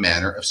after the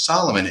manner of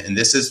Solomon. And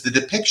this is the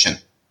depiction.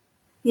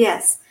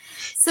 Yes.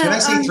 So, can I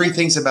say three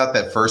things about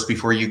that first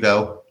before you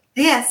go?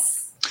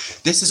 Yes.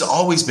 This has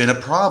always been a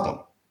problem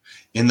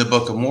in the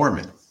Book of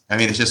Mormon. I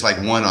mean, it's just like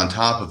one on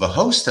top of a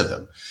host of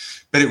them.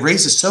 But it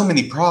raises so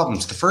many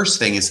problems. The first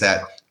thing is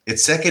that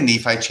it's 2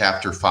 Nephi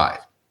chapter 5.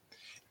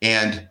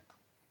 And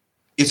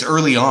it's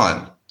early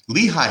on.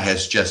 Lehi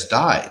has just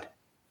died.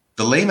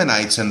 The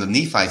Lamanites and the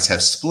Nephites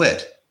have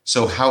split.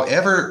 So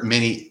however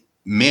many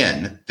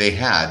men they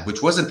had,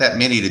 which wasn't that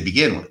many to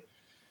begin with,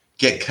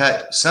 get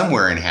cut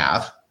somewhere in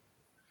half.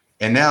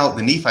 And now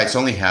the Nephites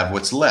only have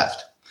what's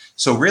left.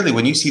 So really,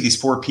 when you see these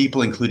four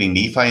people, including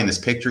Nephi in this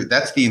picture,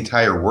 that's the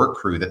entire work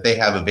crew that they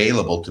have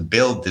available to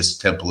build this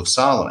Temple of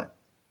Solomon.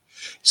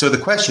 So the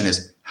question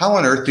is, how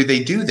on earth do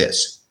they do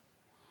this?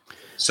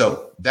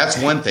 So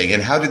that's one thing.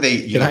 And how do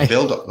they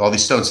build all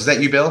these stones? Is that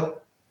you, Bill?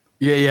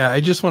 Yeah. I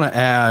just want to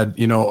add,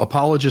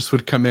 apologists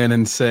would come in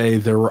and say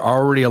there were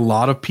already a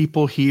lot of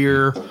people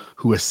here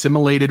who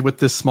assimilated with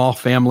this small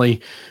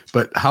family,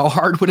 but how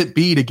hard would it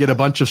be to get a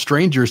bunch of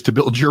strangers to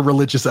build your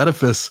religious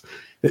edifice?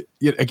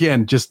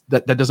 Again, just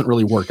that doesn't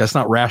really work. That's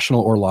not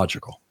rational or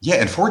logical. Yeah,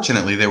 and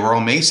fortunately, they were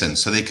all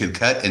Masons, so they could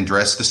cut and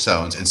dress the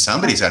stones, and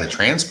somebody's got to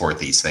transport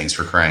these things,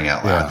 for crying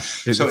out loud.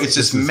 Yeah, so it's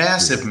this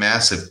massive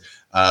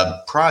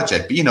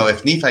project. But,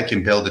 if Nephi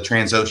can build a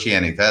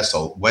transoceanic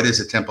vessel, what is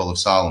a Temple of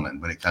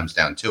Solomon when it comes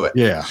down to it?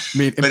 Yeah, I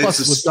mean, but plus,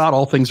 with God,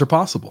 all things are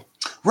possible.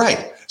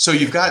 Right. So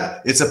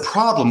it's a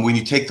problem when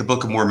you take the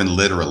Book of Mormon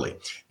literally.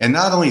 And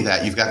not only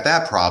that, you've got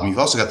that problem. You've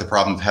also got the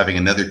problem of having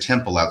another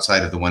temple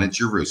outside of the one at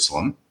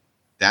Jerusalem.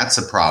 That's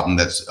a problem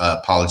that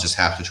apologists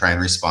have to try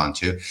and respond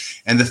to.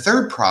 And the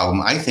third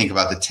problem, I think,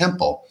 about the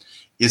temple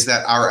is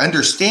that our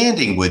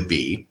understanding would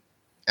be,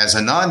 as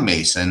a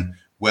non-Mason,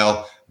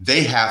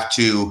 they have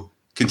to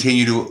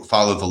continue to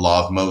follow the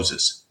law of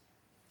Moses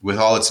with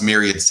all its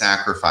myriad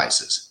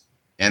sacrifices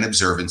and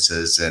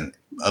observances and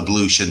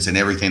ablutions and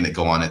everything that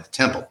go on at the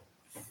temple.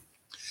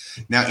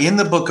 Now, in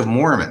the Book of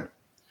Mormon,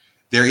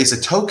 there is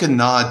a token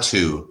nod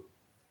to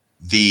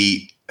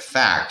the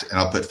fact, and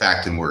I'll put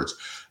fact in words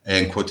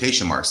and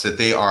quotation marks, that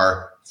they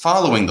are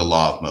following the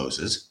law of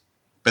Moses,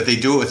 but they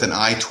do it with an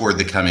eye toward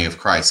the coming of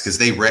Christ because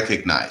they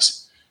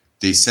recognize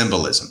the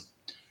symbolism.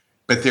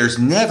 But there's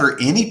never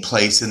any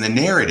place in the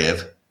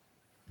narrative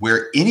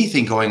where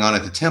anything going on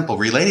at the temple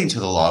relating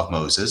to the law of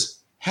Moses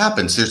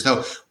happens.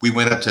 We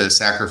went up to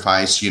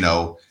sacrifice,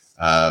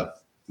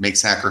 make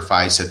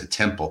sacrifice at the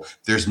temple.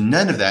 There's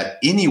none of that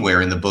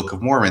anywhere in the Book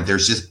of Mormon.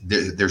 There's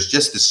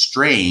just this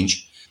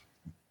strange,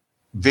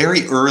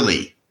 very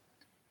early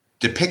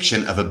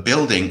depiction of a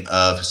building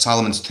of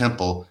Solomon's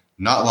temple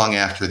not long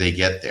after they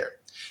get there.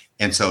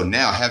 And so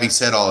now, having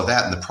said all of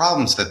that and the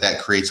problems that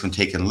creates when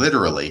taken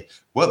literally,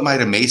 what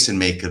might a Mason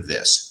make of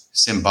this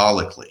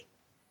symbolically?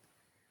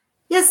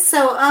 Yes,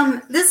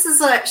 so this is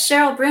what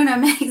Cheryl Bruno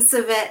makes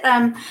of it.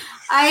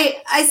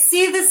 I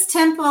see this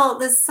temple,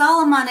 this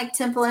Solomonic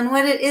temple, and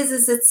what it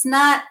is it's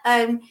not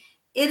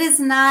it is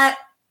not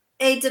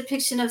a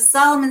depiction of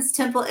Solomon's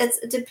temple. It's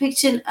a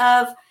depiction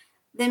of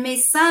the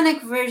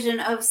Masonic version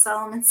of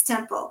Solomon's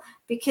temple,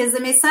 because the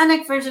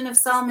Masonic version of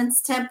Solomon's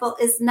temple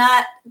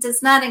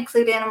does not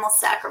include animal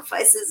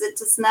sacrifices. It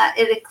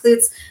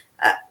includes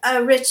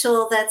a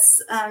ritual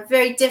that's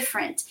very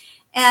different.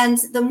 And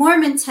the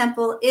Mormon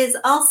temple is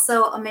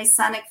also a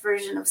Masonic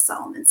version of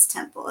Solomon's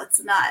temple.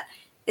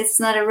 It's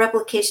not a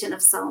replication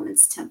of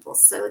Solomon's temple.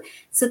 So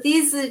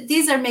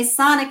these are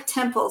Masonic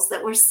temples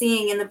that we're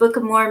seeing in the Book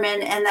of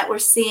Mormon and that we're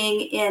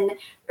seeing in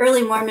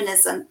early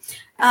Mormonism.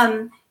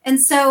 And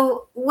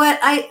so what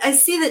I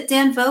see that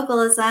Dan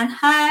Vogel is on.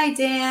 Hi,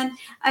 Dan.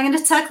 I'm going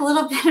to talk a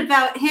little bit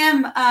about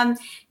him.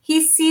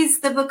 He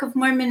sees the Book of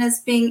Mormon as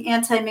being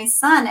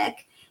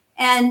anti-Masonic.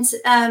 And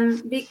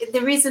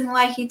the reason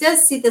why he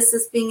does see this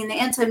as being in the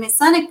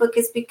anti-Masonic book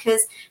is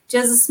because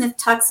Joseph Smith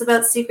talks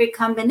about secret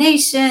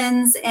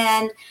combinations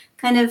and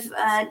kind of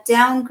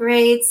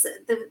downgrades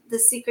the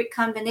secret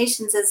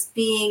combinations as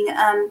being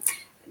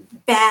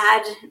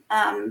bad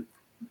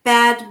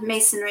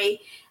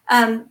Masonry.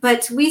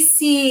 But we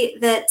see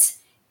that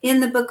in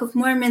the Book of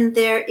Mormon,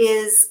 there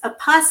is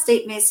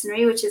apostate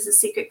Masonry, which is the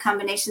secret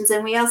combinations.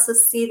 And we also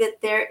see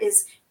that there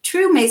is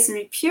true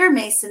Masonry, pure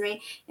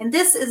Masonry. And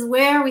this is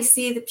where we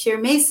see the pure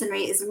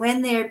Masonry, is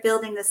when they are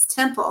building this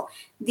temple.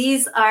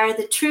 These are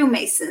the true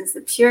Masons,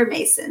 the pure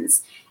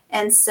Masons.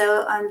 And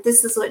so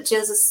this is what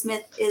Joseph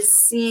Smith is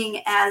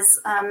seeing as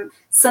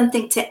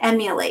something to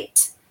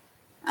emulate.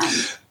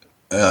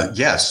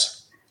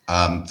 Yes.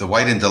 The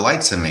White and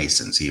Delightsome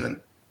Masons,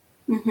 even.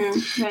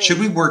 Mm-hmm, right. Should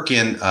we work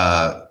in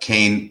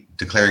Cain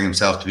declaring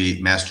himself to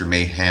be Master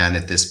Mahan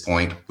at this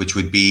point, which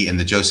would be in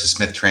the Joseph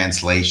Smith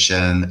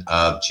translation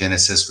of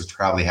Genesis, which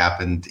probably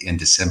happened in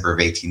December of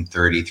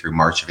 1830 through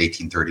March of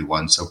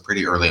 1831, so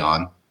pretty early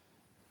on?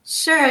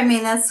 Sure. I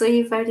mean, that's where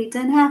you've already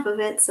done half of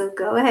it, so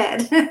go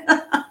ahead.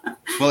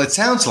 Well, it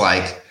sounds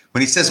like,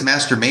 when he says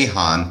Master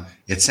Mahan,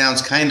 it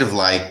sounds kind of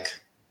like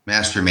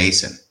Master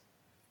Mason.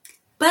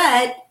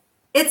 But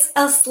it's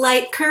a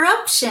slight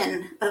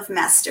corruption of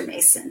Master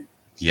Mason.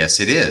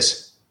 Yes, it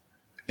is.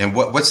 And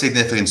what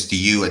significance do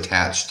you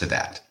attach to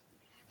that?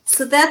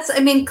 So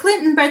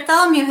Clinton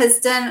Bartholomew has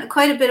done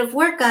quite a bit of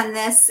work on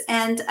this,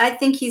 and I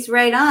think he's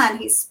right on.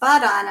 He's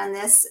spot on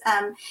this,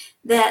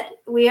 that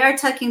we are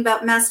talking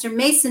about Master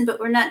Mason, but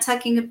we're not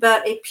talking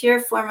about a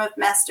pure form of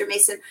Master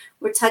Mason.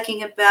 We're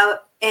talking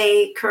about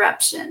a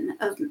corruption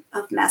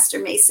of Master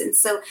Mason.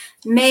 So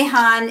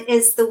Mahan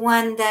is the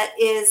one that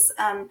is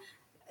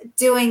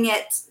doing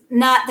it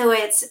not the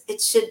way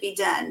it should be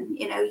done,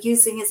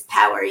 using his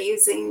power,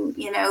 using,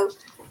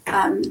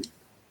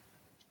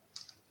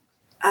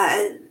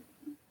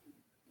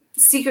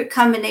 secret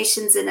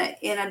combinations in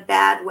a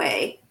bad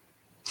way.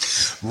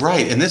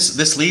 Right. And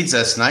this leads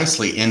us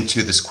nicely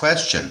into this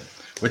question,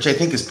 which I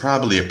think is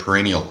probably a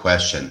perennial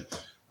question,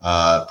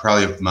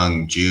 probably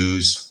among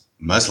Jews,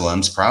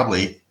 Muslims,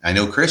 probably, I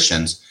know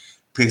Christians,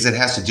 because it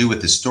has to do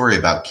with the story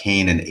about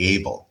Cain and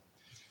Abel.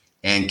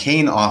 And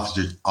Cain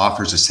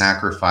offers a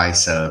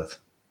sacrifice of,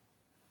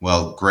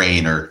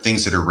 grain or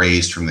things that are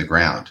raised from the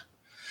ground.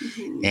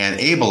 Mm-hmm. And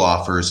Abel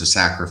offers a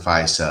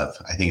sacrifice of,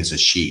 I think it's a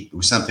sheep. It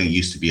was something that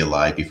used to be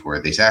alive before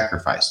they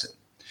sacrificed it.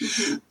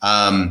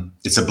 Mm-hmm.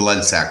 It's a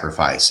blood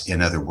sacrifice,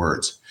 in other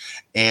words.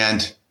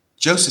 And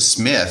Joseph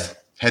Smith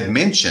had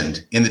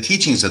mentioned in the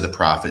teachings of the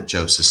prophet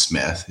Joseph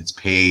Smith, it's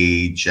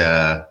page,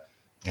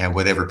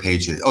 whatever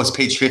page it is. Oh, it's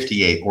page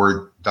 58,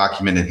 or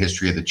Documented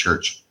History of the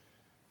Church.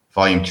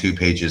 Volume 2,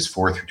 pages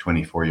 4 through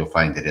 24, you'll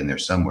find it in there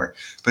somewhere.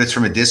 But it's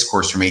from a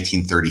discourse from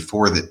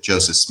 1834 that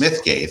Joseph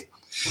Smith gave.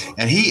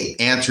 And he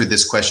answered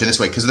this question this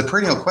way, because the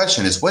perennial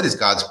question is, what is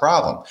God's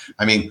problem?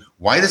 I mean,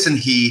 why doesn't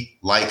he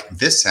like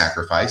this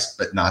sacrifice,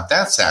 but not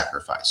that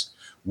sacrifice?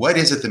 What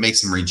is it that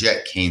makes him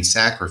reject Cain's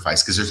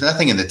sacrifice? Because there's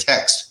nothing in the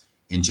text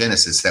in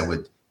Genesis that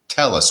would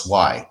tell us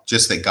why,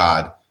 just that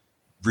God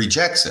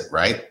rejects it,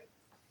 right?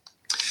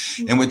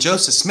 And what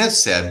Joseph Smith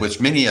said,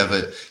 which many of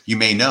it you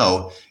may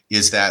know,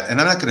 is that, and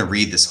I'm not going to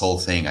read this whole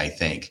thing, I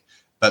think,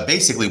 but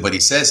basically what he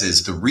says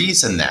is the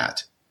reason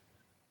that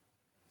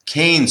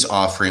Cain's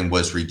offering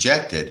was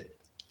rejected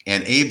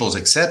and Abel's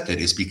accepted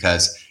is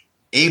because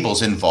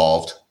Abel's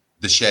involved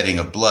the shedding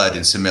of blood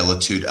in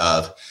similitude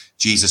of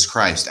Jesus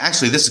Christ.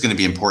 Actually, this is going to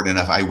be important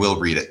enough. I will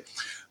read it.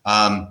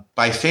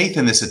 By faith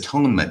in this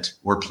atonement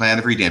or plan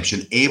of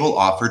redemption, Abel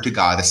offered to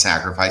God a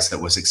sacrifice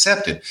that was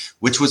accepted,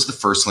 which was the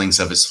firstlings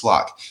of his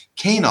flock.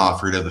 Cain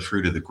offered of the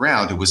fruit of the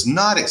ground. It was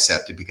not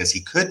accepted because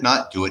he could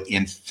not do it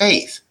in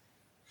faith.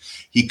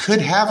 He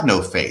could have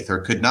no faith or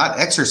could not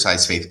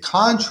exercise faith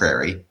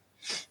contrary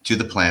to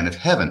the plan of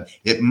heaven.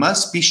 It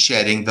must be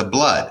shedding the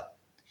blood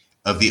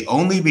of the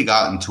only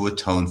begotten to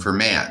atone for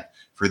man.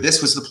 For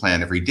this was the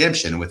plan of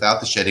redemption. Without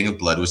the shedding of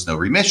blood was no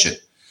remission.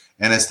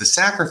 And as the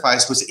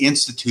sacrifice was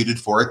instituted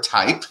for a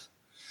type,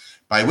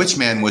 by which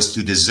man was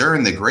to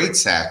discern the great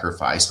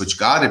sacrifice which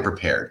God had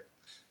prepared,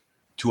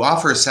 to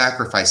offer a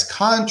sacrifice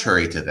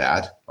contrary to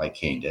that, like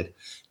Cain did,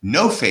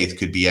 no faith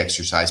could be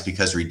exercised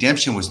because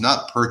redemption was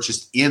not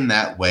purchased in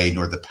that way,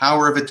 nor the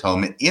power of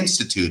atonement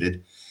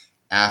instituted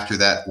after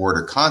that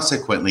order.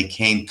 Consequently,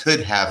 Cain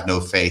could have no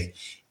faith,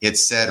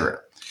 etc.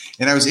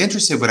 And I was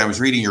interested when I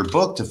was reading your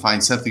book to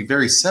find something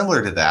very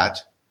similar to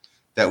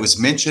that was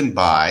mentioned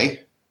by,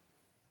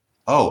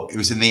 it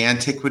was in the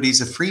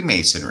Antiquities of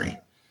Freemasonry.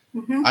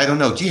 Mm-hmm. I don't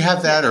know. Do you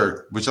have that,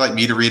 or would you like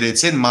me to read it?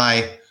 It's in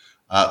my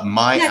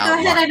outline. Go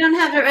ahead. I don't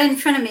have it right in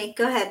front of me.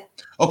 Go ahead.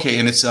 Okay,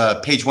 and it's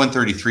page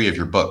 133 of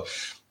your book.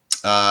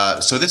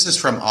 So this is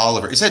from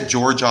Oliver. Is that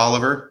George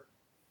Oliver?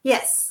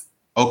 Yes.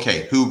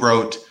 Okay, who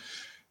wrote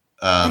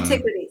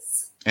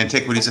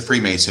Antiquities of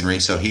Freemasonry?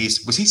 So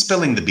was he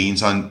spilling the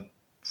beans on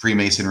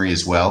Freemasonry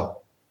as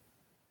well?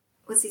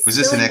 Was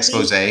this an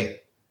expose?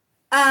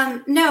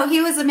 No,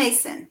 he was a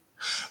Mason.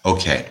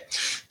 Okay.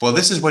 Well,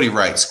 this is what he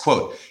writes,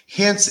 quote,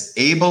 hence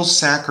Abel's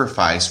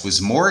sacrifice was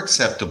more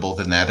acceptable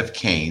than that of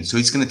Cain. So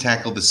he's going to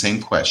tackle the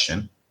same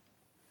question.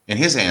 And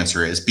his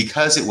answer is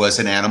because it was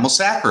an animal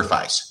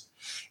sacrifice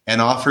and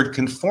offered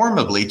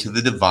conformably to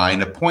the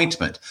divine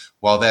appointment,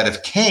 while that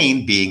of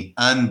Cain, being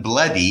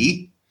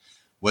unbloody,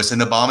 was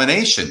an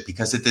abomination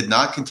because it did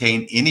not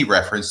contain any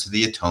reference to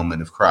the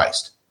atonement of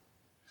Christ.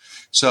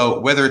 So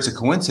whether it's a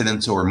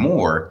coincidence or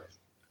more,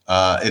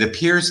 it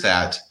appears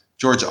that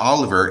George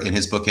Oliver, in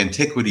his book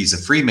Antiquities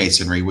of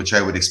Freemasonry, which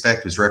I would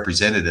expect was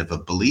representative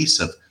of beliefs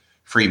of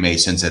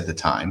Freemasons at the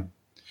time,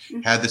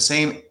 had the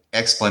same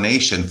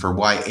explanation for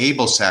why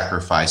Abel's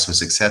sacrifice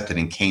was accepted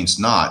and Cain's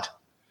not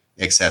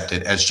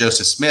accepted, as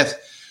Joseph Smith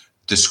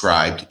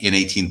described in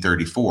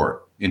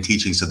 1834 in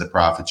Teachings of the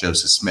Prophet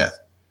Joseph Smith.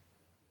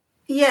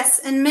 Yes,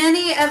 and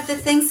many of the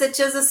things that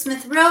Joseph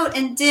Smith wrote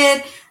and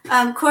did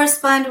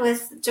correspond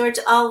with George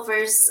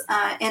Oliver's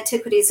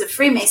Antiquities of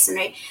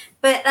Freemasonry.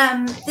 But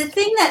the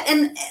thing that,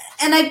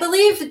 and I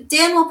believe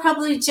Dan will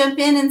probably jump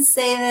in and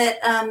say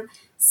that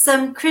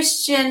some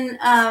Christian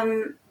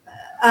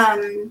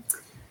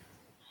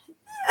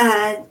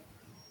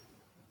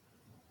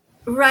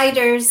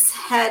writers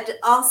had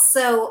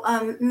also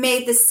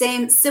made the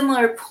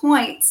similar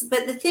points.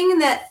 But the thing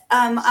that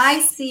I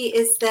see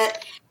is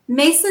that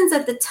Masons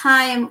at the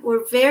time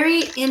were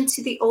very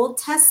into the Old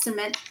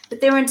Testament, but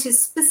they were into a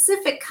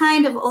specific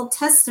kind of Old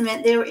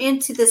Testament. They were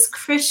into this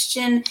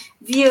Christian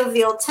view of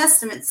the Old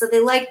Testament. So they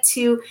like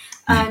to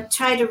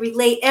try to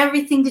relate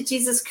everything to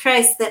Jesus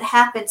Christ that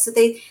happened. So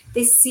they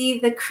see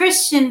the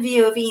Christian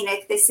view of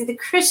Enoch. They see the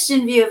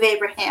Christian view of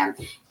Abraham,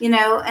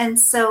 and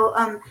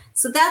so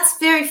that's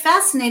very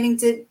fascinating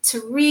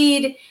to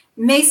read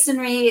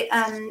Masonry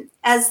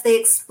as they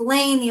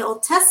explain the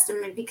Old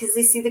Testament, because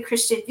they see the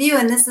Christian view.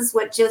 And this is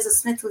what Joseph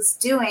Smith was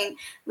doing,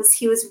 was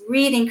he was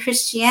reading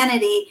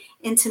Christianity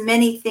into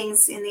many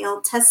things in the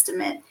Old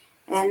Testament.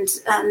 And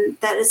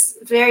that is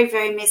a very,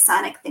 very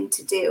Masonic thing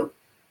to do.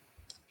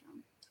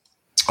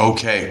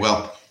 Okay,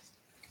 well,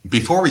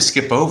 before we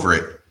skip over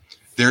it,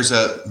 there's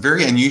a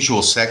very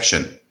unusual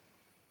section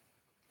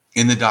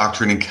in the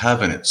Doctrine and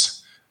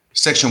Covenants,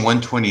 section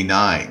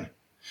 129,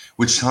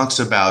 which talks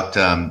about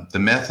the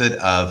method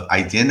of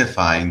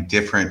identifying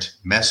different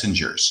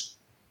messengers.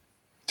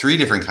 3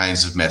 different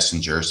kinds of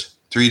messengers,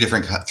 3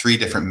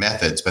 different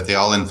methods, but they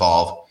all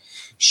involve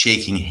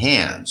shaking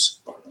hands.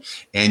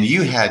 And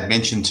you had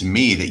mentioned to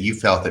me that you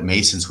felt that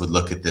Masons would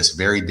look at this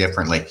very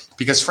differently,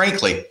 because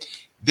frankly,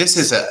 this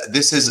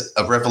is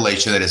a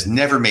revelation that has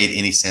never made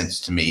any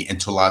sense to me and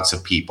to lots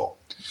of people.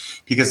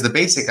 Because the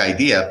basic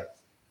idea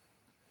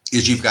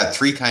is you've got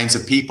 3 kinds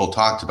of people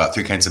talked about,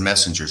 3 kinds of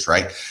messengers,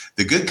 right?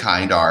 The good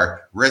kind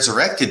are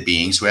resurrected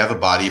beings who have a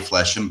body of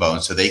flesh and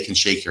bone, so they can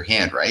shake your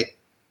hand, right?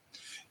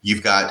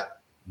 You've got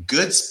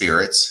good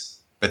spirits,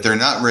 but they're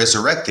not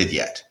resurrected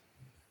yet.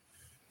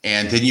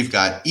 And then you've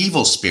got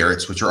evil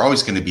spirits, which are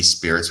always going to be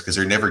spirits because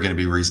they're never going to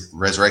be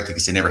resurrected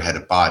because they never had a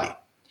body.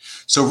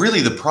 So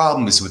really the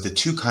problem is with the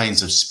 2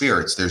 kinds of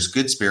spirits. There's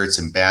good spirits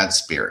and bad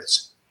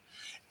spirits.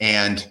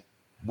 And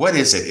what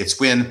is it? It's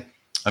when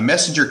a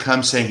messenger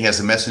comes saying he has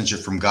a messenger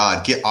from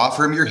God,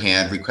 offer him your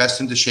hand, request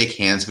him to shake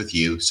hands with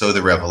you. So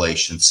the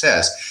revelation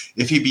says,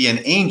 if he be an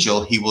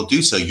angel, he will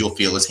do so. You'll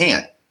feel his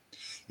hand.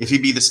 If he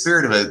be the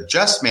spirit of a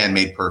just man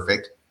made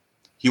perfect,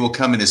 he will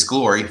come in his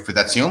glory, for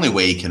that's the only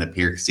way he can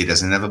appear because he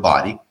doesn't have a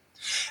body.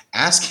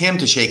 Ask him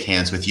to shake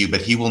hands with you,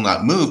 but he will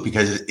not move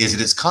because it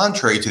is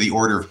contrary to the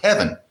order of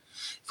heaven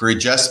for a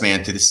just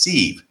man to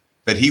deceive,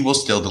 but he will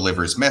still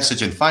deliver his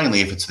message. And finally,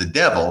 if it's the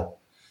devil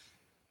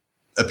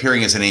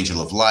appearing as an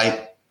angel of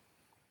light,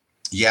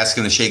 you ask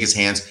him to shake his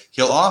hands,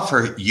 he'll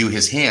offer you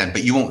his hand,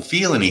 but you won't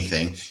feel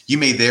anything. You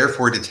may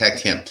therefore detect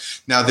him.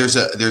 Now, there's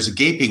a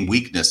gaping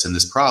weakness in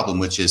this problem,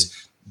 which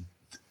is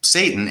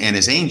Satan and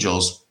his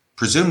angels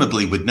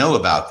presumably would know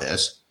about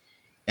this.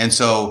 And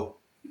so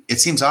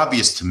it seems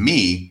obvious to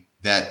me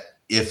that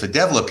if a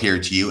devil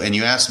appeared to you and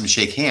you ask him to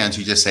shake hands,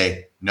 you just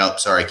say, nope,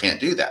 sorry, I can't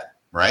do that,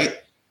 right?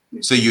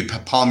 So you'd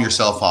palm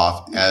yourself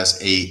off as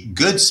a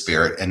good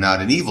spirit and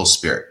not an evil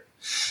spirit.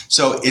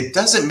 So it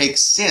doesn't make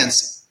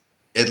sense,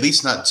 at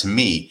least not to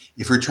me,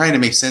 if we're trying to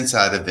make sense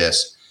out of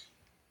this,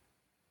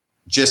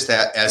 just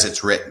that as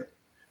it's written.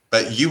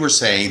 But you were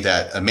saying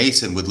that a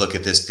Mason would look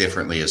at this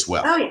differently as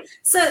well. Oh, yeah.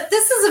 So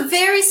this is a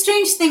very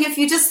strange thing if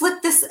you just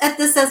look at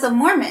this as a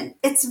Mormon.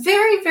 It's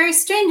very, very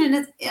strange, and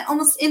it's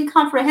almost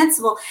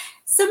incomprehensible.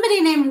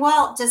 Somebody named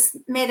Walt just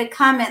made a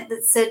comment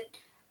that said,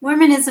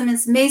 Mormonism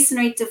is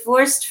Masonry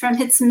divorced from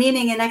its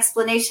meaning and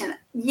explanation.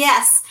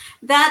 Yes,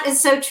 that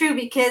is so true,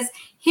 because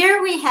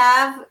here we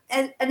have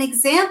an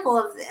example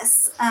of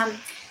this.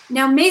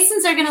 Now,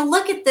 Masons are going to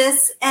look at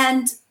this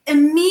and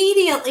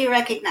immediately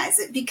recognize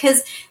it,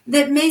 because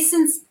the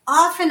Masons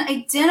often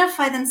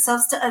identify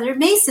themselves to other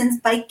Masons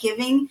by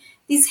giving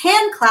these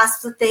hand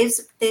clasps that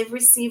they've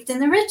received in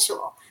the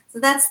ritual. So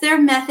that's their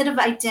method of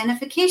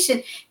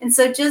identification. And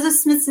so Joseph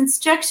Smith's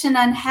instruction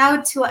on how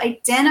to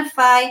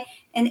identify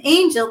an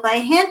angel by a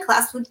hand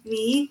clasp would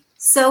be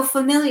so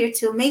familiar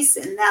to a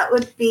Mason. That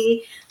would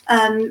be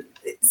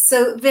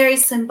so very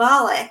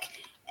symbolic.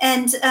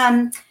 And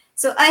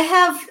so I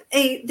have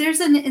there's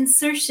an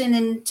insertion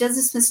in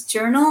Joseph Smith's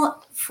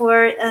journal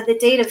for the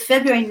date of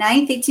February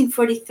 9th,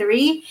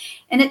 1843.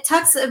 And it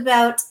talks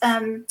about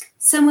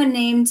someone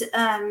named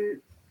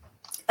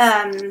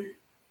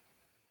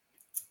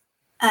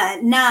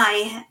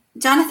Nye,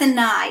 Jonathan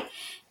Nye.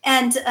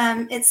 And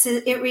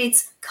it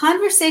reads,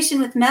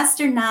 conversation with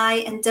Master Nye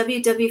and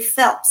W.W.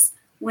 Phelps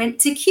went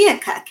to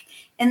Keokuk.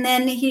 And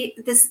then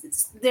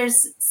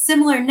there's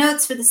similar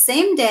notes for the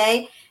same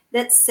day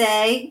that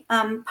say,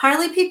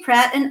 Parley P.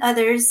 Pratt and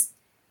others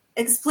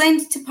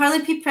explained to Parley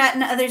P. Pratt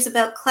and others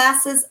about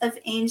classes of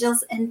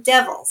angels and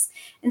devils.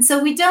 And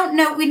so we don't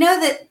know. We know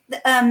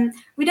that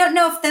we don't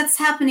know if that's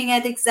happening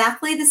at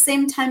exactly the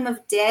same time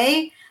of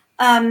day.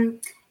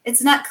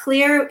 It's not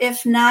clear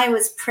if Nye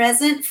was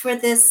present for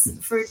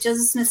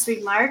Joseph Smith's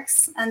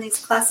remarks on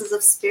these classes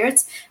of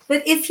spirits.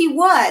 But if he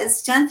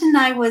was, Jonathan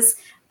Nye was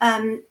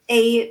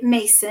a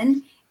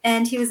Mason,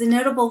 and he was a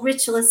notable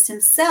ritualist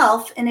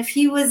himself. And if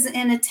he was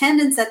in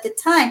attendance at the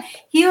time,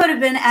 he would have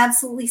been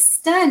absolutely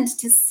stunned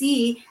to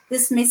see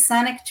this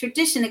Masonic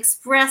tradition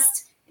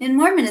expressed in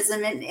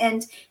Mormonism.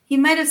 And he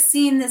might have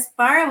seen this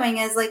borrowing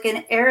as like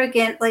an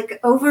arrogant, like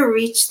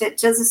overreach that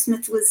Joseph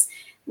Smith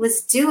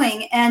was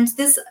doing. And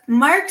this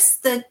marks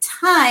the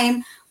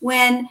time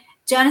when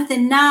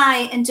Jonathan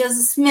Nye and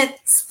Joseph Smith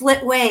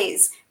split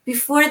ways.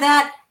 Before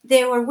that,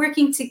 they were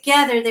working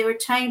together. They were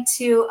trying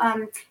to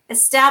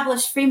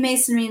establish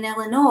Freemasonry in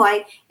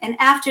Illinois. And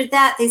after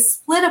that, they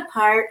split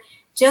apart.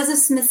 Joseph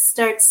Smith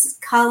starts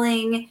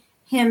calling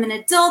him an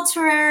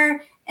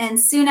adulterer. And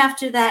soon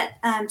after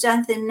that,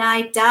 Jonathan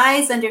Nye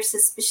dies under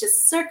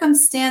suspicious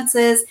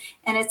circumstances.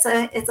 And it's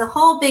a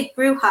whole big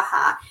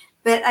brouhaha.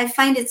 But I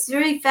find it's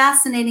very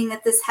fascinating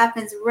that this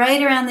happens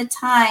right around the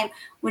time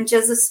when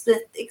Joseph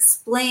Smith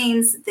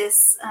explains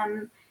this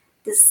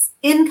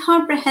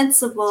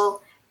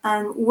incomprehensible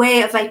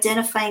way of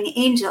identifying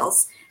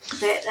angels,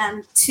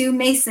 that to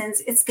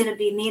Masons, it's going to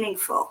be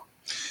meaningful.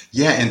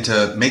 Yeah, and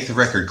to make the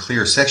record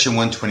clear, Section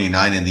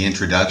 129 in the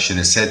introduction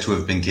is said to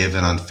have been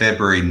given on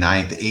February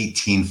 9th,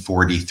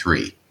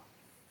 1843.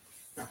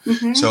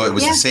 Mm-hmm. So it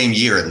was the same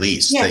year, at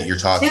least, that you're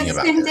talking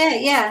about. Same day,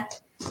 yeah.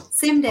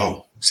 Same day.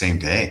 Oh, same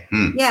day.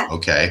 Yeah.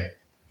 Okay.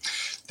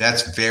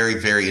 That's very,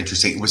 very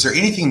interesting. Was there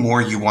anything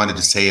more you wanted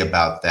to say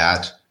about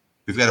that?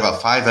 We've got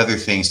about 5 other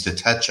things to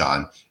touch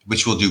on,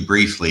 which we'll do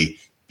briefly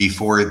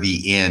before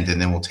the end,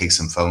 and then we'll take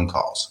some phone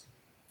calls.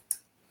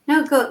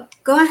 No, go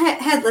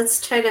ahead.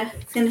 Let's try to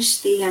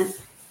finish the end.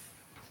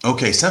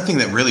 Okay, something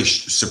that really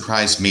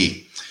surprised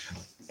me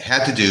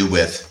had to do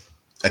with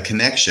a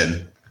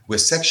connection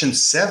with Section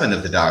 7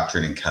 of the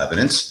Doctrine and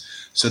Covenants.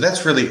 So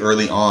that's really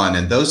early on,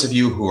 and those of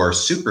you who are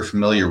super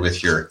familiar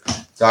with your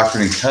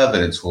Doctrine and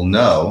Covenants will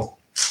know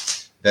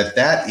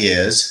that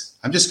is,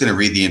 I'm just going to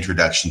read the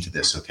introduction to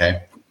this,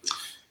 okay?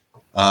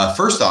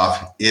 First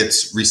off,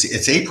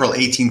 it's April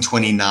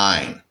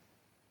 1829.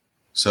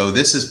 So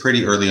this is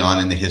pretty early on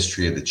in the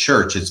history of the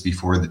church. It's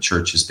before the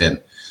church has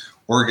been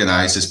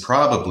organized. It's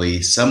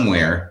probably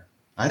somewhere,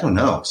 I don't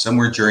know,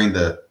 somewhere during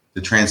the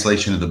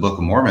translation of the Book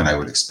of Mormon, I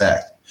would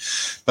expect.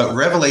 But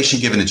revelation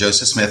given to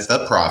Joseph Smith,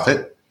 the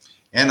prophet,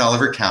 and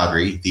Oliver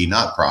Cowdery, the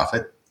not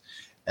prophet,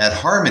 at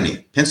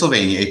Harmony,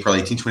 Pennsylvania, April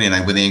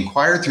 1829, when they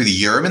inquired through the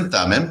Urim and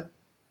Thummim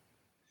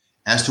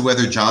as to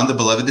whether John, the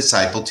beloved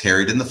disciple,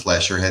 tarried in the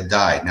flesh or had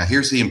died. Now,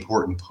 here's the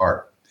important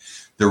part.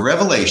 The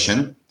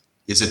revelation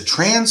is a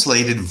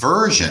translated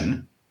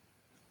version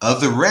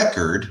of the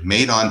record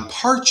made on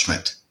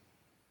parchment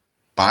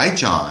by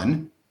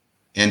John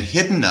and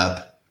hidden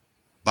up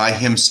by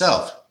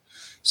himself.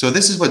 So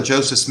this is what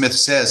Joseph Smith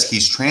says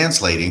he's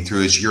translating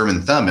through his Urim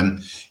and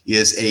Thummim,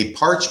 is a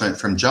parchment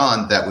from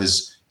John that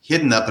was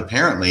hidden up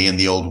apparently in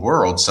the old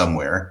world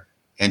somewhere.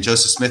 And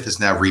Joseph Smith is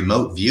now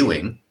remote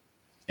viewing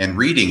and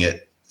reading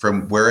it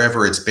from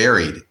wherever it's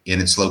buried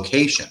in its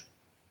location.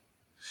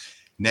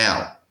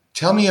 Now,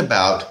 tell me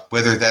about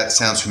whether that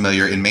sounds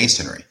familiar in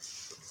Masonry.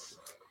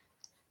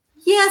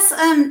 Yes,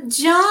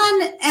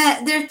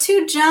 John, there are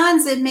 2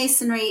 Johns in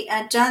Masonry,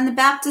 John the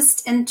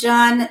Baptist and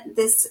John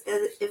this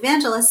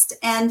evangelist.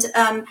 And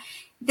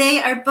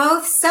they are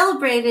both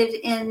celebrated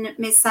in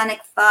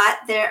Masonic thought.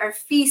 There are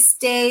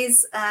feast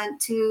days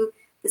to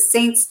the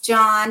Saints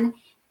John.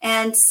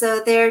 And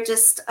so they're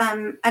just,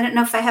 I don't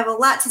know if I have a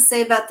lot to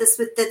say about this,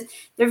 but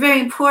they're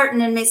very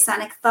important in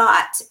Masonic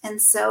thought.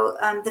 And so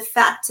the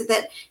fact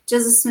that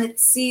Joseph Smith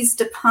seized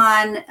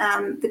upon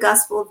the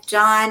Gospel of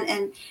John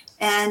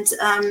and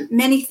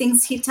many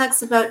things he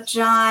talks about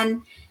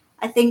John,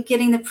 I think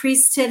getting the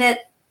priesthood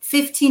at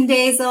 15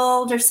 days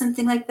old or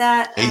something like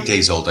that. 8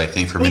 days old, I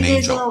think, from an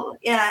angel. Old.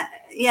 Yeah.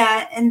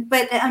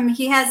 But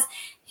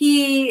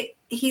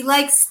he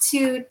likes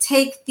to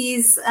take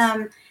these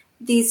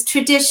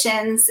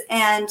traditions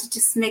and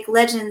just make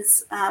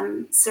legends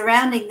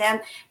surrounding them,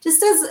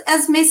 just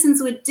as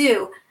Masons would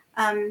do.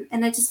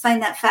 And I just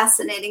find that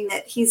fascinating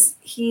that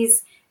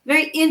he's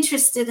very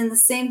interested in the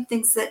same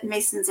things that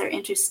Masons are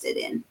interested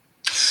in.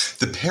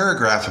 The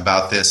paragraph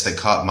about this that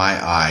caught my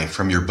eye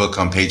from your book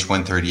on page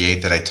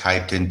 138 that I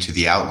typed into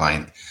the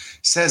outline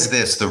says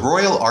this: the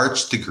Royal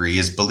Arch degree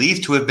is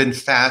believed to have been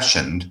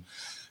fashioned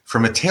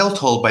from a tale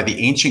told by the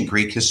ancient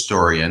Greek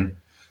historian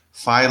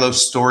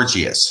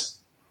Philostorgius.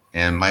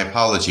 And my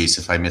apologies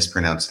if I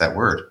mispronounced that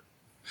word.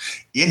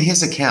 In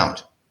his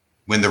account,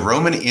 when the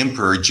Roman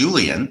Emperor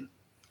Julian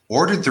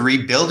ordered the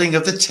rebuilding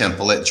of the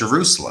temple at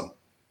Jerusalem,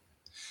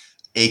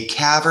 a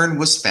cavern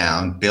was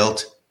found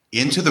built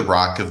into the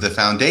rock of the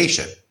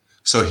foundation.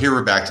 So here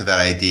we're back to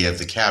that idea of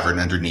the cavern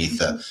underneath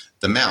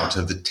the mount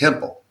of the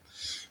temple.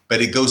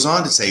 But it goes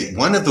on to say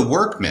one of the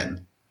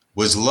workmen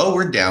was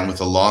lowered down with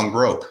a long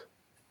rope.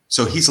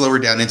 So he's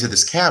lowered down into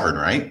this cavern,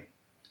 right?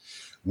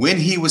 When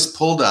he was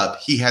pulled up,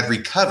 he had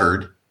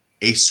recovered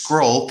a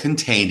scroll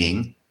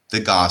containing the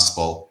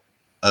Gospel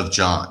of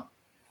John.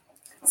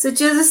 So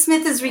Joseph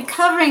Smith is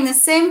recovering the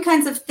same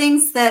kinds of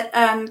things that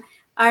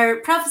are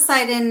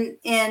prophesied in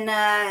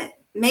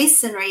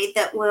Masonry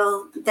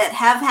that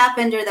have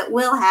happened or that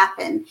will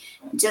happen.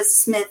 Joseph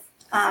Smith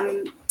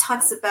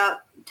talks about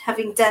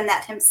having done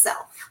that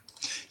himself.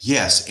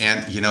 Yes,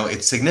 and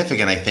it's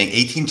significant. I think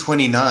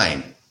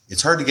 1829.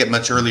 It's hard to get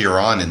much earlier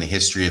on in the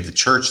history of the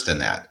church than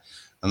that,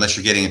 unless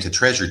you're getting into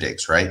treasure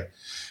digs, right?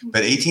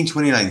 But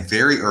 1829,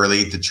 very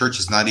early, the church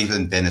has not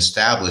even been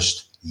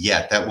established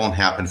yet. That won't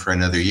happen for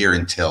another year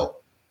until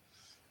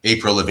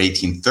April of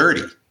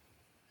 1830.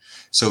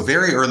 So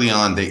very early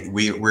on,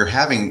 we're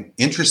having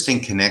interesting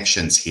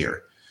connections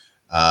here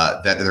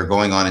that are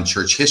going on in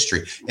church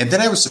history. And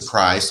then I was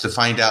surprised to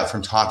find out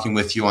from talking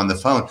with you on the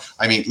phone.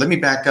 I mean, let me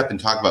back up and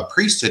talk about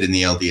priesthood in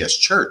the LDS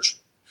Church.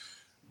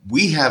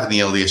 We have in the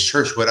LDS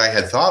Church what I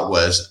had thought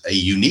was a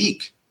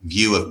unique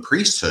view of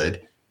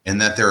priesthood, in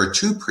that there are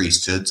two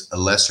priesthoods, a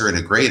lesser and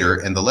a greater,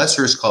 and the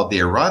lesser is called the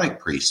Aaronic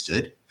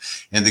priesthood,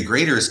 and the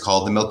greater is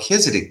called the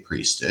Melchizedek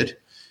priesthood,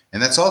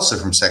 and that's also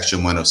from section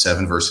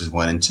 107, verses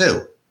 1 and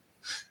 2.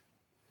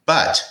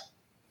 But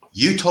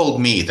you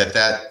told me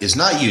that is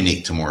not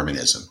unique to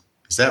Mormonism.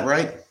 Is that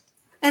right?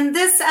 And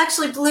this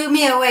actually blew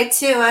me away,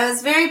 too. I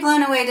was very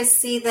blown away to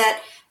see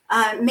that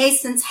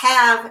Masons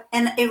have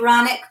an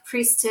Aaronic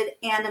priesthood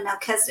and a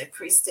Melchizedek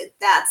priesthood.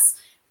 That's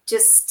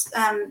just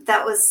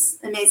that was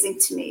amazing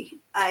to me,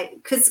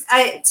 because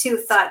I too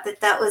thought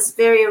that was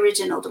very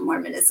original to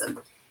Mormonism,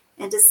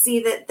 and to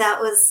see that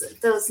was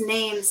those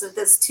names of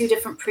those two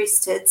different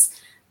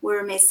priesthoods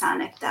were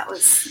Masonic, that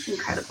was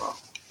incredible.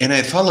 And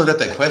I followed up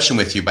that question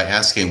with you by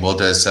asking, well,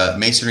 does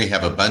Masonry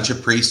have a bunch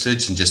of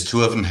priesthoods and just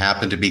two of them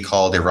happen to be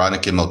called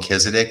Aaronic and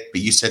Melchizedek?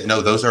 But you said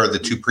no, those are the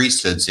two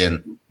priesthoods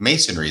in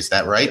Masonry. Is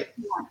that right?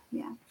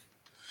 Yeah.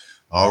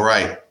 All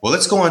right. Well,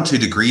 let's go on to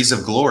degrees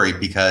of glory,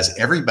 because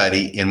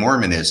everybody in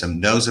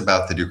Mormonism knows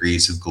about the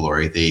degrees of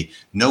glory. They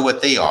know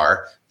what they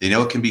are. They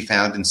know it can be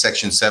found in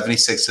section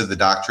 76 of the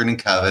Doctrine and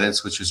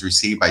Covenants, which was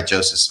received by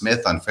Joseph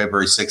Smith on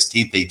February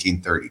 16th,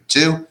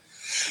 1832.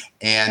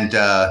 And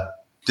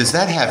does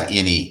that have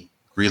any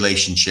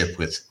relationship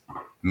with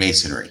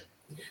Masonry?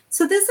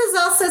 So this is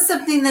also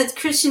something that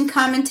Christian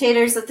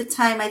commentators at the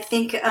time, I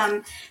think,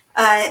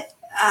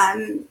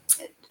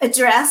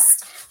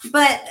 addressed.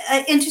 But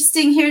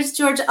interesting, here's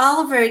George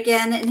Oliver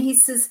again, and he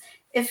says,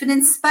 if an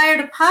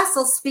inspired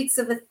apostle speaks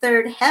of a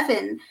third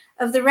heaven,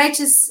 of the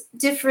righteous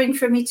differing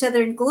from each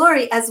other in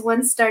glory as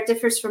one star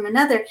differs from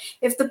another,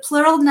 if the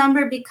plural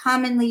number be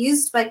commonly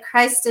used by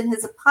Christ and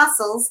his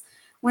apostles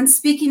when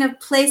speaking of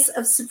place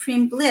of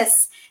supreme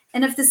bliss,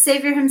 and if the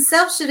Savior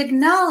himself should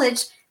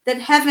acknowledge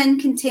that heaven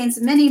contains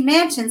many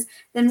mansions,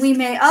 then we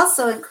may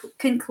also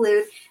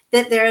conclude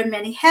that there are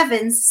many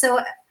heavens.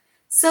 So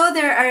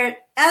there are,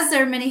 as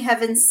there are many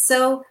heavens,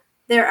 so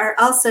there are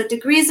also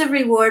degrees of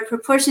reward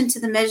proportioned to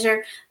the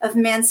measure of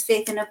man's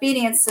faith and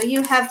obedience. So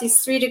you have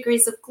these 3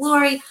 degrees of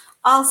glory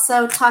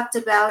also talked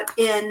about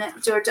in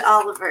George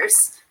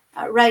Oliver's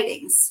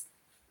writings.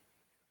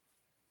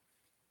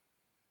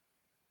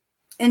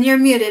 And you're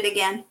muted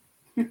again.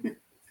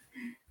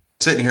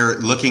 Sitting here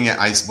looking at,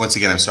 I'm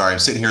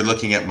sitting here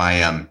looking at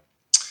my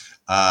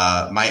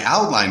my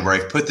outline where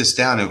I've put this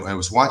down, and I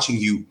was watching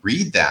you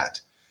read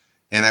that.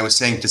 And I was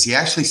saying, does he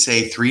actually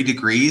say 3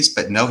 degrees?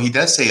 But no, he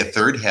does say a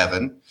third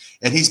heaven.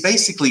 And he's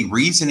basically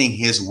reasoning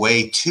his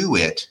way to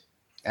it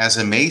as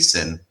a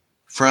Mason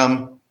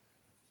from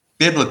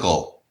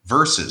biblical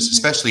verses,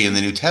 especially in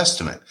the New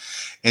Testament.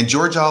 And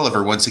George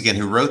Oliver, once again,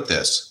 who wrote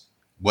this,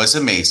 was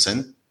a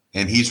Mason,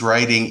 and he's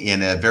writing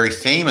in a very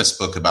famous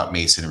book about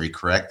Masonry,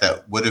 correct?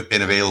 That would have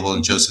been available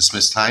in Joseph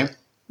Smith's time?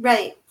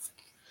 Right.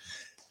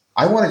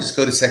 I want to just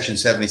go to section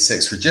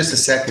 76 for just a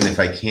second, if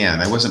I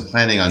can. I wasn't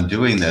planning on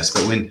doing this,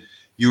 but when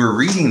you were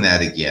reading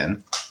that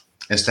again,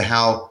 as to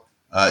how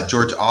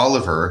George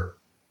Oliver,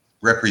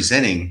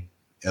 representing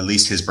at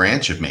least his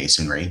branch of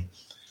Masonry,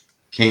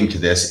 came to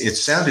this, it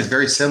sounded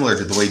very similar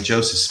to the way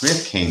Joseph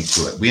Smith came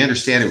to it. We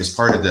understand it was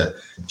part of the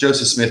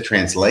Joseph Smith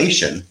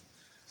translation,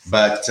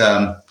 but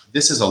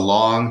this is a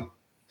long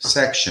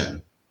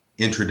section,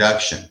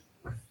 introduction.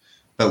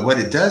 But what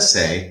it does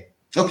say,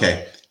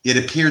 okay, it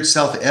appeared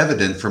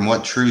self-evident from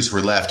what truths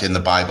were left in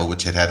the Bible,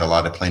 which had a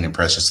lot of plain and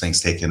precious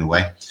things taken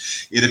away.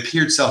 It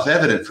appeared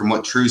self-evident from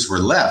what truths were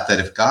left that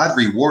if God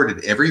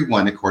rewarded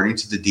everyone according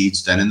to the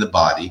deeds done in the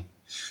body,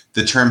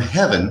 the term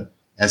heaven,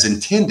 as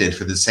intended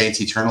for the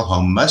saints' eternal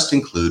home, must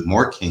include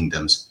more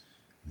kingdoms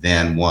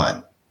than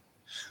one.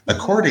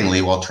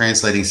 Accordingly, while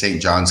translating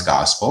St. John's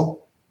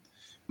Gospel,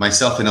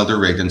 myself and Elder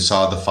Rigdon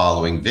saw the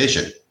following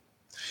vision.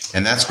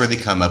 And that's where they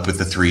come up with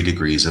the 3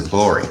 degrees of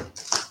glory.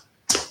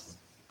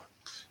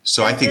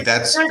 So I think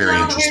that's very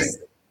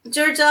interesting.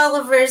 George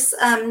Oliver's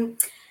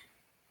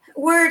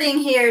wording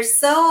here.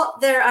 So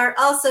there are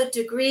also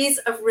degrees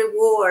of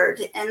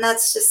reward. And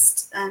that's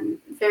just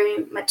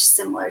very much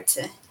similar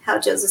to how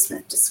Joseph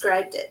Smith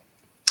described it.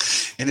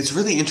 And it's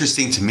really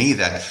interesting to me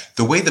that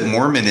the way that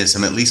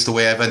Mormonism, at least the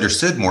way I've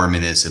understood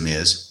Mormonism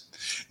is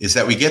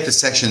that we get to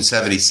section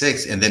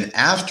 76, and then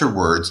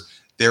afterwards,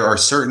 there are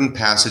certain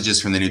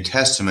passages from the New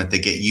Testament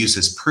that get used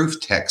as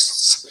proof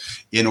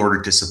texts in order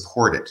to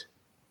support it.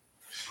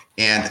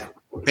 And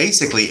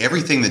basically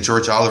everything that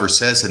George Oliver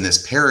says in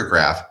this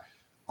paragraph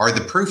are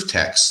the proof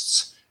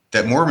texts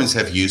that Mormons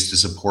have used to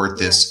support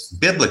this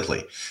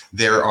biblically.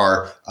 There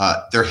are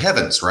they're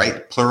heavens,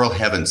 right? Plural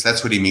heavens.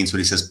 That's what he means when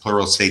he says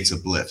plural states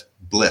of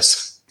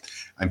bliss.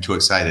 I'm too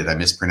excited. I'm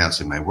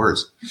mispronouncing my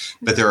words.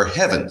 But there are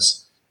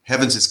heavens.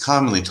 Heavens is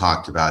commonly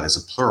talked about as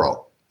a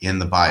plural in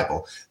the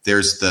Bible.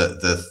 There's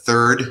the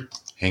third.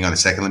 Hang on a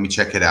second. Let me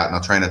check it out, and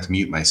I'll try not to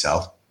mute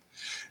myself.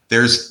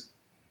 There's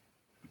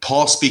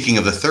Paul speaking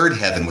of the third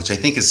heaven, which I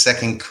think is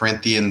 2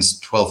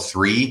 Corinthians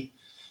 12:3,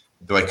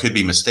 though I could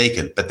be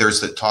mistaken. But there's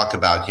the talk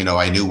about,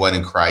 I knew one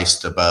in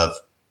Christ above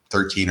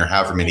 13 or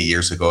however many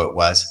years ago it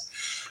was,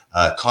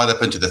 caught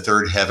up into the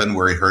third heaven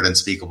where he heard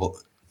unspeakable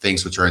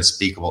things which are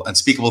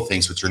unspeakable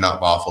things which are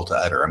not lawful to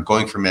utter. I'm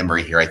going from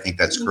memory here. I think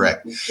that's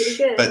correct.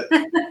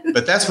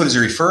 But that's what he's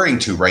referring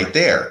to right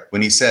there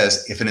when he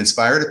says, if an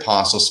inspired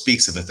apostle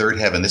speaks of a third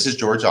heaven, this is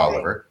George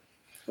Oliver,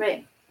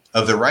 right,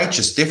 of the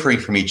righteous differing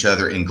from each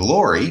other in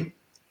glory,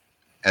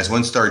 as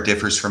one star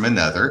differs from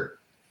another.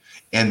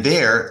 And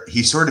there,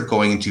 he's sort of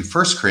going into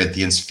 1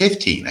 Corinthians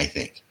 15, I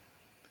think.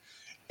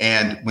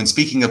 And when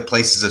speaking of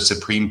places of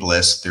supreme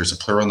bliss, there's a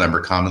plural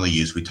number commonly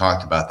used. We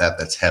talked about that.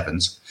 That's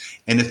heavens.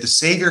 And if the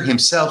Savior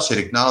himself should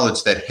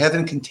acknowledge that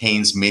heaven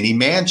contains many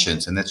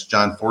mansions, and that's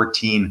John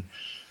 14.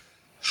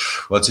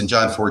 Well, it's in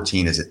John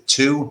 14. Is it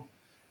 2?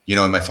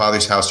 In my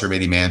Father's house are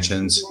many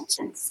mansions.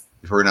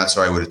 If it were not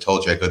so, I would have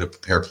told you I go to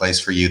prepare a place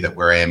for you, that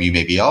where I am, you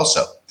may be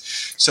also.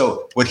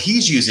 So what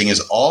he's using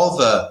is all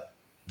the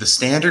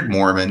standard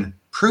Mormon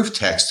proof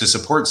text to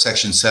support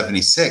section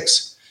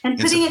 76. And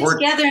putting it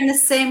together in the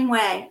same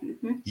way.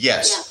 Mm-hmm.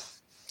 Yes,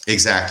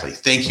 exactly.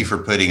 Thank you for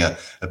putting a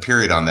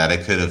period on that. I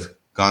could have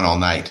gone all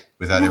night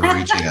without ever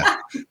reaching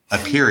a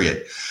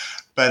period.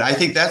 But I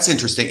think that's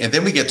interesting. And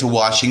then we get to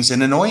washings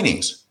and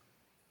anointings.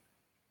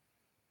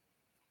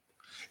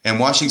 And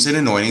washings and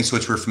anointings,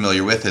 which we're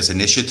familiar with as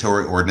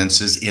initiatory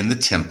ordinances in the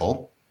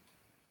temple.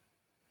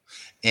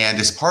 And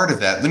as part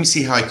of that, let me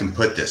see how I can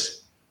put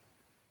this.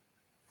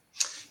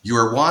 You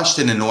are washed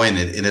and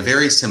anointed in a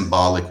very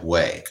symbolic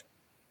way.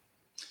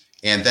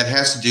 And that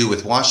has to do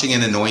with washing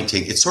and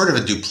anointing. It's sort of a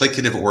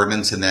duplicative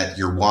ordinance in that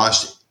you're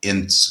washed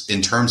in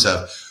terms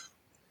of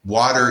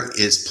water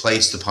is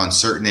placed upon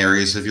certain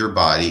areas of your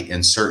body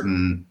and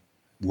certain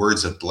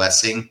words of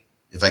blessing,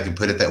 if I can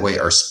put it that way,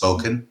 are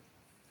spoken.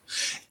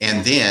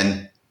 And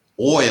then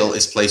oil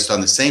is placed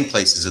on the same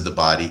places of the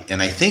body,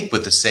 and I think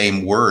with the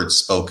same words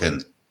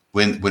spoken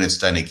when it's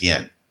done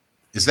again.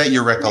 Is that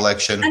your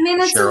recollection? I mean,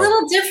 it's Cheryl? A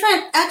little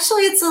different.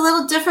 Actually, it's a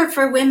little different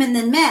for women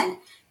than men.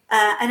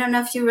 I don't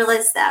know if you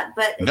realize that,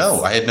 but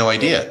no, I had no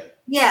idea.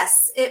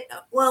 Yes.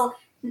 Well,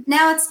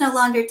 now it's no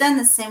longer done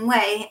the same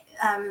way.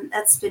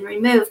 That's been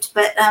removed.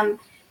 But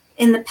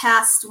in the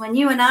past, when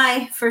you and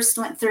I first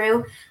went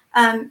through,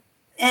 and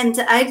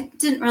I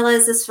didn't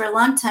realize this for a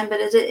long time, but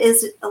it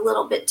is a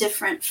little bit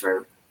different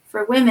for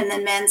women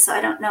than men. So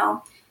I don't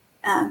know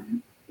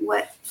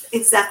what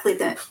exactly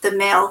the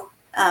male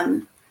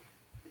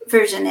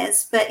version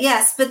is. But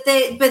yes, but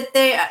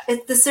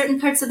the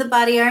certain parts of the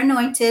body are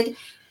anointed.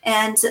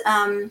 And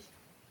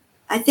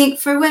I think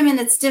for women,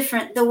 it's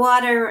different. The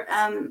water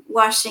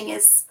washing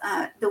is,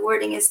 the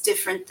wording is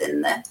different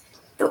than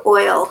the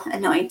oil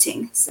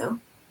anointing. So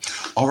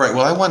All right.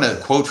 Well, I want to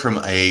quote from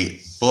a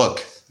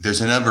book.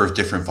 There's a number of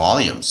different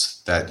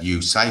volumes that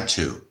you cite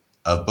to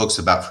of books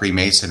about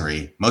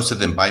Freemasonry, most of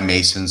them by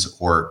Masons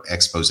or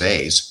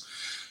exposés,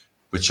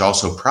 which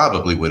also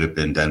probably would have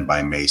been done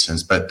by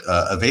Masons, but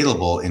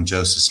available in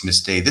Joseph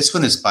Smith's day. This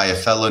one is by a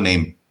fellow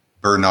named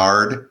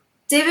Bernard.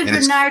 David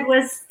Bernard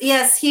was,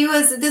 yes,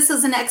 this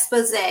was an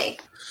exposé.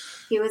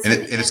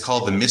 It's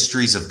called The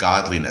Mysteries of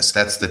Godliness.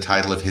 That's the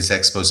title of his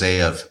exposé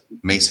of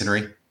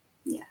Masonry.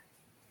 Yeah.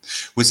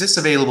 Was this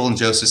available in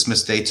Joseph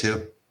Smith's day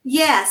too?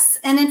 Yes.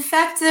 And in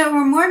fact, there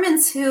were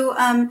Mormons who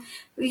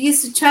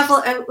used to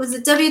travel. Was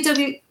it I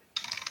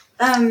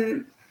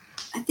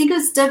think it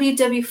was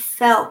W.W.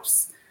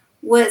 Phelps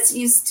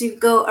used to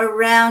go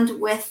around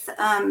with,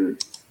 I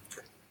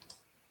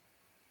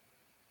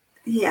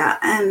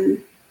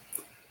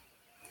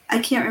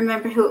can't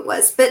remember who it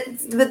was, but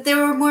there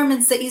were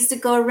Mormons that used to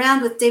go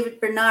around with David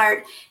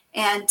Bernard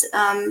and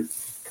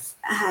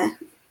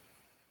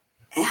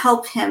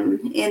help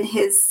him in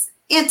his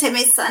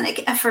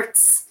anti-Masonic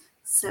efforts.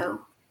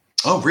 So.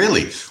 Oh,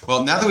 really?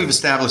 Well, now that we've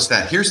established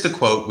that, here's the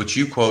quote, which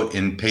you quote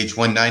in page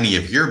 190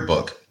 of your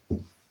book.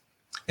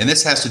 And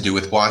this has to do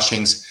with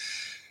washings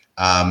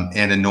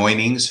and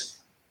anointings,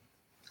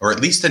 or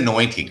at least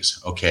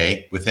anointings,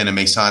 okay, within a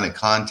Masonic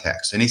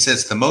context. And he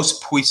says the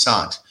most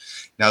puissant.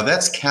 Now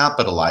that's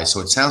capitalized,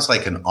 so it sounds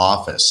like an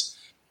office.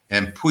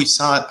 And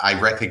puissant, I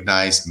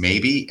recognize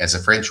maybe as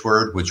a French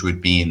word, which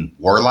would mean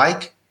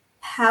warlike.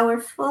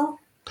 Powerful.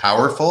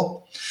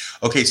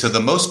 Okay, so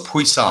the most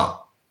puissant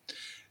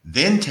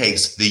then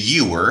takes the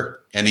ewer,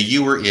 and a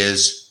ewer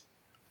is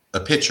a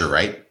pitcher,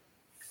 right?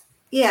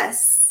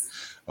 Yes.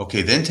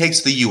 Okay, then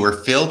takes the ewer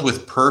filled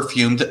with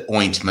perfumed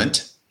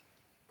ointment,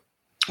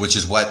 which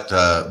is what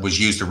was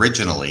used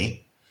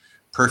originally,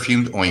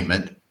 perfumed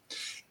ointment,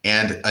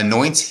 and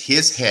anoints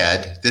his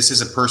head. This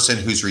is a person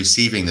who's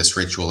receiving this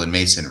ritual in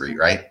Masonry,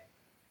 right?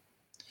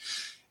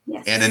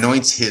 Yes. And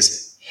anoints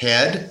his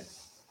head,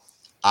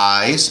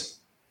 eyes,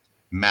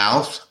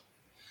 mouth,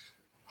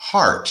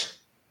 heart,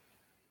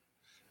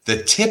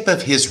 the tip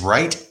of his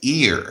right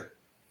ear.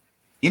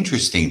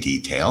 Interesting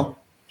detail,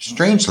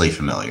 strangely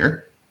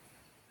familiar.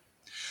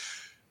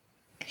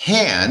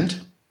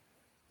 Hand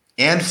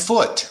and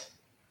foot.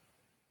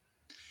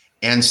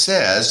 And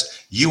says,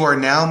 "You are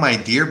now, my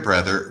dear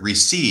brother,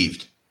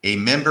 received, a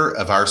member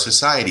of our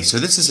society." So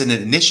this is an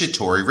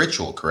initiatory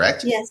ritual,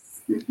 correct? Yes.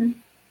 Mm-hmm.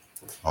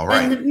 All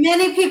right. And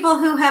many people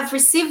who have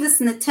received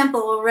this in the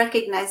temple will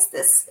recognize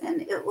this,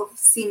 and it will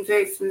seem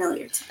very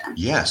familiar to them.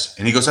 Yes.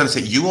 And he goes on to say,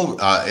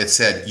 it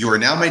said, "You are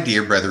now, my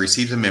dear brother,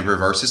 received a member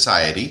of our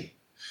society.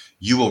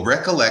 You will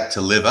recollect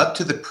to live up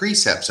to the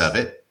precepts of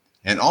it,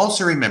 and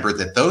also remember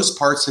that those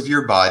parts of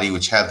your body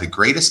which have the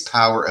greatest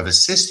power of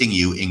assisting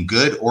you in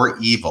good or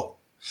evil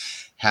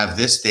have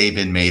this day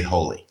been made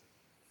holy."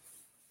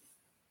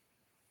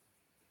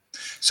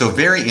 So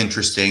very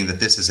interesting that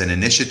this is an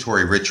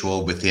initiatory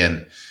ritual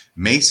within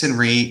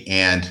Masonry,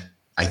 and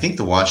I think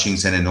the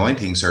washings and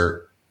anointings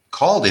are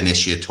called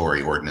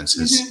initiatory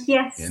ordinances. Mm-hmm.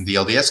 Yes. In the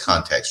LDS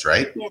context,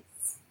 right? Yes.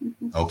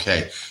 Mm-hmm.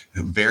 Okay.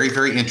 Very,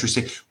 very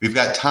interesting. We've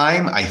got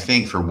time, I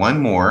think, for one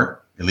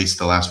more, at least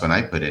the last one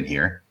I put in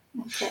here,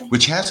 Okay.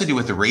 which has to do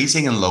with the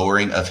raising and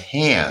lowering of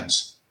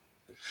hands.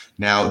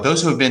 Now,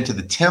 those who have been to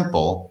the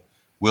temple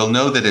will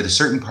know that at a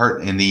certain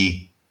part in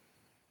the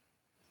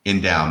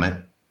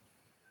endowment,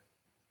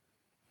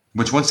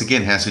 which once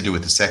again has to do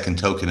with the second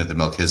token of the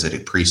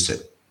Melchizedek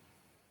priesthood,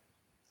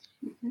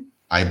 Mm-hmm.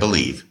 I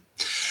believe,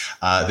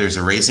 there's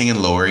a raising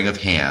and lowering of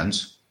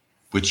hands,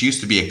 which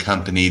used to be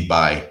accompanied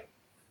by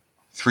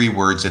 3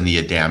 words in the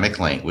Adamic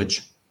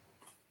language,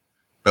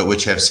 but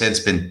which have since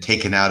been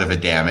taken out of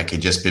Adamic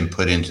and just been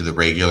put into the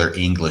regular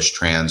English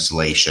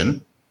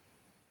translation.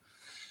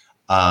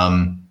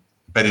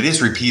 But it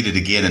is repeated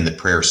again in the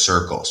prayer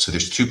circle. So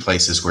there's 2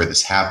 places where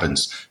this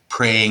happens,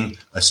 praying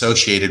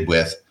associated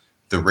with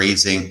the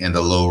raising and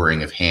the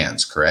lowering of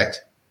hands,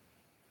 correct?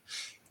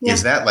 Yeah.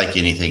 Is that like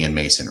anything in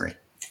Masonry?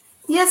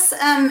 Yes,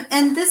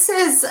 and this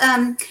is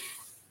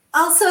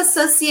also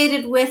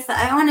associated with,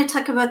 I want to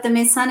talk about the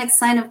Masonic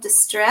sign of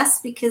distress,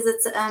 because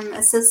it's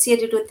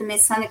associated with the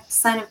Masonic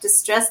sign of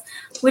distress,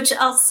 which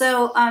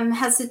also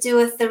has to do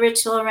with the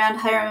ritual around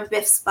Hiram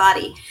Abiff's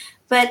body.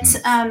 But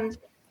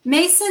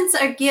Masons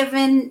are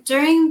given,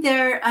 during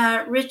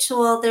their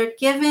ritual, they're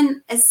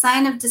given a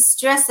sign of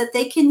distress that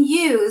they can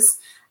use,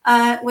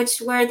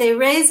 where they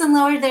raise and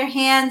lower their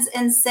hands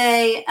and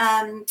say,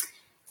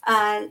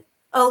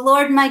 "Oh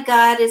Lord, my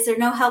God, is there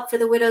no help for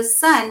the widow's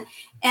son?"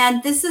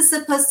 And this is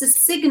supposed to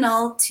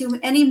signal to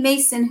any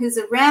Mason who's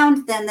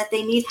around them that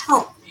they need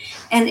help.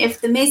 And if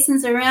the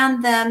Masons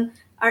around them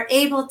are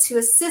able to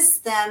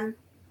assist them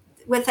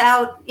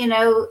without,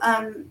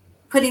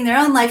 putting their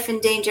own life in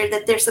danger,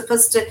 that they're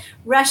supposed to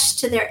rush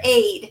to their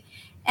aid.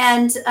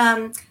 And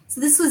so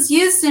this was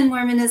used in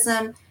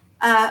Mormonism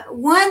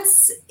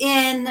once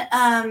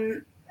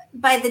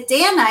by the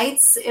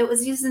Danites. It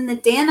was used in the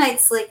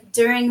Danites, like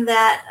during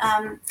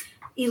that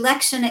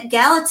election at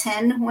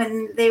Gallatin,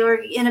 when they were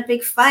in a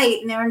big fight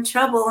and they were in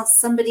trouble, and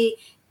somebody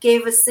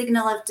gave a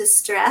signal of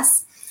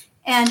distress.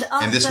 And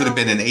this would have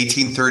been in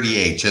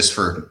 1838, just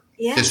for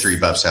history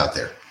buffs out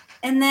there.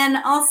 And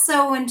then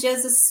also when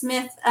Joseph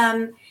Smith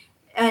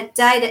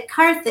died at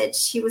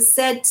Carthage, he was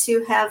said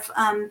to have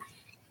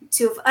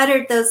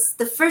uttered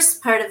the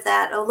first part of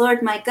that, "O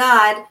Lord my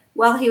God,"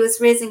 while he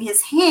was raising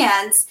his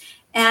hands.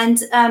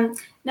 And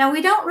now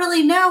we don't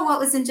really know what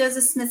was in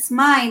Joseph Smith's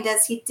mind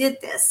as he did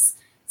this.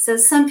 So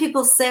some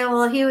people say,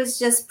 well, he was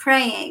just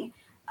praying.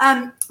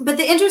 But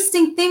the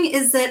interesting thing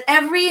is that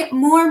every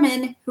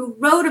Mormon who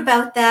wrote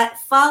about that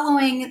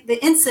following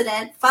the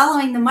incident,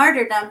 following the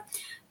martyrdom,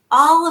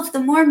 all of the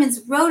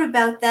Mormons wrote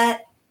about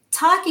that,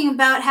 talking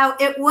about how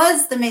it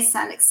was the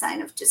Masonic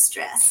sign of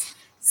distress.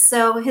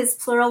 So his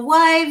plural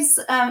wives,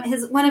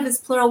 one of his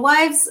plural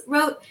wives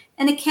wrote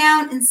an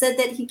account and said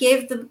that he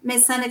gave the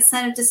Masonic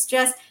sign of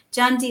distress.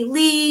 John D.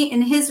 Lee,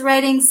 in his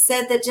writings,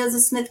 said that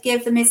Joseph Smith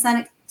gave the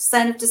Masonic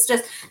sign of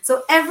distress.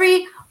 So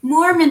every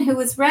Mormon who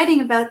was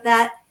writing about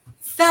that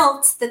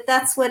felt that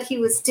that's what he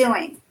was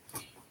doing.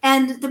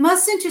 And the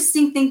most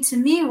interesting thing to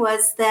me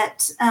was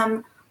that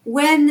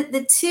when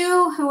the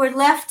two who were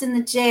left in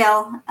the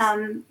jail,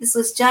 this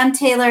was John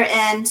Taylor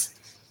and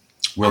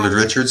Willard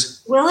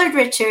Richards.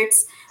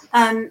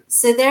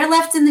 So they're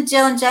left in the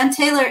jail, and John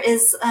Taylor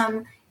is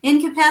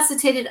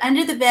incapacitated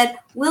under the bed.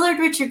 Willard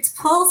Richards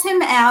pulls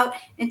him out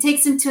and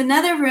takes him to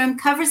another room,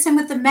 covers him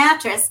with a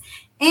mattress.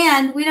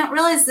 And we don't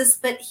realize this,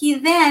 but he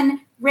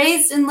then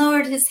raised and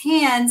lowered his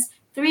hands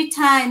 3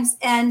 times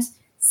and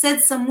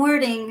said some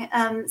wording,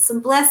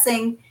 some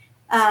blessing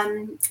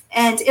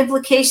and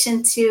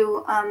implication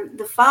to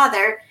the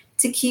Father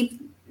to keep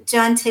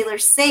John Taylor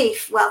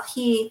safe while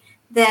he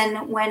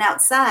then went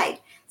outside.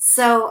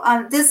 So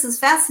this is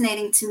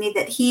fascinating to me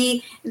that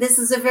this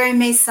is a very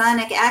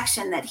Masonic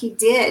action that he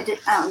did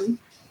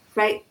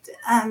right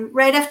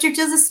after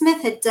Joseph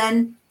Smith had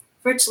done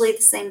virtually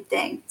the same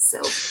thing.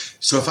 So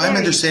if I'm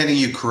understanding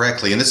you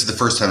correctly, and this is the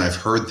first time I've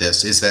heard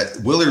this, is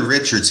that Willard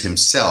Richards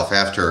himself,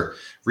 after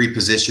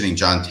repositioning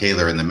John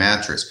Taylor in the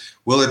mattress,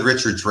 Willard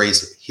Richards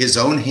raised his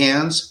own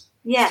hands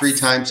 3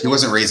 times. He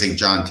wasn't raising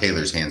John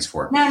Taylor's hands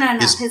for him. No.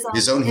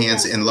 His own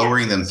hands and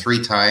lowering them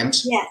 3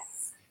 times. Yes.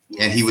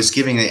 And he was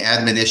giving an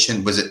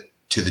admonition. Was it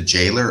to the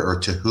jailer or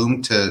to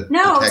whom?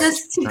 No,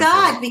 just to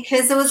God,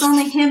 because it was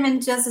only him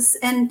and Joseph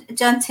and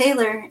John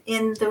Taylor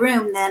in the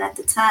room then at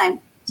the time.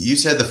 You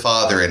said the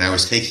Father, and I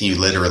was taking you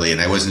literally, and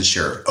I wasn't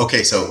sure.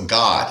 Okay, so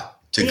God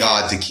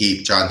to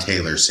keep John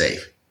Taylor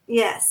safe.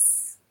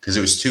 Yes. Because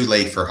it was too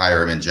late for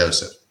Hiram and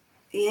Joseph.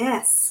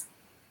 Yes.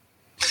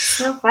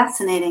 So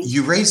fascinating.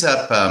 You raise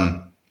up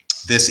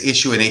this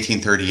issue in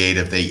 1838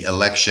 of the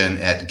election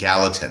at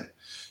Gallatin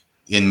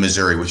in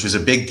Missouri, which was a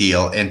big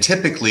deal. And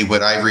typically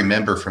what I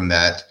remember from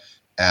that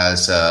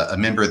as a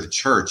member of the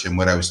church and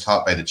what I was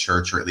taught by the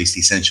church, or at least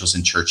Essentials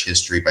in Church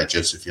History by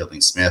Joseph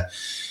Fielding Smith,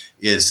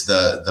 is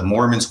the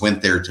Mormons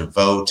went there to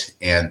vote,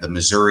 and the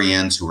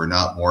Missourians who were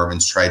not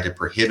Mormons tried to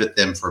prohibit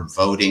them from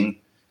voting,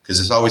 because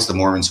it's always the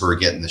Mormons who are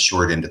getting the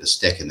short end of the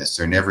stick in this.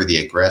 They're never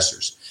the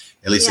aggressors,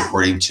 at least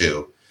according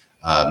to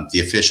the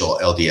official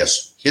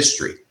LDS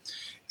history.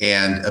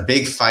 And a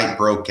big fight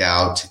broke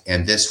out,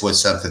 and this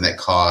was something that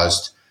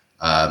caused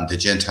the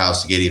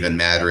Gentiles to get even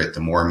madder at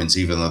the Mormons,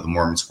 even though the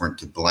Mormons weren't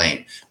to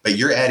blame. But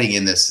you're adding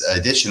in this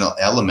additional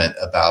element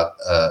about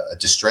a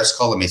distress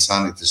call, a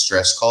Masonic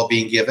distress call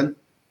being given?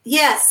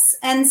 Yes.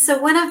 And so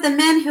one of the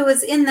men who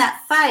was in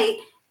that fight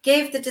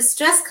gave the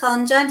distress call,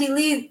 and John D.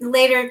 Lee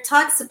later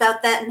talks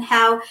about that and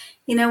how,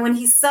 when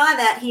he saw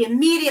that, he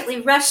immediately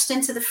rushed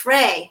into the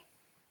fray.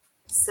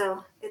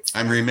 So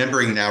I'm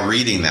remembering now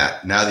reading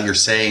that, now that you're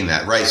saying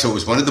that. Right. So it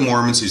was one of the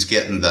Mormons who's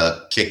getting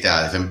the kicked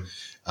out of him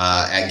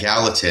at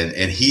Gallatin,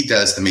 and he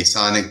does the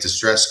Masonic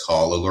distress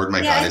call. Oh, Lord,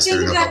 my God, is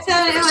there no help?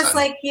 It was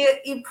like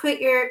you put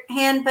your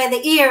hand by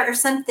the ear or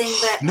something.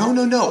 But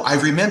No. I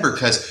remember,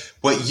 because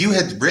what you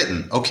had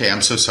written, okay,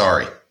 I'm so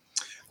sorry.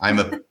 I'm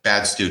a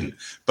bad student.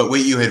 But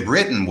what you had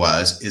written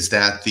is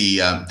that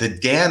the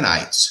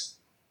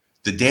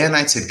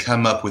Danites had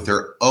come up with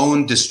their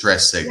own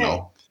distress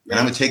signal. Right. And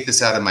I'm going to take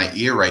this out of my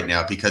ear right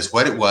now, because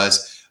what it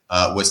was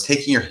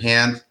taking your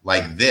hand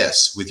like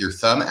this with your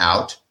thumb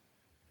out,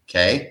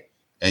 okay?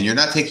 And you're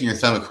not taking your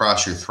thumb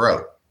across your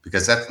throat,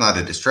 because that's not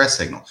a distress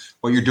signal.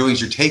 What you're doing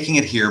is you're taking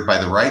it here by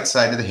the right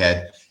side of the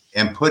head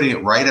and putting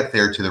it right up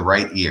there to the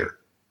right ear,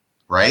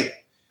 right?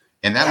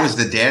 And that was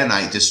the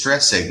Danite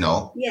distress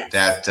signal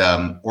that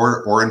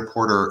Orrin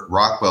Porter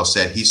Rockwell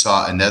said he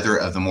saw another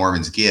of the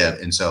Mormons give.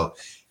 And so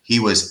he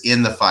was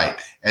in the fight,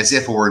 as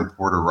if Orrin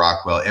Porter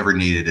Rockwell ever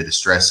needed a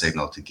distress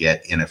signal to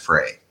get in a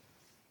fray.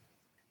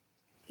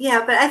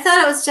 Yeah, but I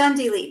thought it was John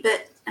D. Lee.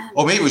 But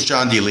maybe it was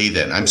John D. Lee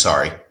then. I'm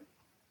sorry.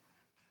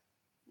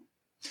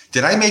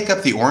 Did I make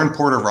up the Orrin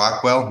Porter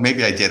Rockwell?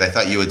 Maybe I did. I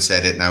thought you had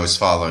said it and I was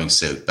following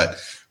suit. But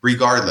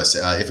regardless,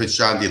 if it's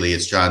John D. Lee,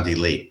 it's John D.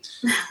 Lee.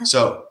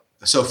 So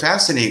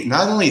fascinating.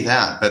 Not only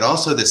that, but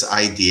also this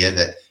idea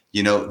that,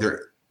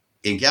 they're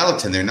in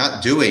Gallatin, they're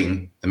not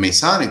doing the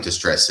Masonic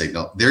distress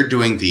signal. They're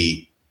doing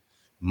the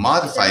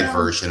modified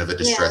version of a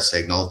distress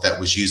signal that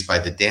was used by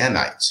the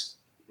Danites.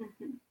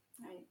 Mm-hmm.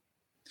 Right.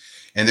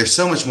 And there's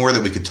so much more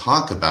that we could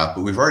talk about,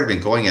 but we've already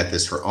been going at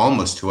this for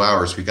almost 2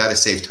 hours. We got to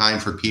save time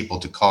for people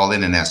to call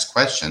in and ask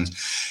questions.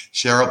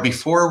 Cheryl,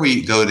 before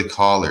we go to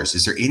callers,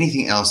 is there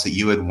anything else that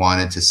you had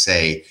wanted to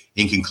say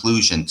in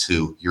conclusion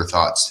to your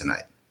thoughts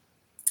tonight?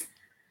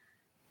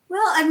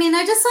 Well, I mean,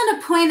 I just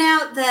want to point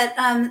out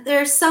that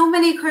there are so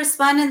many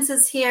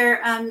correspondences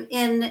here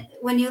in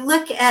when you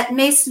look at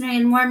Masonry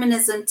and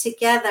Mormonism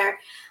together.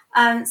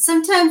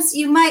 Sometimes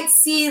you might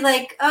see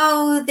like,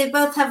 oh, they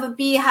both have a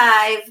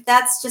beehive.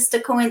 That's just a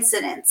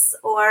coincidence.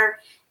 Or,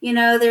 you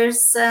know,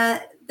 there's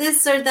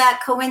this or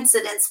that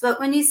coincidence. But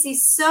when you see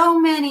so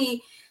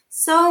many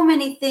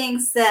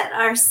things that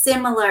are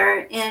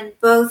similar in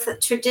both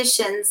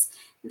traditions,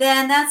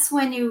 then that's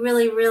when you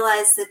really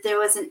realize that there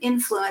was an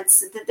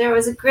influence, that there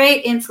was a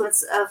great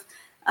influence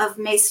of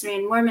Masonry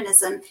and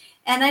Mormonism.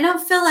 And I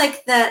don't feel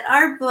like that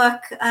our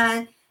book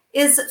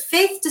is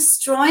faith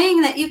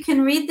destroying, that you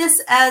can read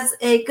this as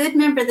a good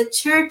member of the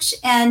church,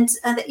 and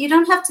that you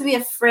don't have to be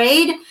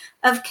afraid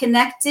of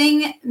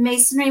connecting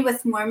Masonry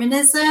with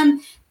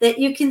Mormonism, that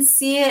you can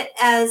see it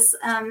as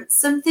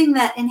something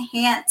that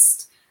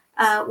enhanced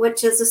what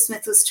Joseph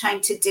Smith was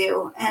trying to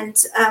do. And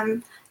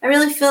I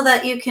really feel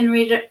that you can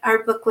read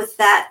our book with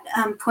that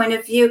point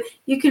of view.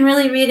 You can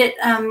really read it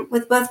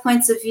with both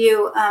points of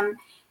view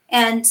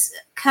and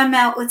come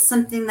out with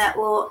something that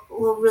will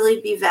really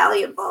be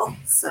valuable.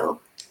 So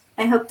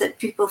I hope that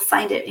people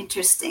find it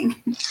interesting.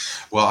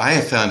 Well, I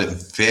have found it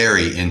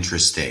very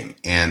interesting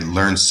and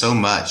learned so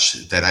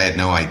much that I had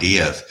no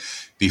idea of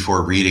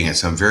before reading it.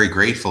 So I'm very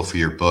grateful for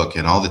your book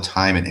and all the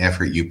time and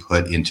effort you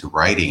put into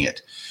writing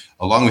it,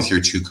 along with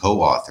your two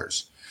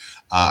co-authors.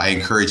 I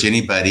encourage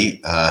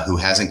anybody who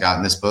hasn't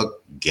gotten this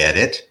book, get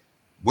it.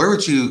 Where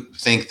would you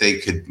think they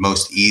could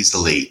most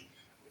easily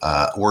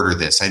order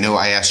this? I know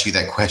I asked you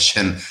that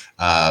question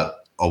a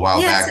while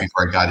back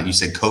before I got it. You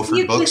said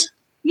Koford Books?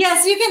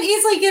 Yes, you can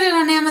easily get it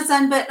on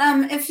Amazon, but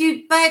if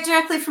you buy it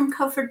directly from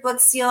Koford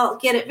Books, you'll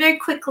get it very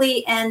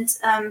quickly, and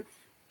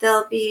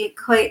they'll be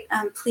quite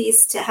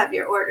pleased to have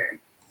your order.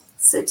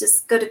 So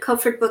just go to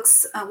Koford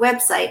Books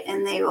website,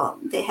 and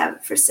they have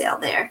it for sale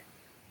there.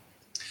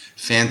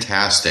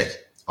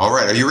 Fantastic. All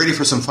right. Are you ready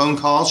for some phone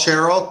calls,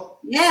 Cheryl?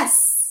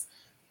 Yes.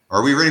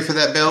 Are we ready for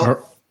that,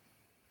 Bill?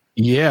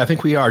 Yeah, I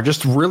think we are.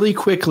 Just really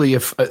quickly,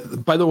 if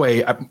by the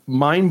way,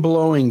 mind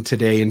blowing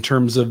today in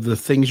terms of the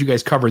things you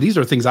guys cover. These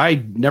are things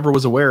I never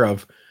was aware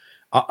of.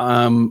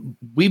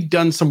 We've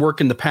done some work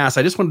in the past.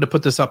 I just wanted to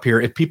put this up here.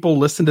 If people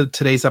listen to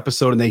today's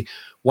episode and they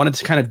wanted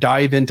to kind of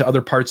dive into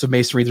other parts of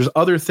Masonry, there's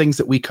other things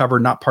that we cover,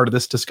 not part of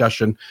this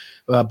discussion.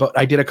 But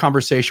I did a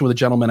conversation with a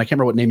gentleman. I can't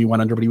remember what name he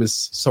went under, but he was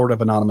sort of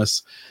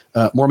anonymous.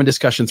 Mormon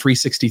Discussion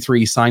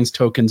 363, Signs,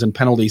 Tokens, and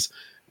Penalties.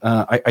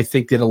 I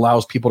think it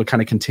allows people to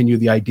kind of continue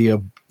the idea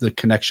of the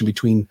connection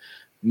between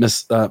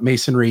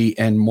Masonry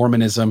and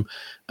Mormonism.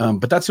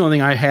 But that's the only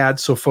thing I had.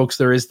 So folks,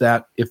 there is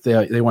that if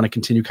they want to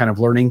continue kind of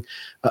learning.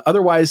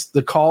 Otherwise,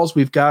 the calls,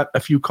 we've got a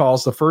few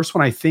calls. The first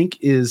one I think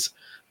is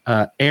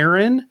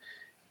Aaron.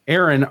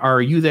 Aaron,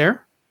 are you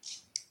there?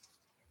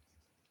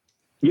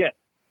 Yes.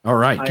 All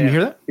right. Can you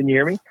hear that? Can you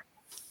hear me?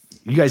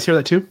 You guys hear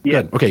that too?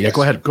 Yeah. Good. Okay. Yeah.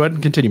 Go ahead. Go ahead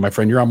and continue, my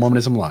friend. You're on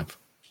Mormonism Live.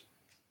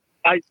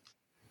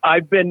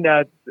 I've been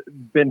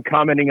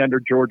commenting under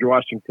George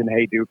Washington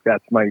Hayduke.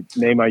 That's my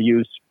name I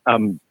use.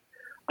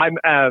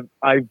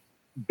 I've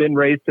been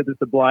raised to the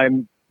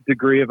sublime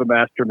degree of a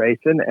Master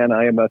Mason, and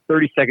I am a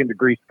 32nd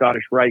degree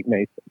Scottish Rite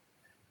Mason.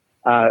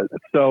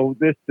 So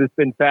this has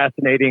been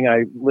fascinating.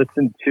 I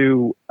listened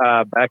to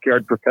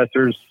Backyard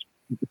Professor's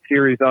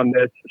series on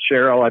this.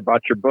 Cheryl, I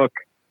bought your book.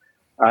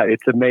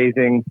 It's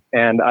amazing,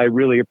 and I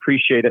really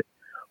appreciate it.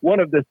 One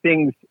of the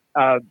things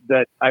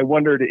that I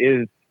wondered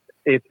is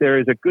if there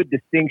is a good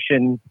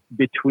distinction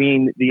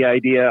between the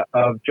idea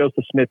of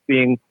Joseph Smith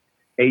being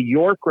a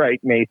York Rite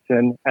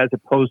Mason as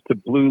opposed to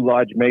Blue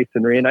Lodge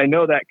Masonry. And I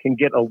know that can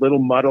get a little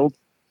muddled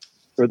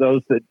for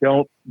those that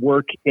don't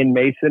work in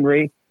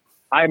Masonry.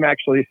 I'm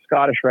actually a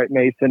Scottish Rite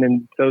Mason,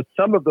 and so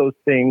some of those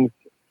things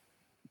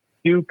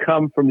do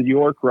come from the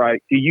York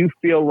Rite. Do you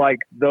feel like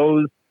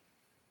those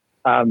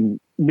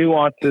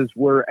nuances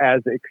were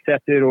as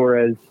accepted or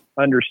as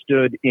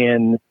understood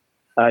in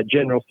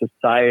general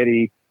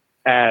society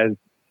as,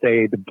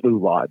 say, the Blue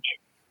Lodge?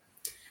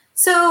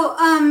 So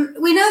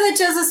we know that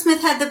Joseph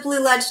Smith had the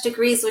Blue Lodge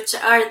degrees, which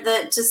are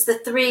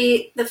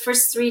the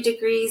first three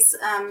degrees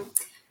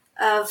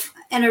of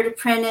Entered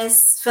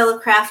Apprentice, Fellow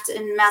Craft,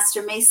 and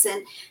Master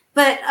Mason.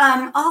 But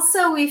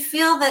also we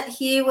feel that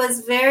he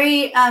was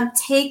very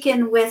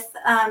taken with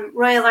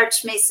Royal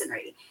Arch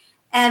Masonry.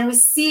 And we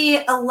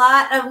see a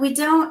lot of, we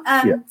don't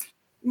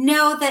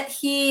know that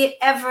he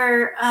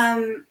ever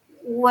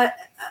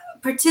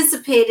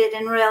participated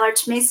in Royal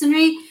Arch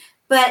Masonry,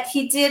 but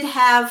he did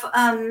have,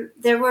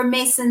 there were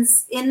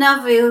Masons in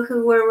Nauvoo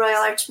who were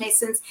Royal Arch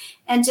Masons,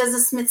 and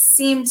Joseph Smith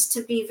seemed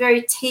to be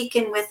very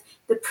taken with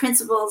the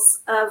principles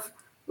of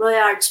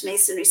Royal Arch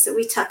Masonry. So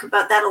we talk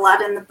about that a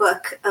lot in the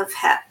book of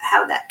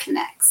how that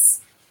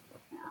connects.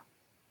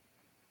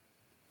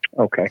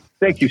 Okay.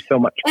 Thank you so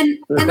much. And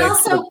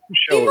also,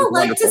 people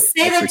like to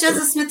say that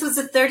Joseph Joseph Smith was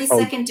a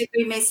 32nd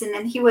degree Mason,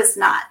 and he was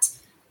not.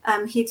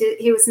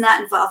 He was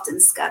not involved in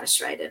the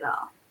Scottish Rite at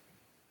all.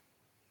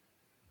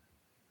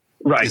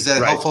 Right. Is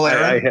that helpful,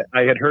 Aaron?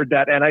 I had heard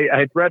that, and I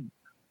had read.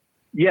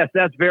 Yes,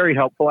 that's very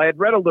helpful. I had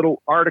read a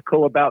little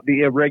article about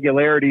the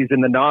irregularities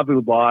in the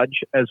Nauvoo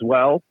Lodge as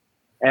well,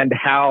 and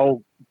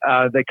how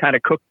they kind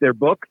of cooked their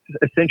books,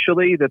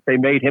 essentially, that they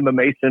made him a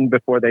Mason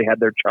before they had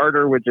their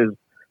charter, which is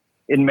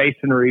in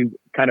Masonry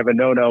kind of a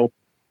no-no,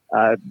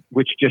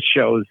 which just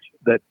shows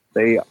that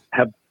they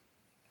have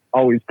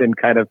always been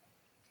kind of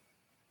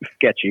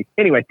sketchy.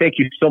 Anyway, thank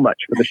you so much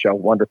for the show.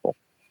 Wonderful.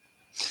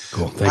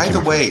 Cool. By the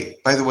way,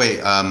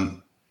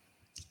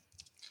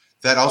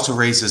 that also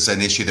raises an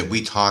issue that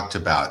we talked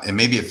about, and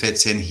maybe it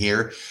fits in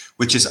here,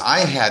 which is I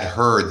had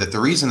heard that the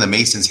reason the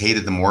Masons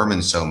hated the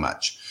Mormons so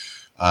much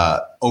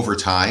over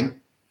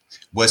time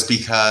was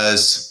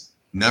because,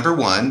 number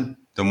one,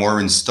 the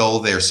Mormons stole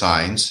their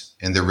signs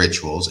and their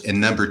rituals, and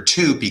number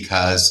two,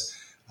 because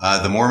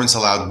the Mormons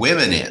allowed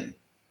women in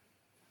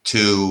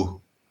to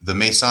the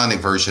Masonic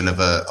version of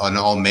an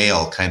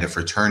all-male kind of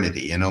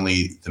fraternity, and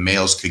only the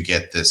males could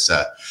get this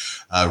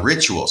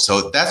ritual.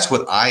 So that's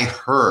what I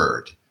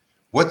heard.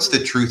 What's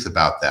the truth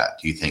about that,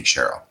 do you think,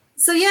 Cheryl?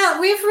 So, yeah,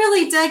 we've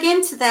really dug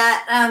into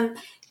that.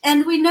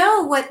 And we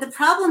know what the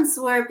problems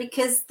were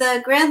because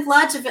the Grand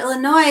Lodge of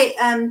Illinois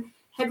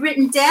had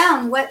written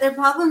down what their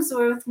problems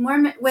were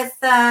with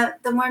the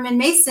Mormon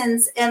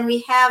Masons. And we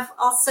have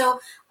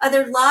also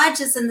other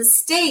lodges in the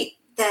state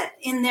that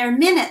in their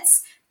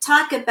minutes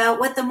talk about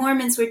what the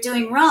Mormons were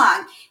doing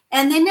wrong.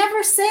 And they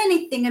never say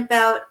anything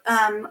about,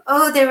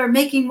 they were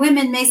making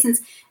women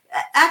Masons.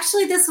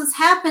 Actually, this was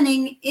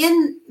happening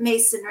in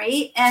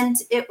Masonry, and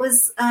it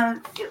was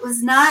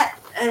not.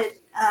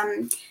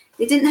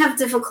 They didn't have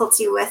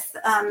difficulty with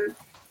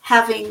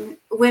having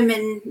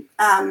women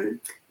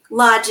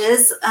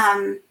lodges.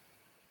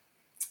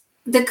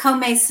 The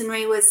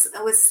co-Masonry was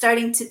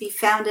starting to be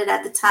founded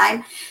at the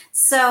time,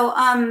 so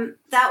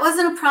that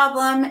wasn't a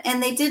problem,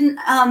 and they didn't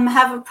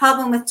have a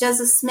problem with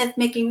Joseph Smith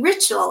making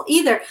ritual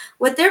either.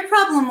 What their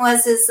problem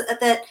was is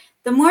that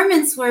the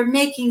Mormons were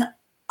making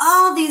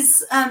all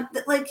these,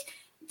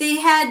 they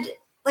had,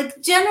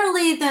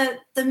 generally the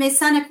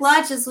Masonic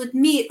lodges would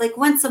meet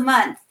once a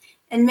month,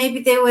 and maybe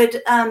they would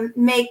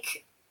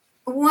make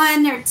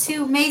one or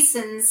two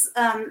Masons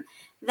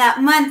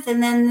that month,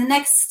 and then the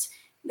next,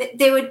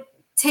 they would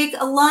take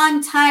a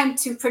long time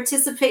to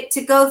participate,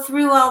 to go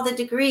through all the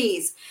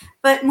degrees.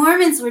 But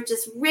Mormons were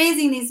just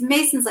raising these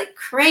Masons like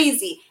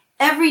crazy.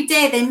 Every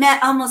day, they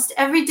met almost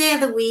every day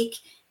of the week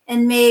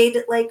and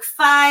made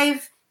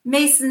 5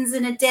 Masons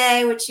in a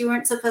day, which you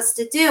weren't supposed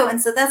to do.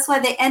 And so that's why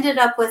they ended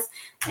up with,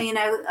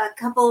 a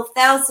couple of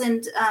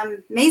thousand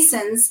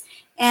Masons,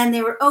 and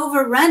they were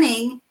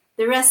overrunning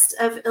the rest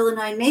of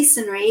Illinois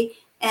Masonry.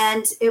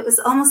 And it was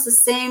almost the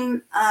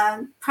same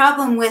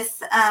problem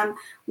with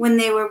when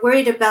they were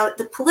worried about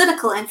the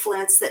political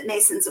influence that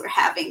Masons were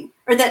having,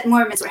 or that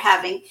Mormons were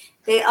having.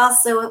 They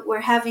also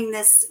were having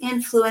this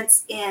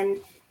influence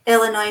in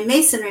Illinois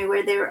Masonry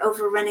where they were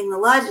overrunning the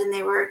lodge, and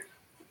they were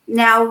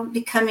now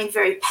becoming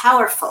very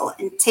powerful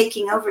and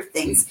taking over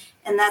things.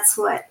 And that's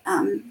what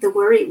the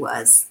worry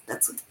was.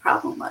 That's what the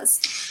problem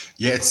was.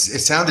 Yeah, it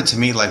sounded to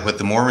me like what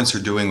the Mormons were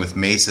doing with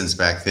Masons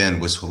back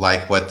then was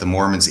like what the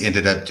Mormons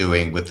ended up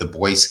doing with the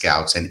Boy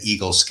Scouts and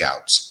Eagle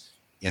Scouts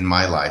in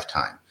my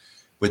lifetime,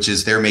 which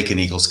is they're making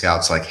Eagle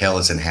Scouts like hell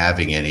isn't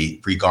having any,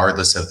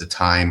 regardless of the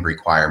time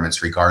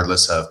requirements,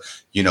 regardless of,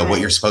 what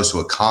you're supposed to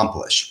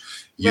accomplish.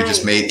 You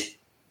just made...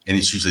 And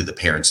it's usually the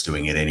parents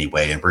doing it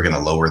anyway. And we're going to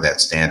lower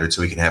that standard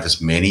so we can have as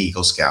many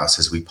Eagle Scouts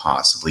as we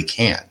possibly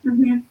can.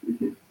 Mm-hmm.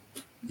 Mm-hmm.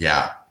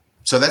 Yeah.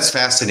 So that's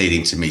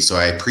fascinating to me. So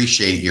I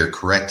appreciate your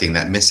correcting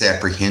that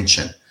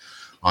misapprehension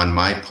on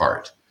my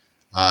part.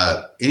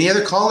 Any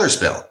other callers,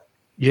 Bill?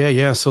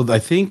 Yeah. So I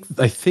think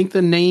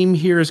the name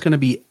here is going to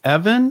be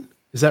Evan.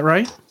 Is that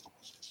right?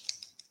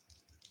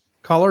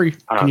 Caller,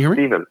 can you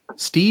hear me?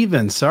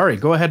 Steven. Sorry.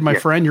 Go ahead, my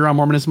friend. You're on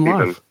Mormonism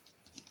Live.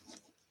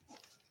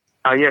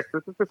 Yes,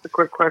 this is just a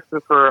quick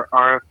question for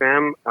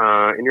RFM.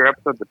 In your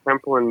episode, The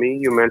Temple and Me,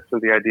 you mentioned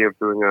the idea of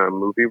doing a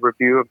movie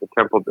review of the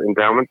Temple's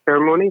endowment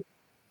ceremony.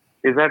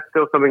 Is that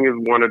still something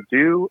you want to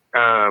do?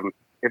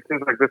 It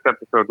seems like this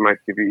episode might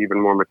give you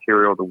even more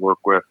material to work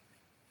with.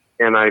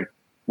 And I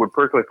would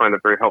personally find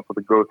it very helpful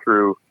to go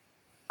through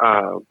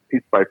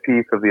piece by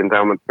piece of the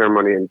endowment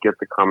ceremony and get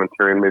the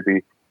commentary and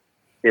maybe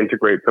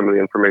integrate some of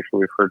the information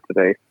we've heard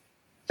today.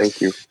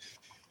 Thank you.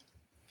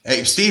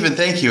 Hey, Stephen,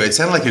 thank you. It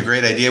sounded like a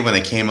great idea when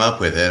I came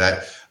up with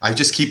it. I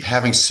just keep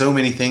having so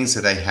many things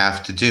that I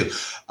have to do.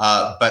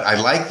 But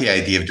I like the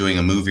idea of doing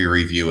a movie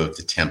review of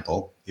the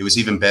temple. It was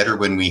even better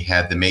when we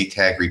had the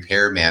Maytag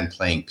repairman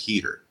playing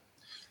Peter.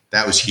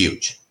 That was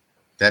huge.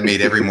 That made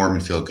every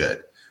Mormon feel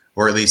good,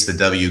 or at least the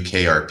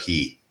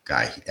WKRP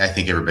guy. I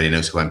think everybody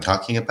knows who I'm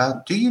talking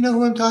about. Do you know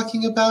who I'm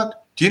talking about?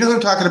 Do you know who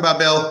I'm talking about,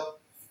 Bill?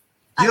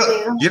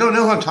 You don't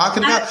know who I'm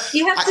talking about?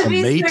 You have to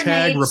be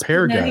Maytag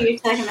repair guy. Who you're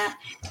talking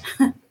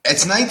about.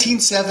 It's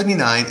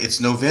 1979. It's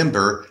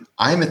November.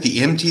 I'm at the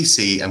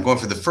MTC. I'm going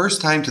for the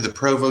first time to the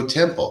Provo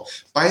Temple.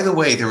 By the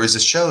way, there was a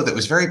show that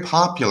was very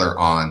popular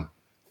at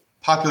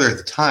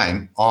the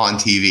time on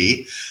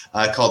TV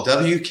called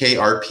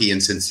WKRP in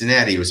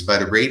Cincinnati. It was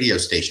about a radio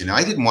station. Now,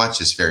 I didn't watch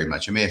this very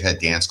much. I may have had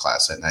dance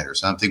class that night or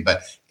something,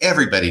 but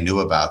everybody knew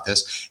about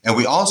this. And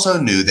we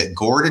also knew that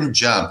Gordon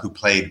Jump, who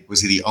played,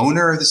 was he the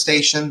owner of the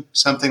station?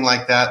 Something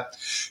like that.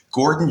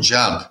 Gordon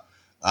Jump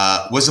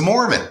was a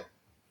Mormon.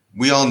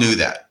 We all knew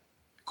that.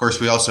 Of course,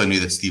 we also knew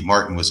that Steve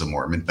Martin was a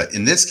Mormon. But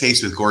in this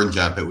case with Gordon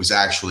Jump, it was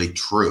actually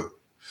true.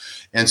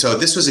 And so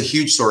this was a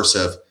huge source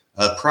of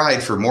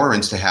pride for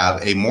Mormons to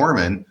have a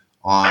Mormon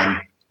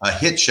on a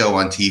hit show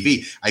on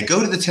TV. I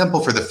go to the temple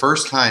for the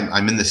first time.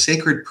 I'm in the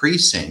sacred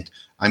precinct.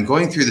 I'm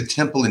going through the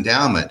temple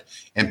endowment,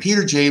 and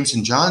Peter, James,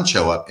 and John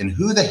show up. And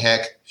who the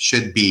heck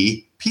should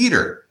be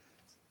Peter?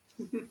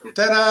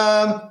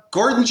 Ta-da!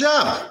 Gordon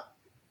Jump.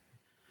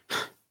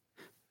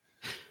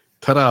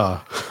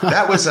 Ta-da!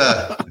 That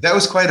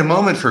was quite a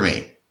moment for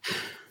me.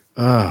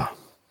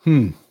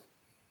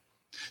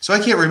 So I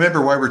can't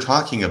remember why we're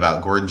talking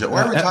about Gordon Jump.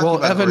 Why are we talking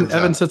about Gordon Jump?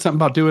 Evan said something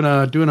about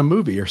doing a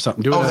movie or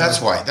something.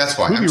 That's why.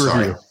 I'm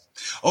sorry. Review.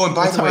 Oh, and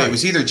by the way, it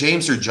was either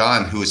James or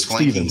John who was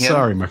flanking him.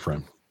 Sorry, my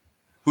friend.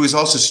 Who is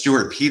also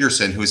Stuart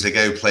Peterson, who is the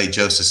guy who played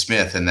Joseph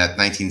Smith in that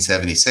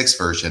 1976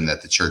 version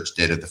that the church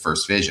did of the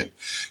First Vision.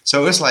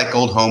 So it was like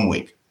old home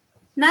week.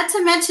 Not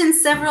to mention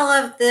several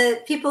of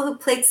the people who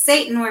played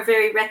Satan were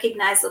very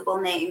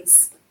recognizable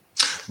names.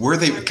 Were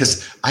they?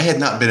 Because I had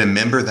not been a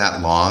member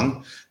that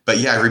long. But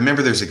yeah, I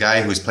remember there's a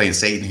guy who was playing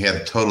Satan who had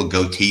a total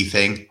goatee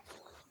thing.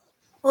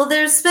 Well,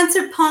 there's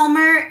Spencer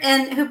Palmer,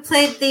 and who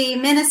played the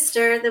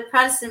minister, the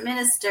Protestant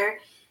minister.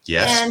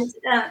 Yes. And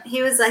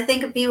he was, I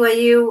think, a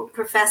BYU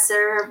professor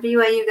or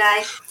BYU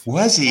guy.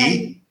 Was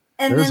he?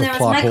 And then there was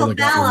Michael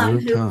Ballum,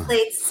 who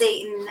played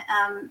Satan.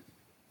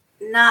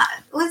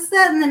 Was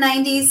that in the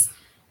 90s?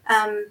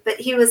 But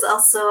he was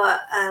also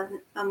a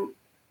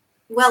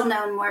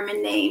well-known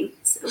Mormon name.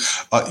 So.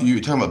 You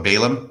were talking about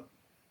Balaam?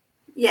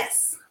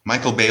 Yes.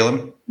 Michael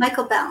Balaam?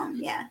 Michael Ballum,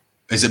 yeah.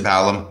 Is it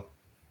Balaam?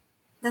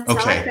 That's how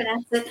I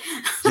pronounce it.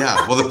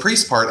 Yeah. Well, the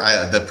priest part,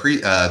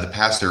 the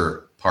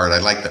pastor part, I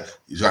like that.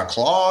 He's got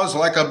claws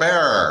like a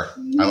bear.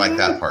 I like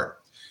that part.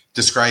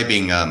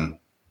 Describing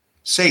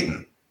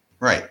Satan.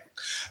 Right.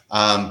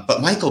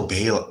 But Michael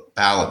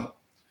Ballum,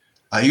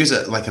 he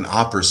was like an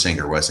opera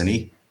singer, wasn't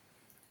he?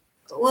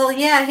 Well,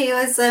 yeah, he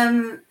was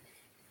a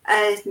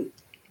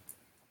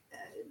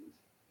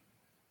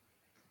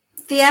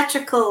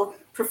theatrical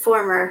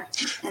performer.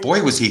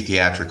 Boy, was he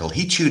theatrical.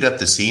 He chewed up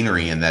the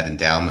scenery in that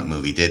endowment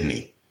movie, didn't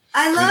he?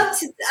 I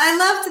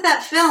loved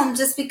that film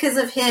just because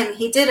of him.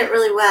 He did it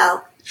really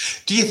well.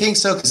 Do you think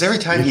so? Because every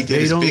time he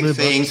did his big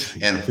thing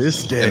and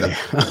this day,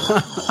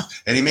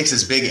 and he makes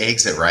his big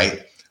exit,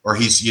 right? Or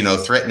he's,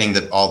 threatening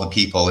all the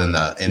people in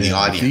the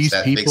audience.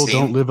 These people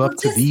don't live up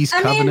to these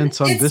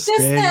covenants on this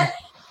day.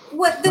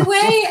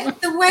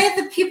 The way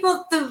the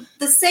people,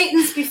 the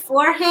Satans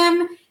before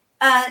him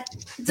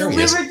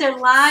delivered their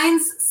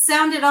lines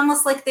sounded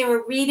almost like they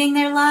were reading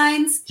their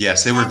lines.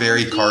 Yes, they were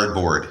very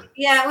cardboard.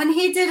 Yeah, when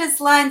he did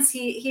his lines,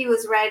 he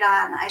was right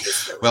on. I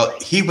just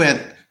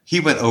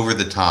he went over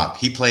the top.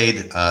 He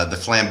played the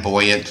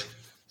flamboyant,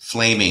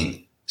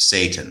 flaming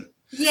Satan.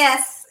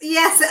 Yes,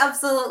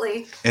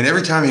 absolutely. And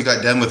every time he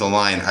got done with a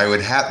line, I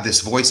would have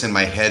this voice in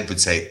my head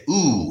would say,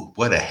 "Ooh,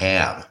 what a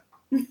ham."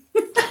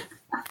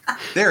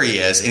 There he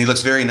is, and he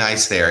looks very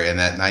nice there in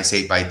that nice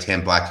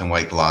 8x10 black and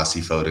white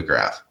glossy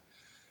photograph.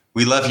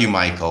 We love you,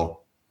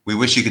 Michael. We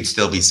wish you could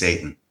still be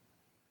Satan.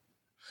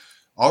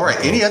 All right.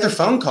 Any other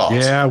phone calls?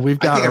 Yeah, we've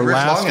got our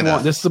last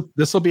one.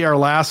 This will be our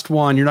last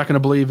one. You're not going to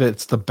believe it.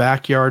 It's the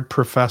backyard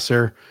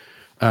professor,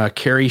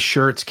 Carrie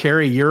Schertz.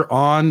 Carrie, you're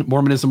on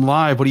Mormonism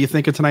Live. What do you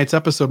think of tonight's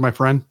episode, my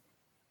friend?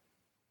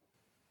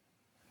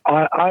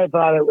 I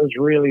thought it was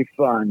really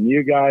fun.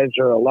 You guys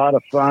are a lot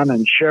of fun.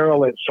 And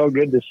Cheryl, it's so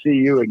good to see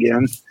you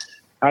again.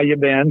 How you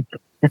been?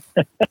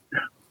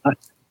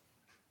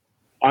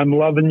 I'm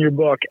loving your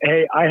book.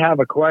 Hey, I have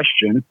a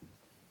question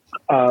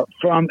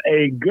from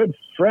a good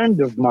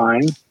friend of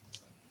mine,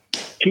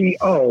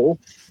 T.O.,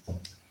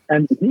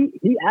 and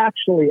he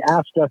actually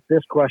asked us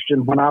this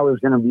question when I was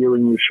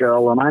interviewing you,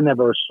 Cheryl, and I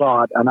never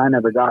saw it and I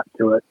never got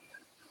to it.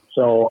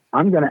 So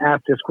I'm going to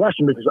ask this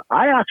question because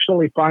I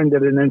actually find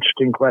it an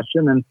interesting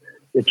question, and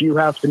if you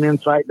have some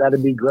insight,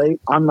 that'd be great.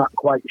 I'm not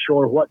quite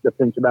sure what to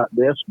think about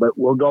this, but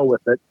we'll go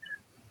with it.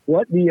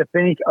 What do you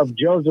think of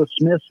Joseph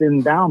Smith's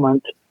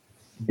endowment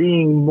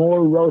being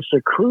more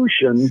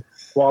Rosicrucian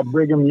while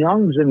Brigham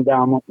Young's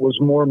endowment was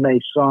more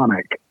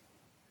Masonic?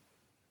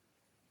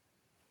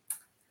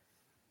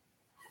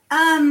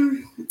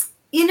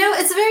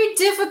 It's very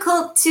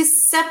difficult to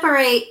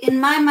separate. In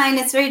my mind,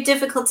 it's very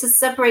difficult to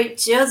separate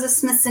Joseph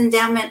Smith's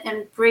endowment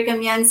and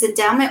Brigham Young's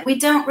endowment. We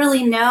don't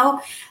really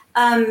know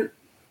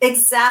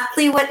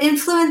exactly what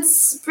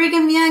influence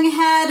Brigham Young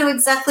had, or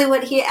exactly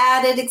what he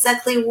added,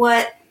 exactly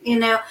what,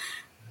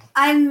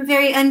 I'm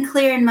very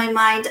unclear in my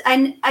mind.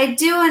 I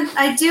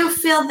do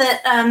feel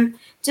that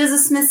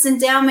Joseph Smith's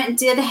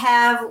endowment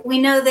we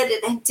know that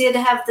it did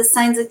have the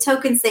signs and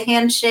tokens, the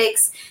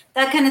handshakes,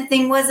 that kind of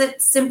thing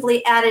wasn't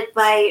simply added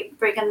by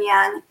Brigham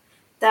Young.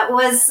 That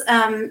was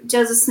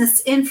Joseph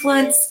Smith's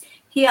influence.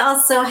 He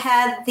also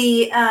had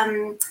the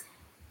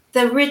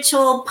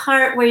ritual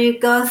part where you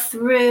go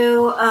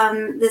through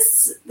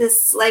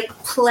this like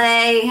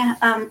play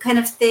kind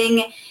of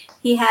thing.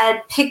 He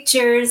had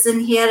pictures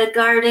and he had a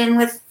garden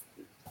with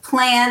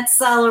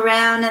plants all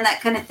around and that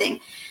kind of thing.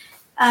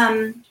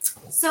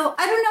 So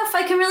I don't know if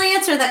I can really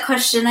answer that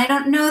question. I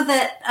don't know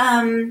that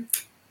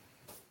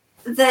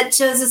that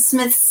Joseph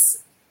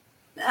Smith's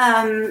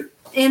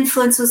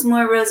influence was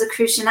more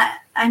Rosicrucian.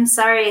 I'm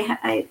sorry,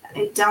 I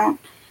don't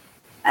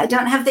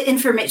have the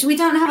information. We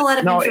don't have a lot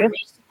of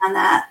information on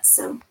that.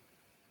 So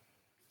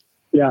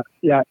yeah,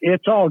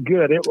 it's all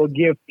good. It will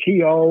give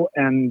T.O.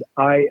 and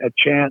I a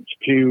chance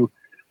to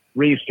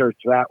research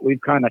that.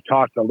 We've kind of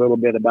talked a little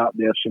bit about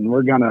this, and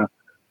we're going to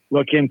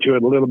look into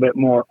it a little bit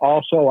more.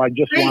 Also, I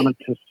just wanted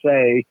to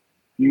say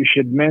you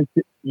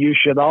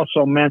should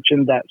also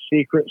mention that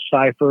secret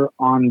cipher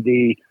on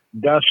the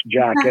dust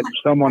jacket.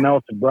 Someone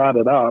else brought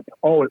it up.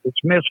 Oh,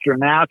 it's Mr.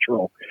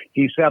 Natural.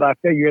 He said, I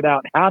figured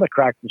out how to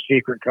crack the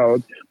secret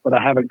code, but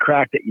I haven't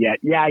cracked it yet.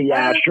 Yeah,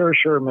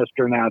 sure,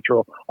 Mr.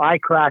 Natural. I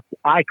cracked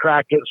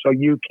it, so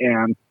you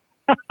can.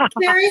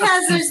 Terry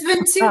has. There's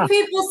been 2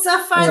 people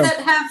so far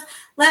that have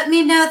let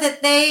me know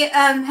that they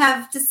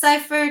have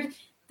deciphered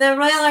the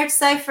Royal Arch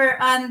cipher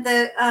on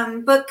the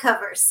book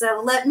cover.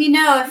 So let me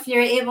know if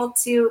you're able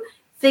to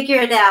figure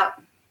it out.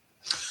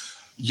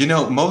 You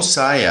know,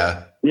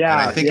 Mosiah. Yeah,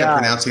 and I think I'm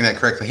pronouncing that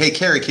correctly. Hey,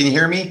 Carrie, can you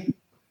hear me?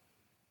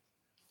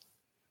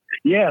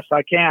 Yes,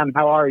 I can.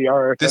 How are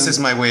you? This is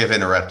my way of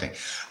interrupting.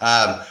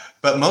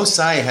 But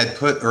Mosiah had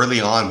put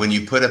early on, when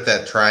you put up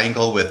that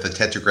triangle with the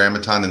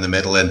tetragrammaton in the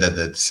middle and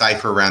the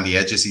cipher around the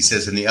edges, he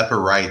says in the upper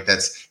right,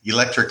 that's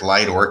Electric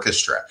Light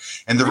Orchestra.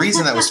 And the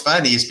reason that was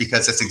funny is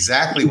because that's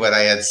exactly what I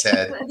had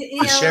said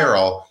to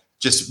Cheryl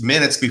just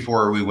minutes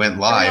before we went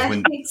live.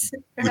 When we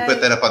put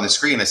that up on the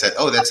screen, I said,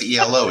 oh, that's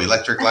ELO,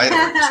 Electric Light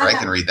Orchestra. I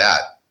can read that.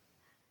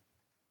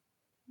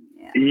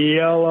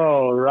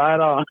 ELO, right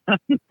on.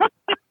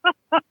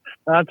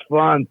 That's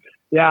fun.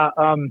 Yeah,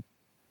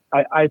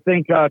 I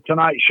think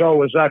tonight's show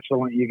was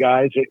excellent, you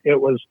guys.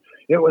 It was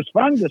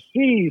fun to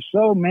see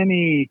so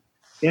many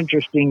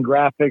interesting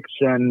graphics,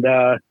 and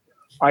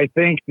I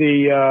think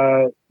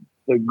the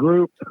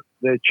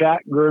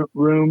chat group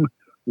room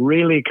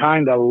really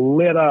kind of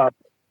lit up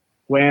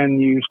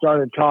when you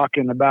started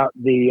talking about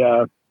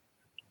the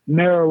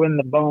marrow in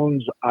the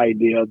bones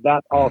idea.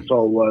 That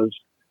also was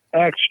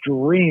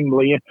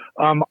extremely.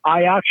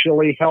 I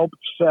actually helped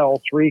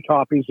sell 3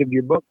 copies of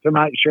your book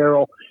tonight,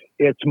 Cheryl.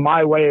 It's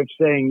my way of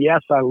saying,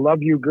 yes, I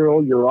love you,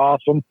 girl. You're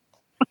awesome.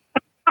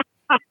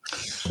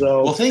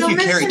 Well, thank you,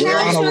 Carrie.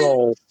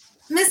 Mr.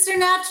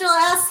 Natural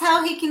asks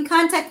how he can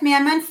contact me.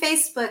 I'm on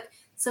Facebook.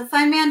 So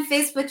find me on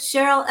Facebook,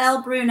 Cheryl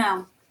L.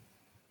 Bruno.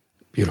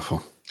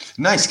 Beautiful.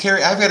 Nice.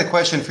 Carrie, I've got a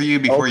question for you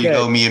before you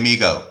go, mi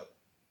amigo.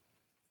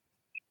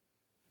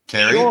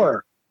 Carrie?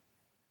 Sure.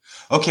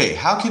 Okay,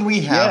 how can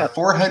we have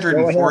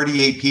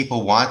 448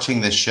 people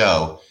watching the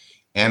show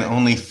and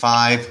only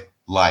 5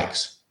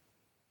 likes?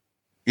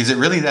 Is it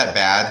really that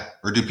bad,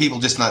 or do people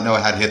just not know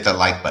how to hit the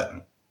like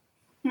button?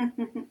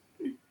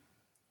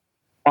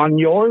 On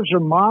yours or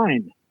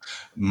mine?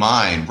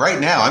 Mine. Right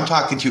now, I'm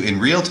talking to you in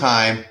real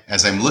time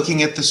as I'm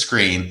looking at the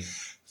screen.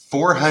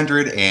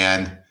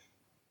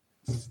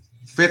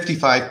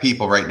 455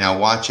 people right now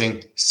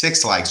watching,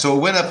 6 likes. So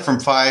it went up from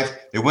 5.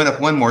 It went up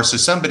 1 more. So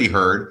somebody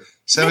heard.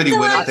 Somebody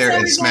went up there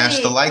and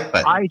smashed the like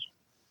button.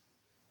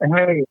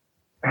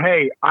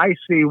 Hey, I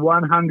see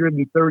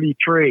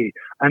 133,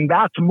 and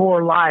that's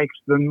more likes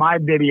than my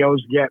videos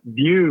get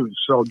views.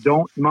 So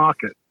don't mock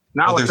it.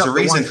 Now there's a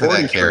reason for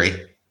that,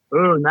 Carrie.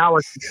 Oh, now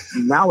it's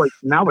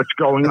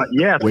going up.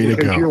 Yes,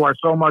 because you are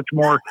so much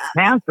more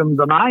handsome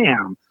than I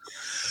am.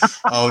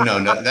 Oh no,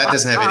 that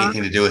doesn't have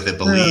anything to do with it.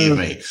 Believe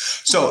me.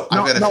 So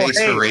I've got a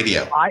face for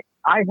radio.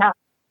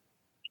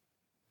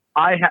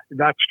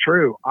 That's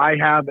true. I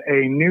have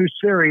a new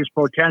series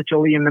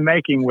potentially in the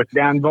making with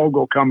Dan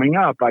Vogel coming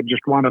up. I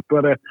just want to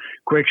put a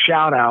quick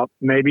shout out.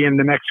 Maybe in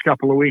the next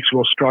couple of weeks,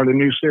 we'll start a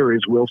new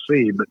series. We'll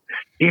see. But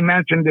he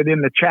mentioned it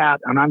in the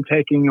chat, and I'm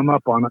taking him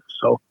up on it.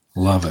 So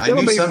love it. I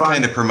knew some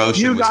kind of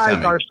promotion was coming.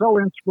 You guys are so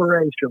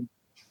inspirational.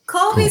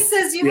 Colby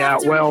says you have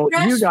to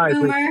refresh,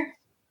 Boomer.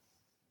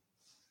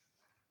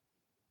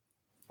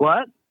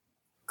 What?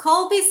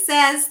 Colby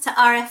says to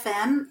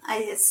RFM, I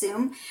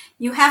assume,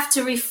 you have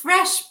to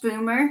refresh,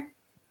 Boomer.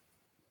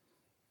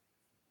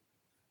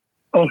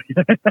 Oh,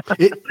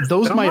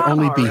 those might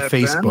only be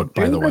Facebook,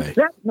 by the way.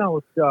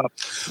 Techno stuff.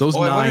 Those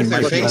 9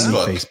 might be on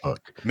Facebook.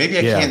 Maybe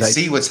I can't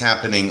see what's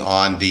happening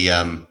on the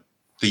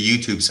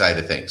YouTube side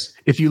of things.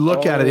 If you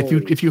look at it,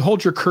 if you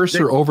hold your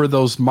cursor over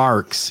those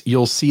marks,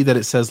 you'll see that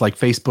it says like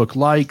Facebook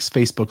likes,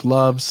 Facebook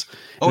loves.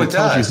 Oh, it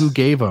tells does. you who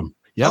gave them.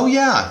 Yep. Oh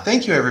yeah,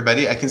 thank you,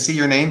 everybody. I can see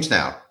your names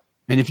now.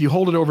 And if you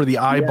hold it over the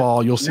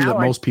eyeball, you'll see that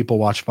most people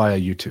watch via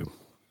YouTube.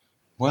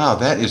 Wow,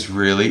 that is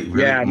really,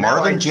 really Yeah, now I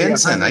Marvin see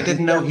Jensen. I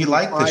didn't know he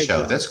liked the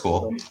show. 175. That's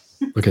cool.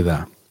 Look at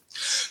that.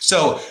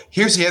 So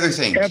here's the other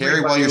thing,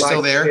 Carrie. While you're Everybody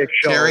still likes there, this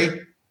show.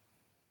 Carrie,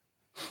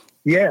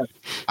 Yes.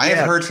 I have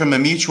Yes. heard from a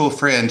mutual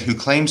friend who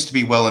claims to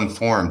be well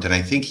informed, and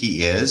I think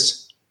he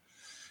is.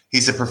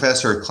 He's a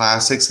professor of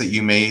classics that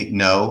you may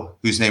know,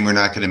 whose name we're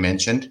not going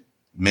to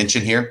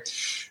mention here.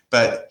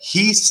 But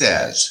he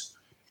says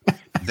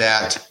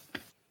that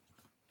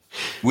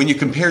when you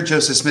compare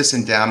Joseph Smith's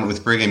endowment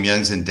with Brigham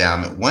Young's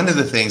endowment, one of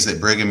the things that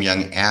Brigham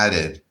Young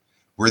added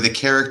were the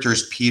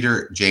characters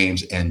Peter,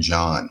 James, and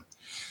John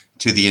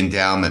to the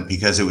endowment,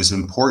 because it was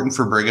important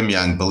for Brigham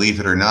Young, believe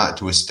it or not,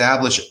 to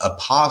establish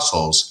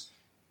apostles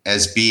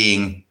as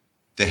being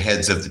the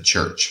heads of the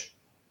church.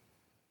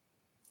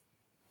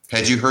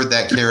 Had you heard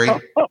that, Carrie?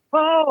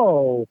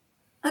 Oh,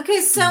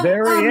 Okay, so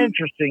very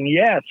interesting.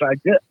 Yes,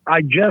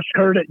 I just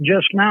heard it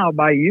just now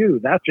by you.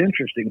 That's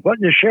interesting. What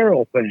does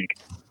Cheryl think?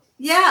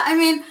 yeah, I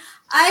mean,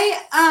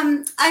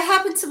 I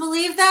happen to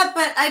believe that,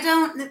 but I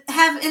don't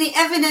have any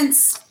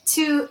evidence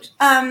to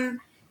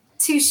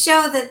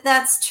show that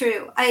that's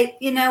true.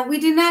 We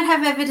do not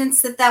have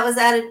evidence that was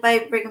added by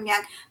Brigham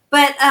Young,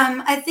 but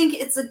I think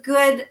it's a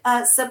good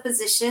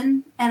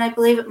supposition, and I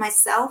believe it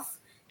myself.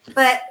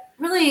 But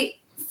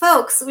really,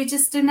 folks, we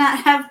just do not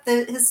have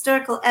the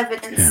historical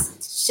evidence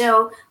to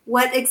show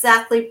what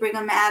exactly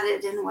Brigham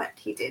added and what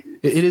he didn't.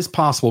 It is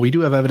possible. We do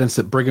have evidence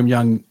that Brigham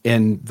Young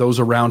and those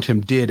around him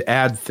did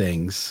add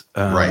things.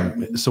 Right.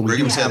 So we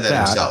Brigham do said have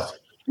that himself.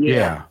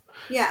 Yeah.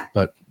 Yeah.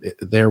 But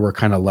there we're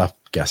kind of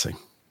left guessing.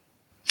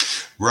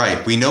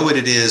 Right. We know what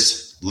it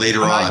is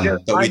later And on,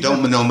 but we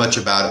don't know much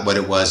about what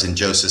it was in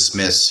Joseph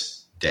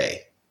Smith's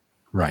day.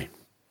 Right.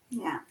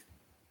 Yeah.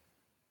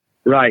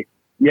 Right.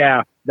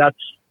 Yeah, that's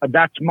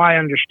my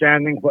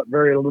understanding, what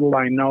very little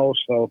I know.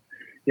 So,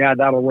 yeah,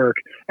 that'll work.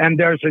 And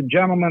there's a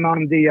gentleman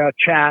on the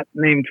chat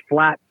named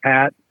Flat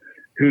Pat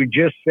who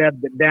just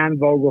said that Dan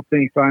Vogel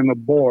thinks I'm a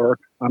bore,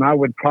 and I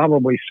would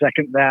probably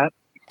second that.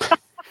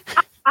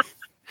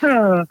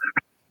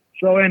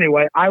 So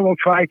anyway, I will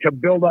try to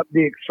build up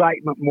the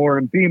excitement more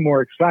and be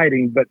more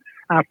exciting. But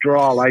after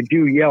all, I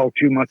do yell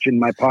too much in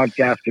my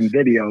podcast and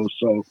videos.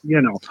 So,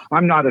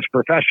 I'm not as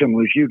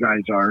professional as you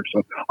guys are.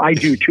 So I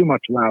do too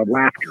much loud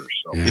laughter.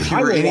 So If you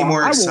were any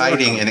more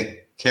exciting,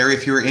 Carrie,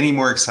 if you were any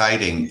more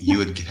exciting, you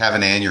would have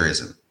an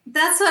aneurysm.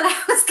 That's what I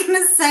was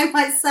going to say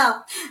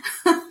myself.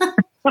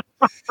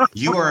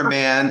 You are a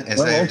man,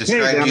 as I have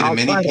described you to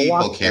many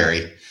people,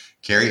 Carrie.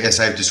 Carrie, as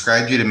I've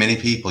described you to many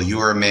people, you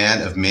are a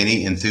man of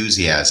many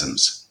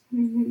enthusiasms.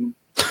 Mm-hmm.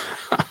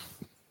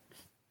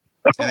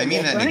 And I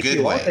mean that in a Thank good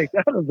you. way. I'll take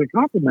that as a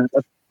compliment.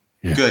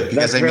 Good, because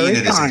That's I mean very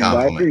it as a kind. I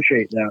compliment.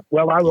 appreciate that.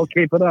 Well, I will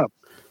keep it up.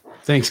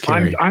 Thanks,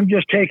 Carrie. I'm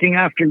just taking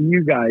after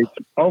you guys.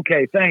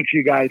 Okay, thanks,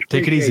 you guys.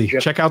 Take it Appreciate easy.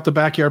 you. Check out the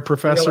Backyard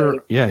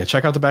Professor. Yeah,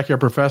 check out the Backyard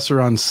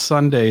Professor on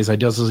Sundays. He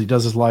does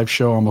his live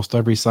show almost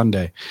every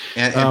Sunday.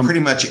 And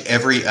pretty much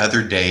every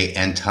other day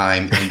and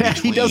time in between.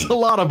 He does a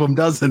lot of them,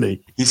 doesn't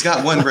he? He's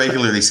got one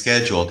regularly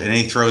scheduled, and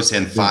he throws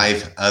in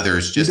 5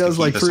 others just He does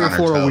to keep like us 3 or on our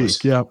 4 a toes.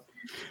 week. Yeah.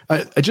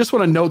 I just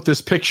want to note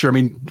this picture. I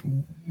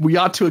mean, we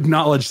ought to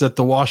acknowledge that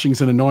the washings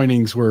and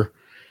anointings were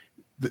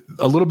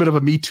a little bit of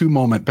a Me Too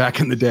moment back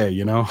in the day.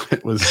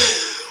 It was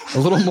a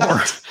little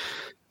more,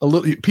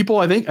 people.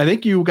 I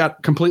think you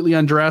got completely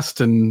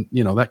undressed, and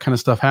that kind of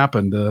stuff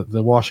happened.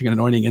 The washing and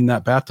anointing in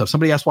that bathtub.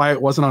 Somebody asked why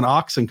it wasn't on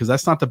oxen, because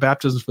that's not the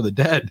baptisms for the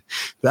dead.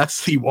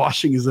 That's the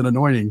washings and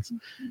anointings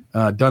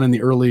done in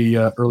the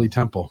early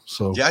temple.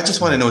 So Yeah, I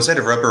just want to know, is that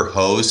a rubber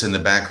hose in the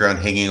background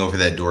hanging over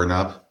that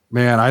doorknob?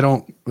 man, I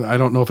don't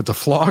know if it's a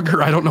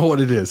flogger. I don't know what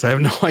it is. I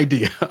have no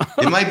idea.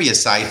 It might be a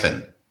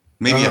siphon.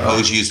 Maybe a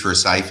hose used for a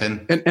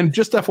siphon. And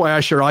just FYI,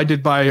 Cheryl, I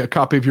did buy a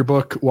copy of your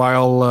book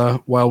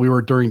while we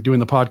were doing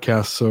the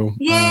podcast. So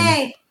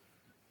Yay!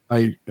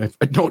 I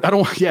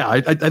don't. Yeah,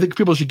 I think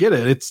people should get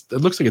it.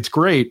 It looks like it's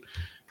great,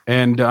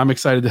 and I'm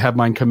excited to have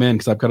mine come in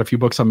because I've got a few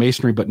books on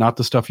masonry, but not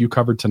the stuff you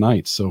covered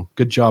tonight. So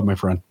good job, my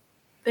friend.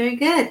 Very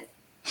good.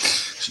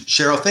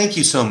 Cheryl, thank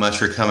you so much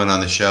for coming on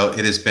the show.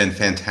 It has been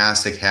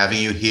fantastic having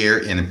you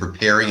here and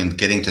preparing and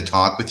getting to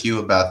talk with you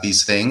about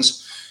these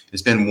things.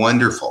 It's been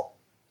wonderful.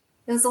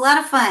 It was a lot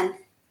of fun.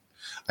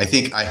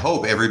 I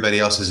hope everybody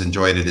else has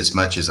enjoyed it as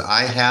much as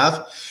I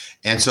have.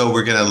 And so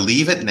we're going to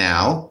leave it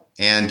now.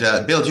 And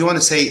Bill, do you want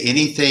to say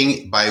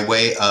anything by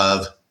way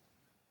of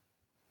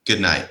good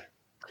night?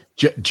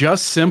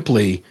 Just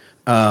simply,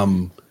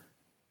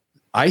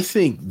 I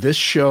think this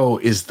show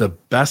is the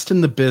best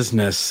in the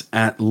business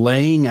at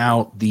laying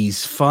out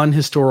these fun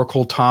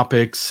historical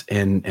topics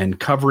and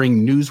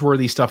covering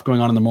newsworthy stuff going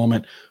on in the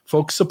moment.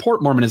 Folks,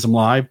 support Mormonism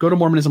Live. Go to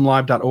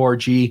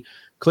mormonismlive.org.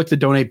 Click the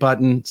donate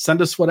button.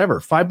 Send us whatever.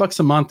 $5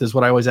 a month is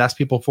what I always ask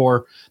people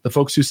for. The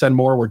folks who send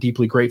more, we're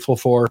deeply grateful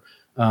for.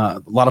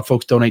 A lot of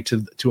folks donate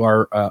to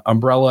our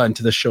umbrella and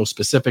to this show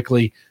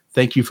specifically.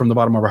 Thank you from the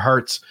bottom of our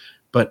hearts.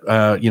 But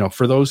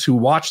for those who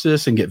watch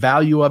this and get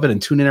value of it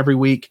and tune in every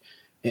week,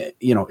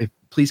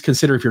 please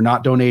consider, if you're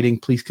not donating,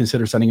 please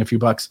consider sending a few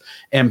bucks,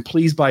 and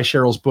please buy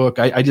Cheryl's book.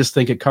 I just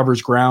think it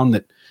covers ground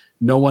that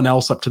no one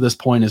else up to this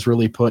point is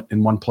really put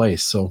in one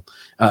place. So,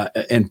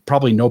 and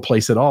probably no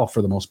place at all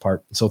for the most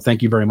part. So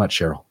thank you very much,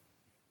 Cheryl.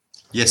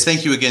 Yes,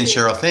 thank you again,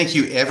 Cheryl. Thank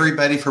you,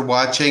 everybody, for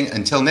watching.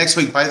 Until next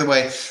week, by the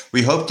way,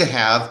 we hope to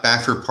have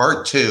back for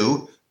part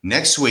 2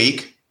 next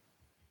week,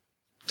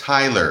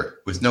 Tyler,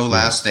 with no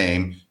last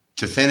name,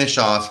 to finish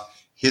off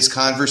his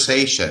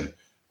conversation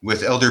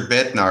with Elder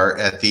Bednar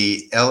at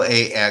the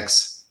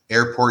LAX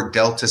Airport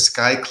Delta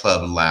Sky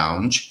Club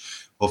Lounge.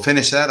 We'll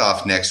finish that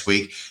off next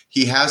week.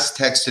 He has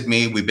texted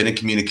me. We've been in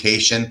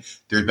communication.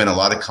 There's been a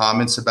lot of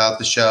comments about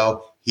the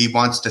show. He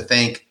wants to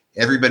thank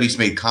everybody who's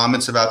made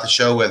comments about the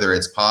show, whether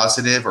it's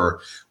positive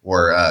or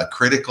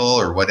critical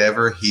or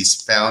whatever.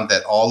 He's found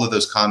that all of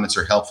those comments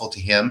are helpful to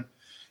him.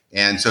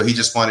 And so he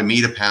just wanted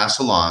me to pass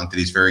along that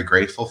he's very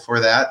grateful for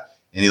that.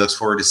 And he looks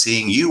forward to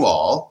seeing you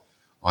all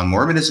on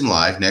Mormonism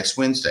Live next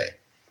Wednesday.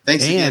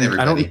 Thanks again,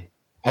 everybody.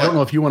 I don't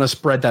know if you want to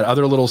spread that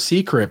other little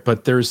secret,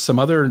 but there's some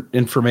other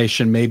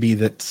information maybe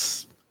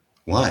that's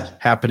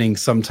happening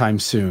sometime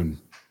soon.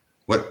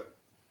 What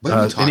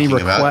are you talking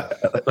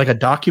about? Like a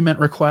document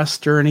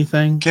request or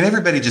anything? Can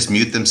everybody just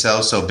mute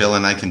themselves so Bill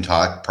and I can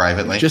talk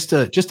privately? Just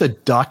a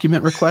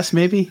document request,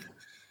 maybe?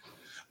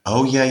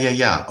 Oh,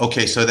 yeah.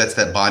 Okay, so that's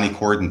that Bonnie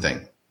Cordon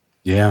thing.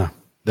 Yeah,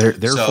 they're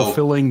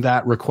fulfilling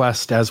that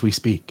request as we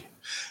speak.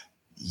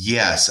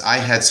 Yes, I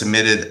had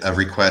submitted a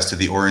request to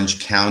the Orange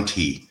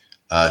County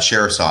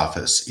Sheriff's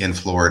Office in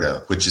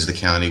Florida, which is the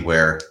county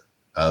where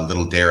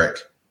little Derek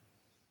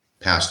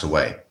passed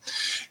away,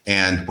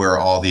 and where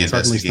all the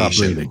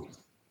investigation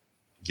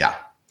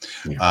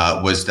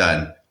was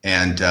done.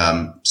 And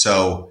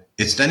so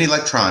it's done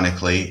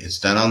electronically. It's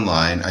done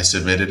online. I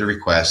submitted a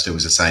request. It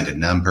was assigned a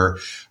number.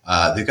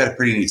 They've got a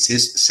pretty neat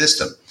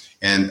system.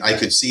 And I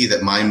could see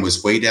that mine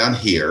was way down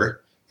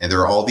here. And there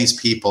are all these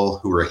people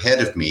who are ahead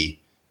of me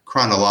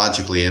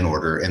chronologically in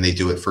order. And they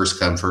do it first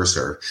come, first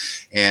serve.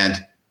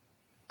 And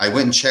I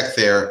went and checked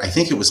there. I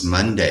think it was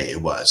Monday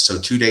it was. So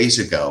 2 days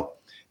ago.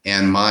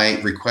 And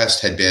my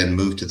request had been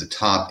moved to the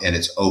top and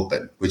it's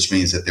open, which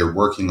means that they're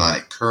working on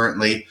it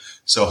currently.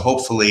 So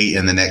hopefully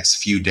in the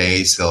next few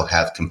days, they'll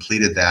have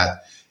completed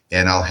that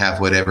and I'll have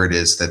whatever it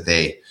is that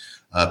they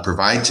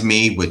provide to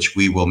me, which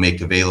we will make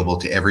available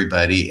to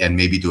everybody and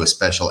maybe do a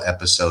special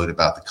episode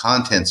about the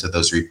contents of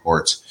those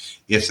reports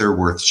if they're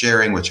worth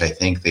sharing, which I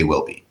think they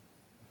will be.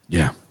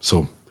 Yeah.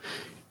 So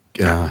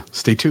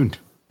stay tuned.